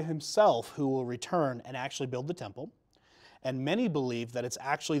Messiah himself who will return and actually build the temple. And many believe that it's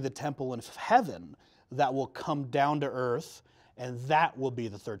actually the temple in heaven that will come down to earth, and that will be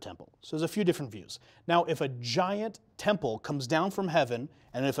the third temple. So there's a few different views. Now, if a giant temple comes down from heaven,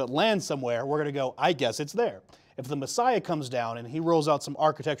 and if it lands somewhere, we're going to go, I guess it's there. If the Messiah comes down and he rolls out some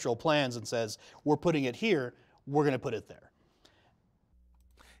architectural plans and says, we're putting it here, we're going to put it there.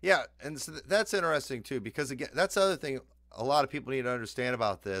 Yeah, and so that's interesting too, because again, that's the other thing a lot of people need to understand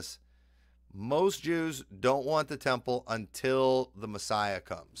about this. Most Jews don't want the temple until the Messiah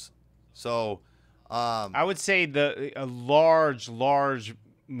comes. So I would say a large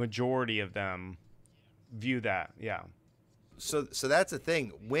majority of them view that. Yeah. So that's the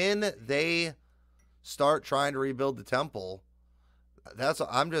thing. When they start trying to rebuild the temple,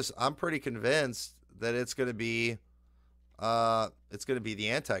 I'm pretty convinced that it's going to be the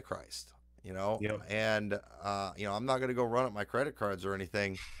Antichrist, you know. Yep. And you know, I'm not going to go run up my credit cards or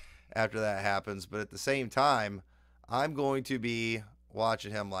anything after that happens, but at the same time, I'm going to be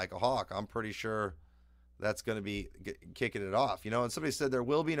watching him like a hawk. I'm pretty sure that's going to be kicking it off, you know. And somebody said there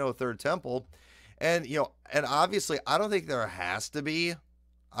will be no third temple, and you know, and obviously I don't think there has to be.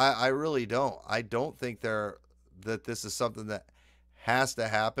 I really don't. I don't think that this is something that has to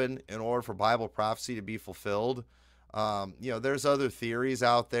happen in order for Bible prophecy to be fulfilled. You know, there's other theories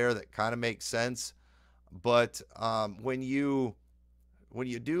out there that kind of make sense, but when you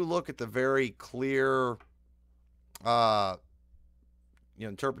do look at the very clear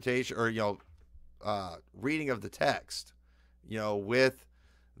interpretation or reading of the text, you know, with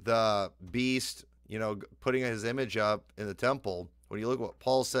the beast, you know, putting his image up in the temple, when you look at what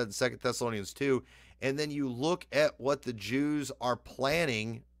Paul said in 2 Thessalonians 2, and then you look at what the Jews are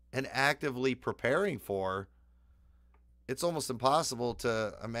planning and actively preparing for, it's almost impossible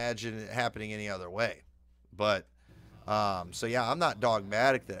to imagine it happening any other way. But, so yeah, I'm not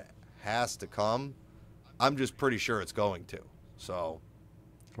dogmatic that it has to come. I'm just pretty sure it's going to. So,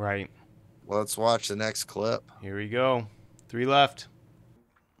 right. Let's watch the next clip. Here we go. 3 left.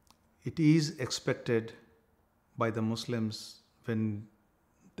 It is expected by the Muslims when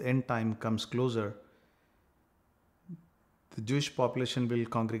the end time comes closer, the Jewish population will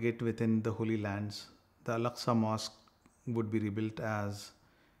congregate within the Holy Lands. The Al-Aqsa Mosque would be rebuilt as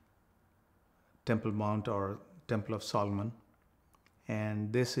Temple Mount or Temple of Solomon.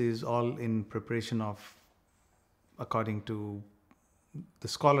 And this is all in preparation of, according to the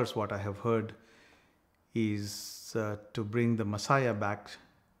scholars, what I have heard, is to bring the Messiah back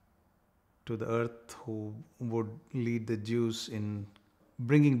to the earth, who would lead the Jews in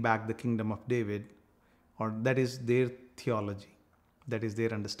bringing back the kingdom of David, or that is their theology, that is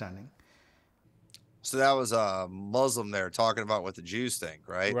their understanding. So that was a Muslim there talking about what the Jews think,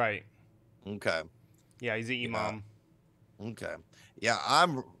 right? Right. Okay. Yeah, he's an imam. Yeah. Okay. Yeah,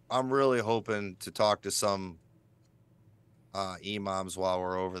 I'm really hoping to talk to some imams while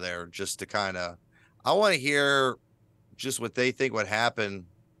we're over there, just to kind of, I want to hear just what they think would happen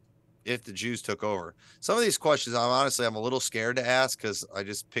if the Jews took over. Some of these questions, I'm a little scared to ask, because I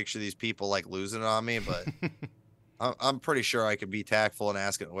just picture these people like losing it on me, but I'm pretty sure I could be tactful and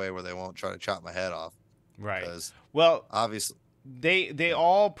ask it in a way where they won't try to chop my head off. Right. Because well, obviously they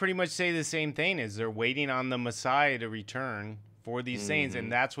all pretty much say the same thing, is they're waiting on the Messiah to return for these saints,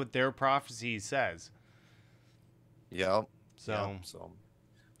 and that's what their prophecy says. Yep. So,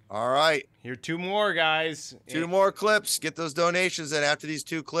 all right. Here, 2 more, guys. 2 more clips. Get those donations in. After these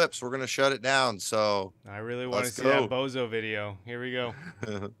 2 clips, we're going to shut it down. So I really want to see that Bozo video. Here we go.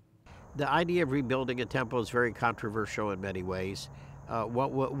 The idea of rebuilding a temple is very controversial in many ways.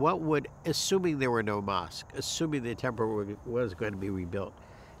 What would, assuming there were no mosque, assuming the temple was going to be rebuilt,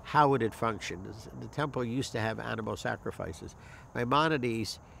 how would it function? The temple used to have animal sacrifices.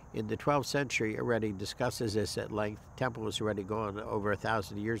 Maimonides, in the 12th century, already discusses this at length. The temple was already gone over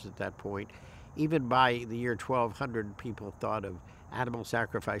 1,000 years at that point. Even by the year 1200, people thought of animal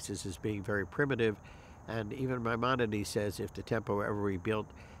sacrifices as being very primitive. And even Maimonides says if the temple were ever rebuilt,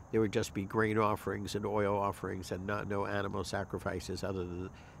 there would just be grain offerings and oil offerings and no animal sacrifices other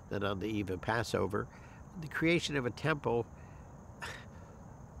than on the eve of Passover. The creation of a temple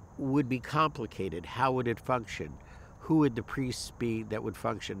would be complicated. How would it function? Who would the priests be that would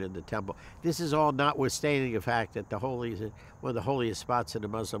function in the temple? This is all notwithstanding the fact that one of the holiest spots in the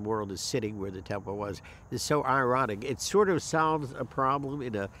Muslim world is sitting where the temple was. It's so ironic. It sort of solves a problem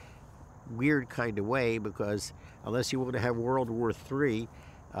in a weird kind of way, because unless you want to have World War III,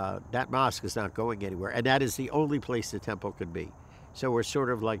 that mosque is not going anywhere. And that is the only place the temple could be. So we're sort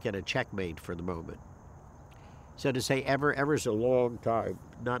of like at a checkmate for the moment. So to say ever is a long time.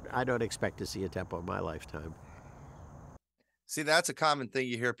 I don't expect to see a temple in my lifetime. See, that's a common thing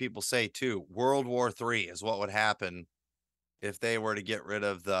you hear people say too. World War III is what would happen if they were to get rid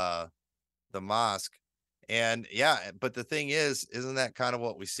of the mosque. And yeah, but the thing is, isn't that kind of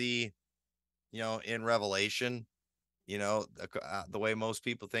what we see, in Revelation? The way most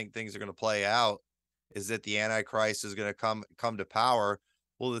people think things are going to play out is that the Antichrist is going to come to power.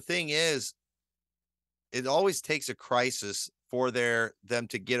 Well, the thing is, it always takes a crisis for them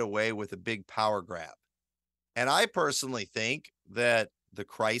to get away with a big power grab. And I personally think that the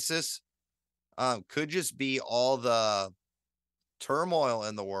crisis could just be all the turmoil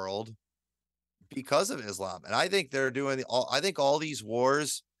in the world because of Islam. And I think they're doing I think all these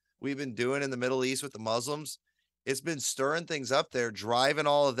wars we've been doing in the Middle East with the Muslims, it's been stirring things up there, driving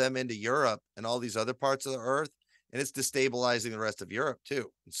all of them into Europe and all these other parts of the earth, and it's destabilizing the rest of Europe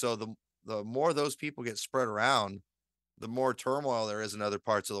too. And so the more those people get spread around, the more turmoil there is in other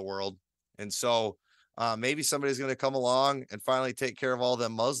parts of the world. And so maybe somebody's going to come along and finally take care of all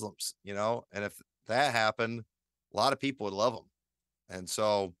them Muslims, and if that happened, a lot of people would love them. And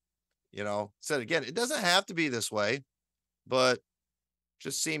so, said again, it doesn't have to be this way, but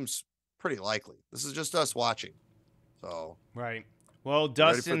just seems pretty likely. This is just us watching. So, right. Well,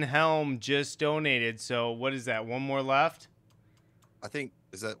 Dustin Helm just donated. So what is that? 1 more left? I think,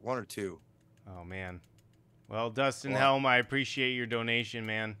 is that 1 or 2? Oh man. Well, Dustin Helm, I appreciate your donation,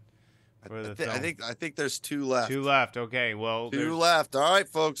 man. I think there's 2 left. 2 left. Okay. Well, 2 left. All right,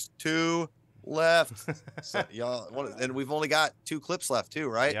 folks. 2 left. So, and we've only got 2 clips left too,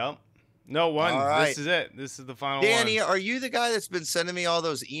 right? Yep. No, 1. Right. This is it. This is the final Danny, one. are you the guy that's been sending me all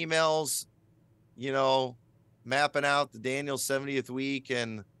those emails, mapping out the Daniel 70th week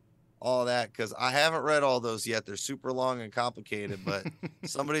and all that, because I haven't read all those yet. They're super long and complicated, but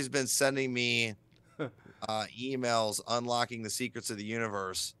somebody's been sending me emails unlocking the secrets of the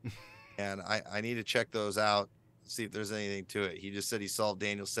universe, and I need to check those out, see if there's anything to it. He just said he solved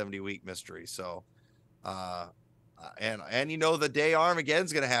Daniel's 70-week mystery. So and you know, the day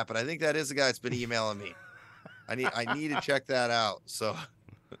Armageddon's gonna happen. I think that is the guy that's been emailing me. I need to check that out. So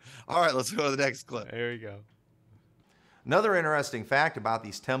all right, let's go to the next clip. There you go. Another interesting fact about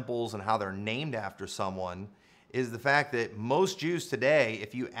these temples and how they're named after someone is the fact that most Jews today,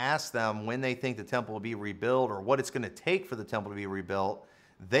 if you ask them when they think the temple will be rebuilt or what it's going to take for the temple to be rebuilt,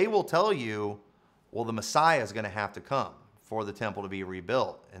 they will tell you, well, the Messiah is going to have to come for the temple to be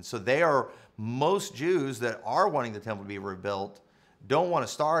rebuilt. And so most Jews that are wanting the temple to be rebuilt don't want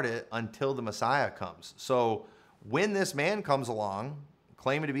to start it until the Messiah comes. So when this man comes along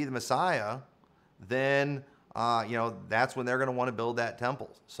claiming to be the Messiah, then that's when they're going to want to build that temple.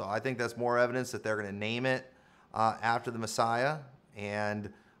 So I think that's more evidence that they're going to name it after the Messiah. And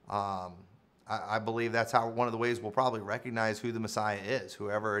I believe that's one of the ways we'll probably recognize who the Messiah is,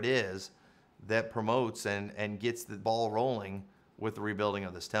 whoever it is that promotes and gets the ball rolling with the rebuilding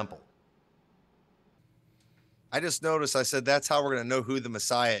of this temple. I just noticed I said that's how we're going to know who the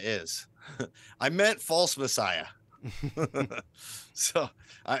Messiah is. I meant false Messiah. So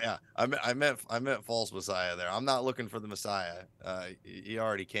I meant false Messiah there. I'm not looking for the Messiah. He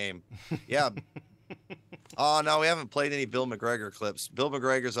already came. Yeah. Oh no, we haven't played any Bill McGregor clips. Bill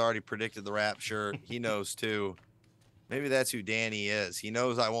McGregor's already predicted the rapture. He knows too. Maybe that's who Danny is. He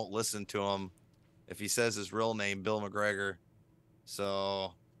knows I won't listen to him if he says his real name, Bill McGregor.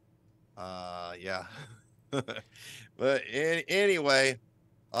 So yeah. But anyway,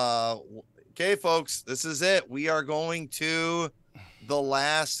 okay, folks, this is it. We are going to the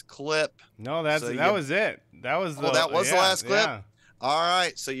last clip. No, that was it. That was the last clip. Yeah. All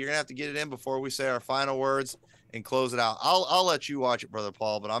right, so you're gonna have to get it in before we say our final words and close it out. I'll let you watch it, Brother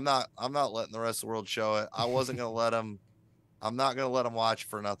Paul, but I'm not letting the rest of the world show it. I wasn't gonna let them. I'm not gonna let them watch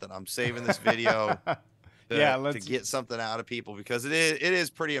for nothing. I'm saving this video to get something out of people, because it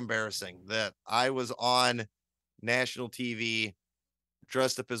is pretty embarrassing that I was on national TV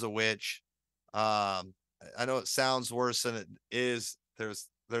dressed up as a witch. I know it sounds worse than it is.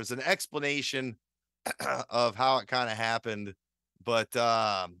 There's an explanation of how it kind of happened, but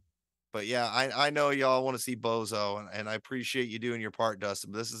yeah, I know y'all want to see Bozo, and I appreciate you doing your part,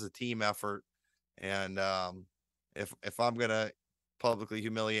 Dustin, but this is a team effort. And if I'm gonna publicly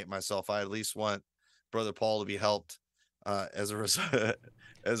humiliate myself, I at least want Brother Paul to be helped as a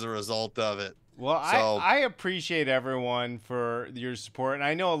result of it. Well, I appreciate everyone for your support, and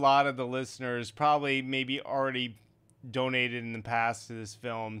I know a lot of the listeners probably maybe already donated in the past to this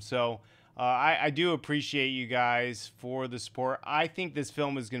film, so I do appreciate you guys for the support. I think this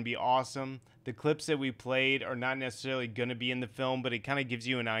film is going to be awesome. The clips that we played are not necessarily going to be in the film, but it kind of gives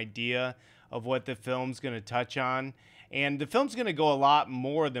you an idea of what the film's going to touch on. And the film's going to go a lot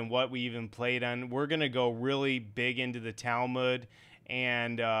more than what we even played on. We're going to go really big into the Talmud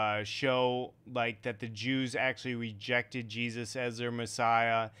and show like that the Jews actually rejected Jesus as their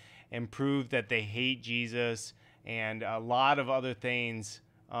Messiah and prove that they hate Jesus, and a lot of other things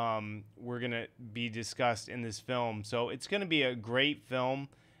we're going to be discussed in this film. So it's going to be a great film,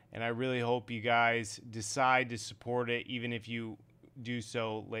 and I really hope you guys decide to support it, even if you do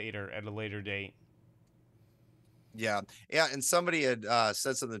so later at a later date. Yeah. And somebody had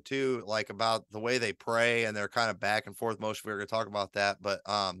said something too, like about the way they pray and they're kind of back and forth motion. We were going to talk about that, but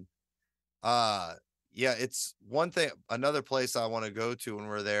yeah, it's one thing. Another place I want to go to when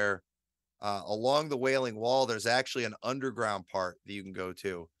we're there, along the Wailing Wall, there's actually an underground part that you can go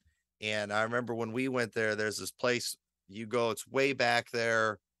to. And I remember when we went there, there's this place you go, it's way back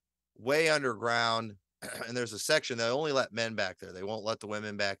there, way underground. And there's a section that only let men back there. They won't let the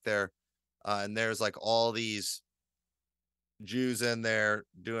women back there. And there's like all these Jews in there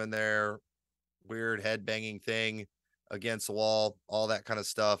doing their weird head banging thing against the wall, all that kind of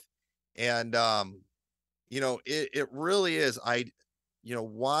stuff. And, it really is,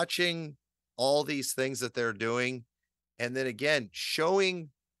 watching all these things that they're doing, and then again, showing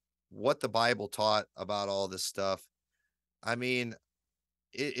what the Bible taught about all this stuff. I mean,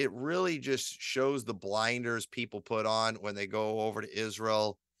 it really just shows the blinders people put on when they go over to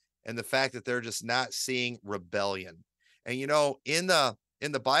Israel, and the fact that they're just not seeing rebellion. And, in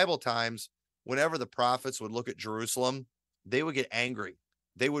the Bible times, whenever the prophets would look at Jerusalem, they would get angry.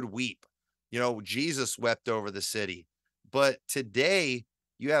 They would weep. Jesus wept over the city. But today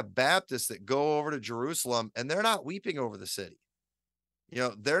you have Baptists that go over to Jerusalem and they're not weeping over the city.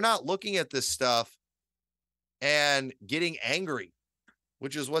 They're not looking at this stuff and getting angry,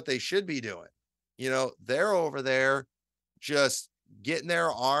 which is what they should be doing. They're over there just getting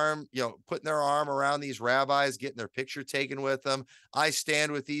their arm, putting their arm around these rabbis, getting their picture taken with them. I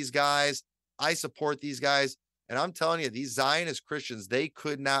stand with these guys. I support these guys. And I'm telling you, these Zionist Christians, they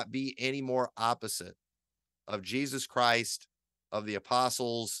could not be any more opposite of Jesus Christ, of the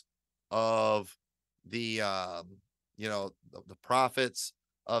apostles, of the, the prophets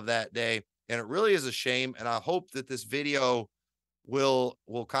of that day. And it really is a shame. And I hope that this video will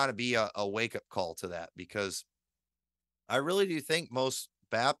kind of be a wake-up call to that, because I really do think most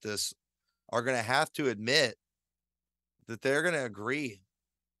Baptists are going to have to admit that they're going to agree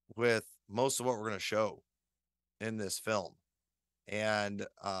with most of what we're going to show in this film. And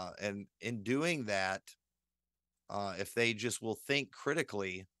in doing that, if they just will think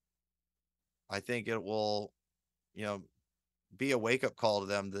critically, I think it will, be a wake-up call to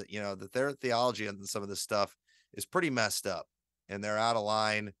them that, that their theology and some of this stuff is pretty messed up and they're out of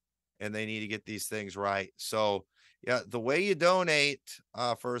line and they need to get these things right. So, yeah, the way you donate,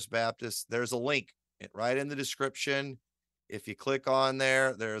 First Baptist, there's a link right in the description. If you click on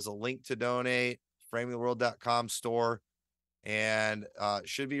there, there's a link to donate, framingtheworld.com store, and it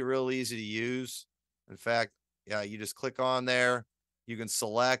should be real easy to use. In fact, yeah, you just click on there. You can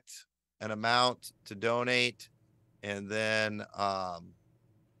select an amount to donate, and then,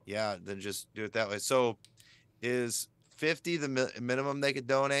 then just do it that way. So is 50 the minimum they could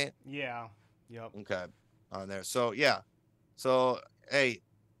donate? Yeah. Yep. Okay. On there. So, yeah. So, hey,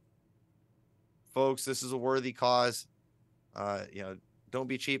 folks, this is a worthy cause. Don't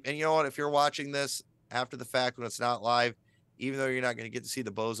be cheap. And you know what? If you're watching this after the fact when it's not live, even though you're not going to get to see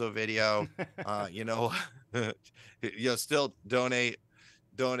the Bozo video, still donate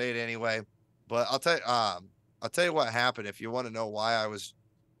anyway. But I'll tell you what happened. If you want to know why I was,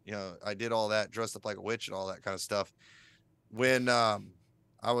 I did all that, dressed up like a witch and all that kind of stuff. When I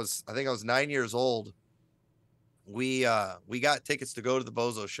think I was 9 years old, we got tickets to go to the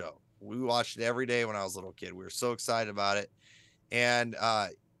Bozo show. We watched it every day when I was a little kid. We were so excited about it. And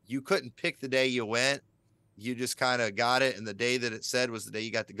you couldn't pick the day you went. You just kind of got it. And the day that it said was the day you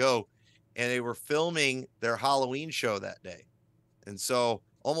got to go. And they were filming their Halloween show that day. And so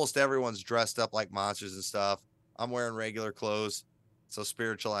almost everyone's dressed up like monsters and stuff. I'm wearing regular clothes. So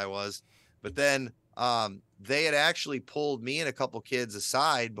spiritual I was. But then they had actually pulled me and a couple kids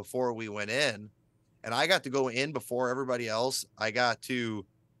aside before we went in. And I got to go in before everybody else. I got to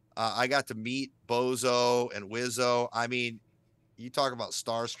meet Bozo and Wizzo. I mean, you talk about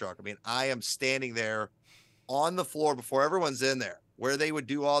starstruck. I mean, I am standing there on the floor before everyone's in there where they would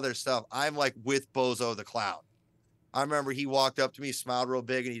do all their stuff. I'm like with Bozo the Clown. I remember he walked up to me, smiled real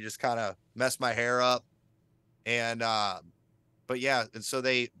big, and he just kind of messed my hair up. And, but yeah. And so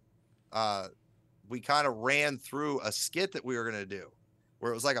we kind of ran through a skit that we were going to do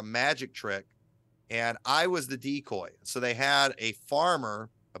where it was like a magic trick. And I was the decoy. So they had a farmer,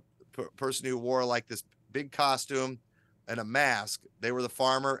 a person who wore like this big costume and a mask. They were the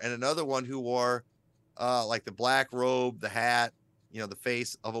farmer, and another one who wore like the black robe, the hat, the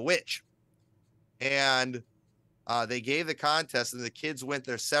face of a witch. And they gave the contest, and the kids went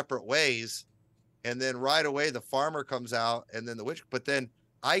their separate ways. And then right away, the farmer comes out, and then the witch. But then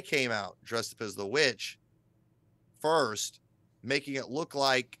I came out dressed up as the witch first, making it look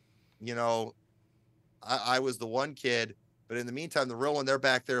like, I was the one kid. But in the meantime, the real one, they're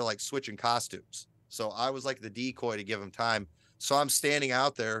back there like switching costumes. So I was like the decoy to give them time. So I'm standing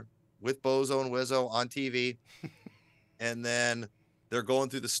out there with Bozo and Wizzo on TV. And then they're going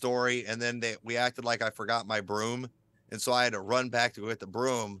through the story. And then we acted like I forgot my broom. And so I had to run back to go get the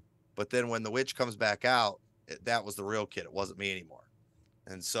broom. But then when the witch comes back out, that was the real kid. It wasn't me anymore.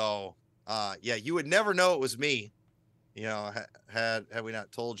 And so, you would never know it was me, had we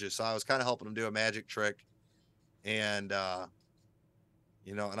not told you. So I was kind of helping them do a magic trick. And, and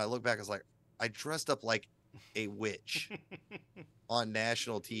I look back, I was like, I dressed up like a witch on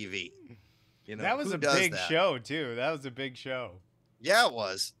national TV. That was a big show too. That was a big show. Yeah, it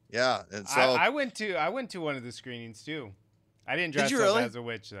was. Yeah. And so I went to one of the screenings too. I didn't dress up as a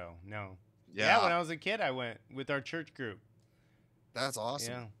witch though. No. Yeah. When I was a kid, I went with our church group. That's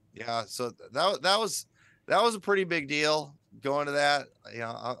awesome. Yeah. So that was a pretty big deal going to that.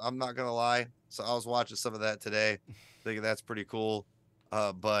 I'm not going to lie. So I was watching some of that today, thinking that's pretty cool.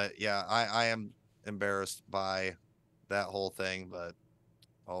 But yeah, I am embarrassed by that whole thing, but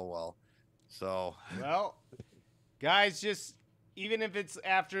oh well. So, well, guys, just even if it's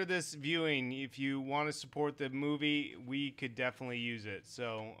after this viewing, if you want to support the movie, we could definitely use it.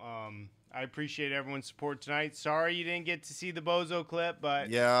 So, I appreciate everyone's support tonight. Sorry you didn't get to see the Bozo clip, but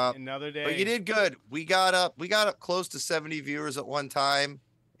Yeah, another day. but you did good. We got up close to 70 viewers at one time,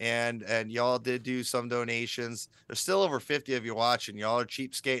 and y'all did do some donations. There's still over 50 of you watching. Y'all are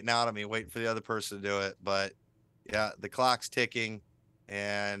cheapskating out on me, waiting for the other person to do it. But yeah, the clock's ticking,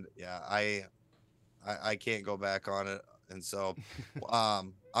 and yeah, I can't go back on it, and so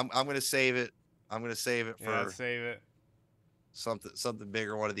I'm gonna save it. I'm gonna save it for save it. Something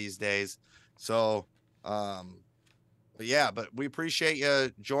bigger one of these days. So but yeah, but we appreciate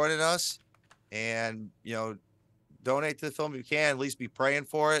you joining us, and donate to the film if you can. At least be praying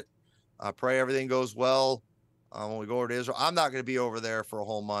for it. Pray everything goes well when we go over to Israel. I'm not going to be over there for a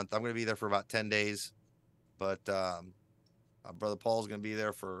whole month. I'm going to be there for about 10 days, but Brother Paul's going to be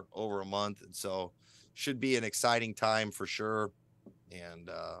there for over a month, and so should be an exciting time for sure. And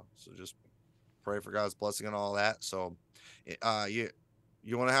so just pray for God's blessing and all that. So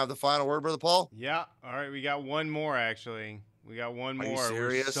you want to have the final word, Brother Paul? Yeah. All right. We got one more, actually. We got one Are you more.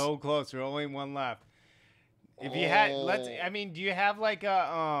 serious? We're so close. We're only one left. If you had, do you have like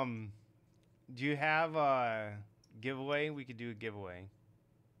a, giveaway? We could do a giveaway.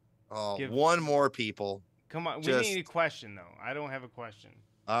 Oh, one more, people. Come on. We need a question, though. I don't have a question.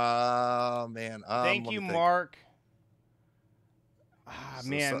 Man. Thank you, Mark.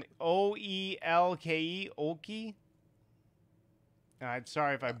 Man. Oelke. Oki. I'm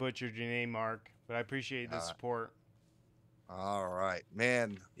sorry if I butchered your name, Mark, but I appreciate the support. All right,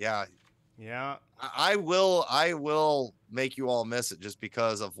 man. Yeah. Yeah. I will make you all miss it just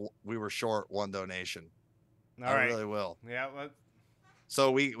because of we were short one donation. All right. I really will. Yeah.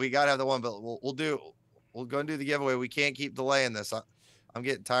 So we got to have the one, but we'll go and do the giveaway. We can't keep delaying this. I'm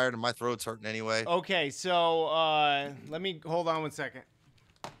getting tired and my throat's hurting anyway. Okay. So let me hold on 1 second.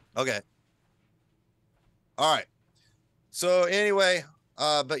 Okay. All right. So anyway,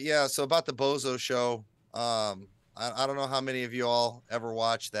 but yeah, so about the Bozo show, I don't know how many of you all ever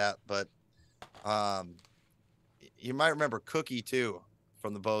watched that, but you might remember Cookie too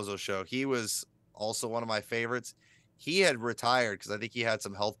from the Bozo show. He was also one of my favorites. He had retired because I think he had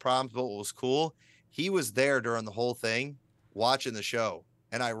some health problems, but what was cool, he was there during the whole thing watching the show,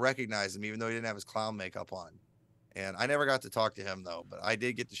 and I recognized him even though he didn't have his clown makeup on. And I never got to talk to him though, but I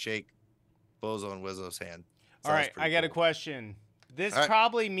did get to shake Bozo and Wizzo's hand. So all right, I got a question. This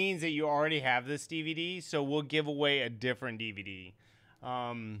probably means that you already have this DVD, so we'll give away a different DVD.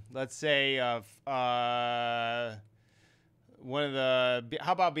 Let's say one of the.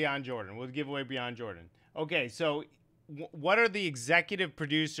 How about Beyond Jordan? We'll give away Beyond Jordan. Okay, so what are the executive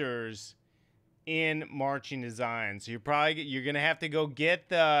producers in Marching Design? So you're gonna have to go get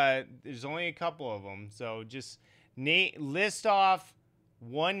the. There's only a couple of them, so just list off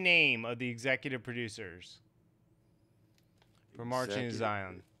one name of the executive producers. For Marching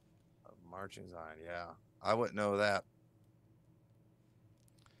Zion. Marching Zion, yeah. I wouldn't know that.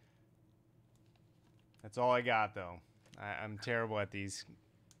 That's all I got, though. I'm terrible at these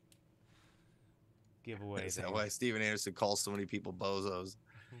giveaways. That's why Steven Anderson calls so many people bozos.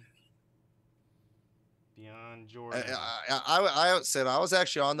 Beyond Jordan. I said I was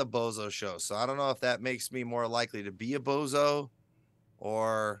actually on the Bozo show, so I don't know if that makes me more likely to be a bozo,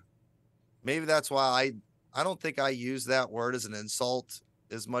 or maybe that's why I don't think I use that word as an insult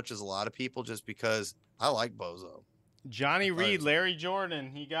as much as a lot of people, just because I like bozo. Johnny Reed, Larry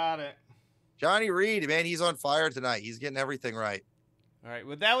Jordan, he got it. Johnny Reed, man, he's on fire tonight. He's getting everything right. All right,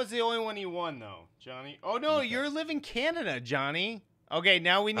 well, that was the only one he won, though, Johnny. Oh, no, you're living in Canada, Johnny. Okay,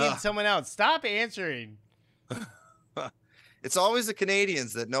 now we need someone else. Stop answering. It's always the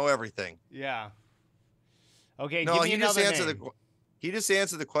Canadians that know everything. Yeah. Okay, no, give me he another just answered name. He just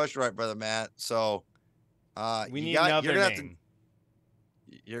answered the question right, brother Matt. So we need another name.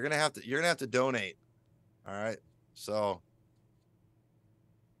 You're gonna have to donate. All right. So,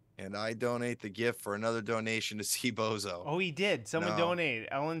 and I donate the gift for another donation to see Bozo. Oh, he did. Someone donated.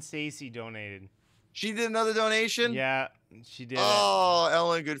 Ellen Stacy donated. She did another donation? Yeah, she did. Oh,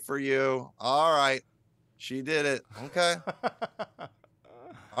 Ellen, good for you. All right. She did it. Okay.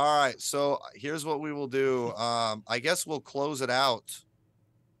 All right. So here's what we will do. I guess we'll close it out.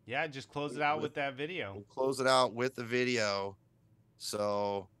 Yeah, just close it out with that video. We'll close it out with the video.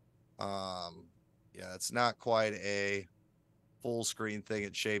 So, yeah, it's not quite a full screen thing.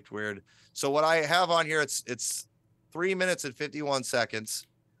 It's shaped weird. So what I have on here, it's 3 minutes and 51 seconds.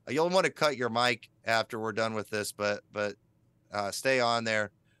 You'll want to cut your mic after we're done with this, but stay on there.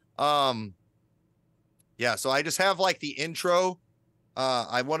 Yeah, so I just have like the intro.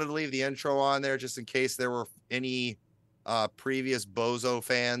 I wanted to leave the intro on there just in case there were any previous Bozo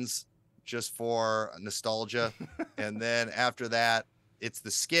fans, just for nostalgia. And then after that, it's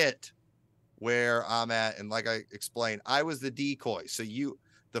the skit where I'm at. And like I explained, I was the decoy. So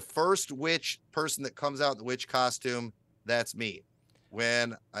the first witch person that comes out in the witch costume, that's me.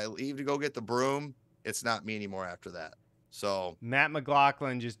 When I leave to go get the broom, it's not me anymore after that. So Matt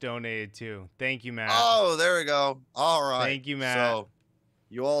McLaughlin just donated too. Thank you, Matt. Oh, there we go. All right. Thank you, Matt. So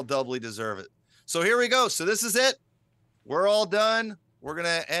you all doubly deserve it. So here we go. So this is it. We're all done. We're going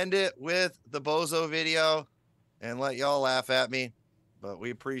to end it with the Bozo video and let y'all laugh at me. But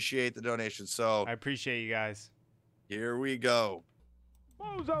we appreciate the donation. So I appreciate you guys. Here we go.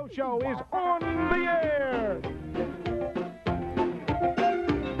 Bozo Show is on the air.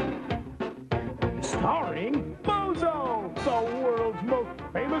 Starring Bozo, the world's most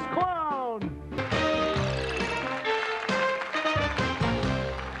famous clown.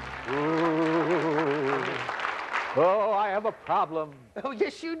 Oh, I have a problem. Oh,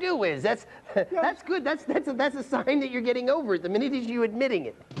 yes, you do, Wiz. That's good. That's a sign that you're getting over it the minute as you admitting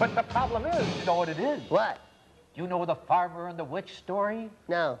it. But the problem is, you know what it is? What? You know the farmer and the witch story?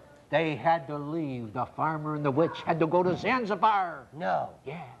 No. They had to leave. The farmer and the witch had to go to Zanzibar. No.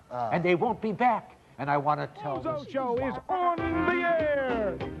 Yeah. And they won't be back. And I want to tell Bozo this. Show is on the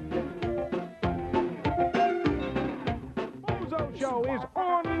air. Bozo Show is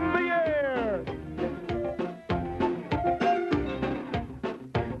on the air.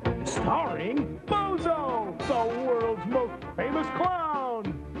 Starring Bozo, the world's most famous clown.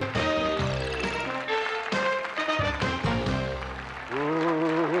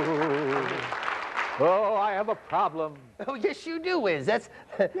 Oh, I have a problem. Oh, yes, you do, Wiz. That's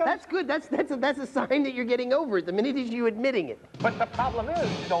good. That's a sign that you're getting over it the minute as you admitting it. But the problem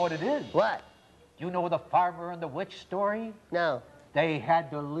is, you know what it is? What? You know the farmer and the witch story? No. They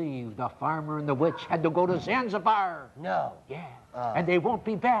had to leave. The farmer and the witch had to go to Zanzibar. No. Yeah. And they won't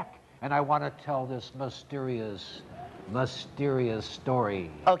be back. And I want to tell this mysterious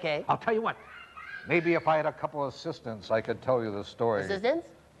story. Okay. I'll tell you what. Maybe if I had a couple of assistants, I could tell you the story. Assistants?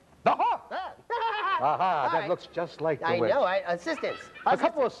 Aha! Aha, that right. looks just like the I witch. know. Assistants. A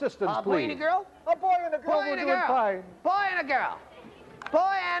couple of assistants, A please. boy and a girl? A boy and a girl. Boy We're and a doing girl. fine. Boy and a girl.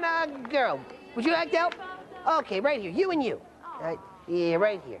 Boy and a girl. Would you like to help? Okay, right here. You and you. Right. Yeah,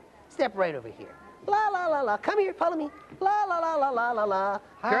 right here. Step right over here. La la la la. Come here, follow me. La la la la la la la. Girl,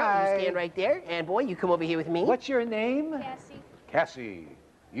 Hi. you stand right there. And boy, you come over here with me. What's your name? Cassie. Cassie,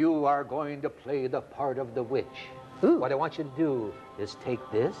 you are going to play the part of the witch. Ooh. What I want you to do is take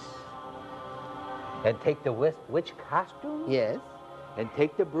this and take the witch costume. Yes. And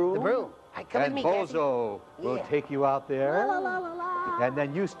take the broom. The broom. Hi, come and with me, Cassie. Bozo will Yeah. take you out there. La la la la la. And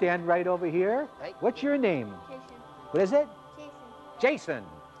then you stand right over here. Right. What's your name? Jason. What is it? Jason. Jason.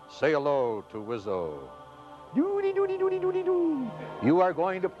 Say hello to Wizzo. Doody doody doody doody doo. You are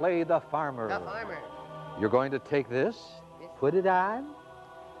going to play the farmer. The farmer. You're going to take this, put it on,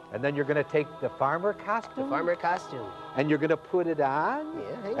 and then you're going to take the farmer costume. The farmer costume. And you're going to put it on.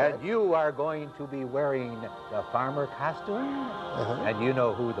 Yeah, hang and on. you are going to be wearing the farmer costume. And you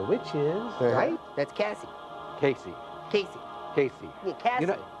know who the witch is, right? That's Cassie. Casey. Casey. Casey. Yeah, Cassie. You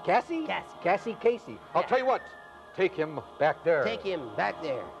know, Cassie? Cassie. Casey. I'll tell you what. Take him back there. Take him back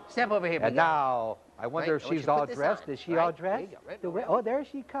there. Step over here, And big guy. now, I wonder Right, if I want you she's to put all this dressed. on. Is she Right, all dressed? there you go, right Oh, there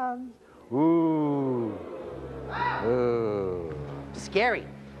she comes. Ooh. Ooh. Scary.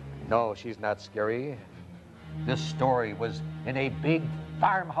 No, she's not scary. This story was in a big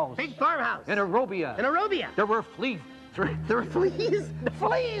farmhouse. Big farmhouse. In Arabia. In Arabia. There were fleas. There were fleas?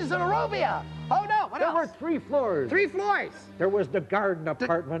 Fleas in Arabia. Oh, no. What There else? were 3 floors. 3 floors. There was the garden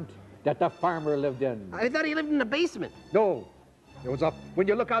apartment that the farmer lived in. I thought he lived in the basement. No. There was a, when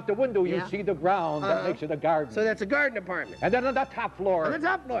you look out the window, you Yeah. see the ground that Uh-huh. makes it a garden. So that's a garden apartment. And then on the top floor. On the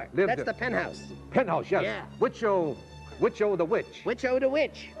top floor. lived That's the- the penthouse. Penthouse, yes. Yeah. Witcho the witch. Witcho the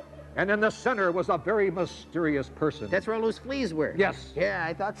witch. And in the center was a very mysterious person. That's where all those fleas were. Yes. Yeah,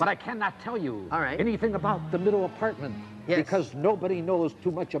 I thought so. But I cannot tell you All right. anything about the middle apartment. Yes. Because nobody knows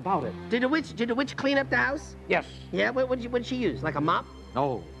too much about it. Did the witch clean up the house? Yes. Yeah, what'd she use? Like a mop?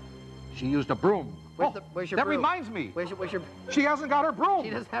 No. She used a broom. Where's your that broom? reminds me. Where's your... She hasn't got her broom. She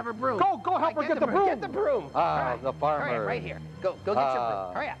doesn't have her broom. Go help her get the broom. Get the broom. Ah, All right. the farmer. Hurry up, right here. Go get your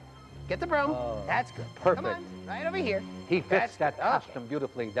broom. Hurry up. Get the broom. That's good. Come Perfect. on, right over here. He fits That's that good. Okay. costume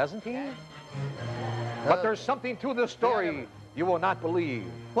beautifully, doesn't he? But there's something to this story you will not believe.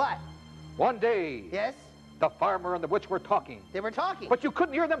 What? One day, Yes? the farmer and the witch were talking. They were talking. But you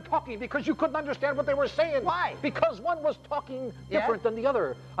couldn't hear them talking because you couldn't understand what they were saying. Why? Because one was talking Yeah? different than the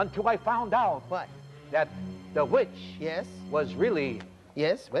other until I found out What? that the witch Yes? was really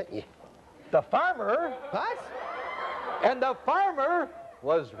Yes? What? Yeah. the farmer, What? and the farmer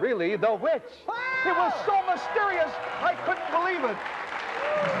was really the witch. It was so mysterious, I couldn't believe it.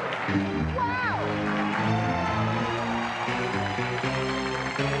 Wow!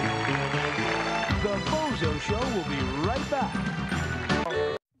 Bozo Show will be right back.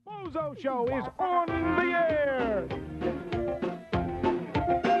 Bozo Show is on the air.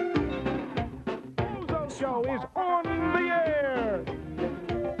 Bozo Show is on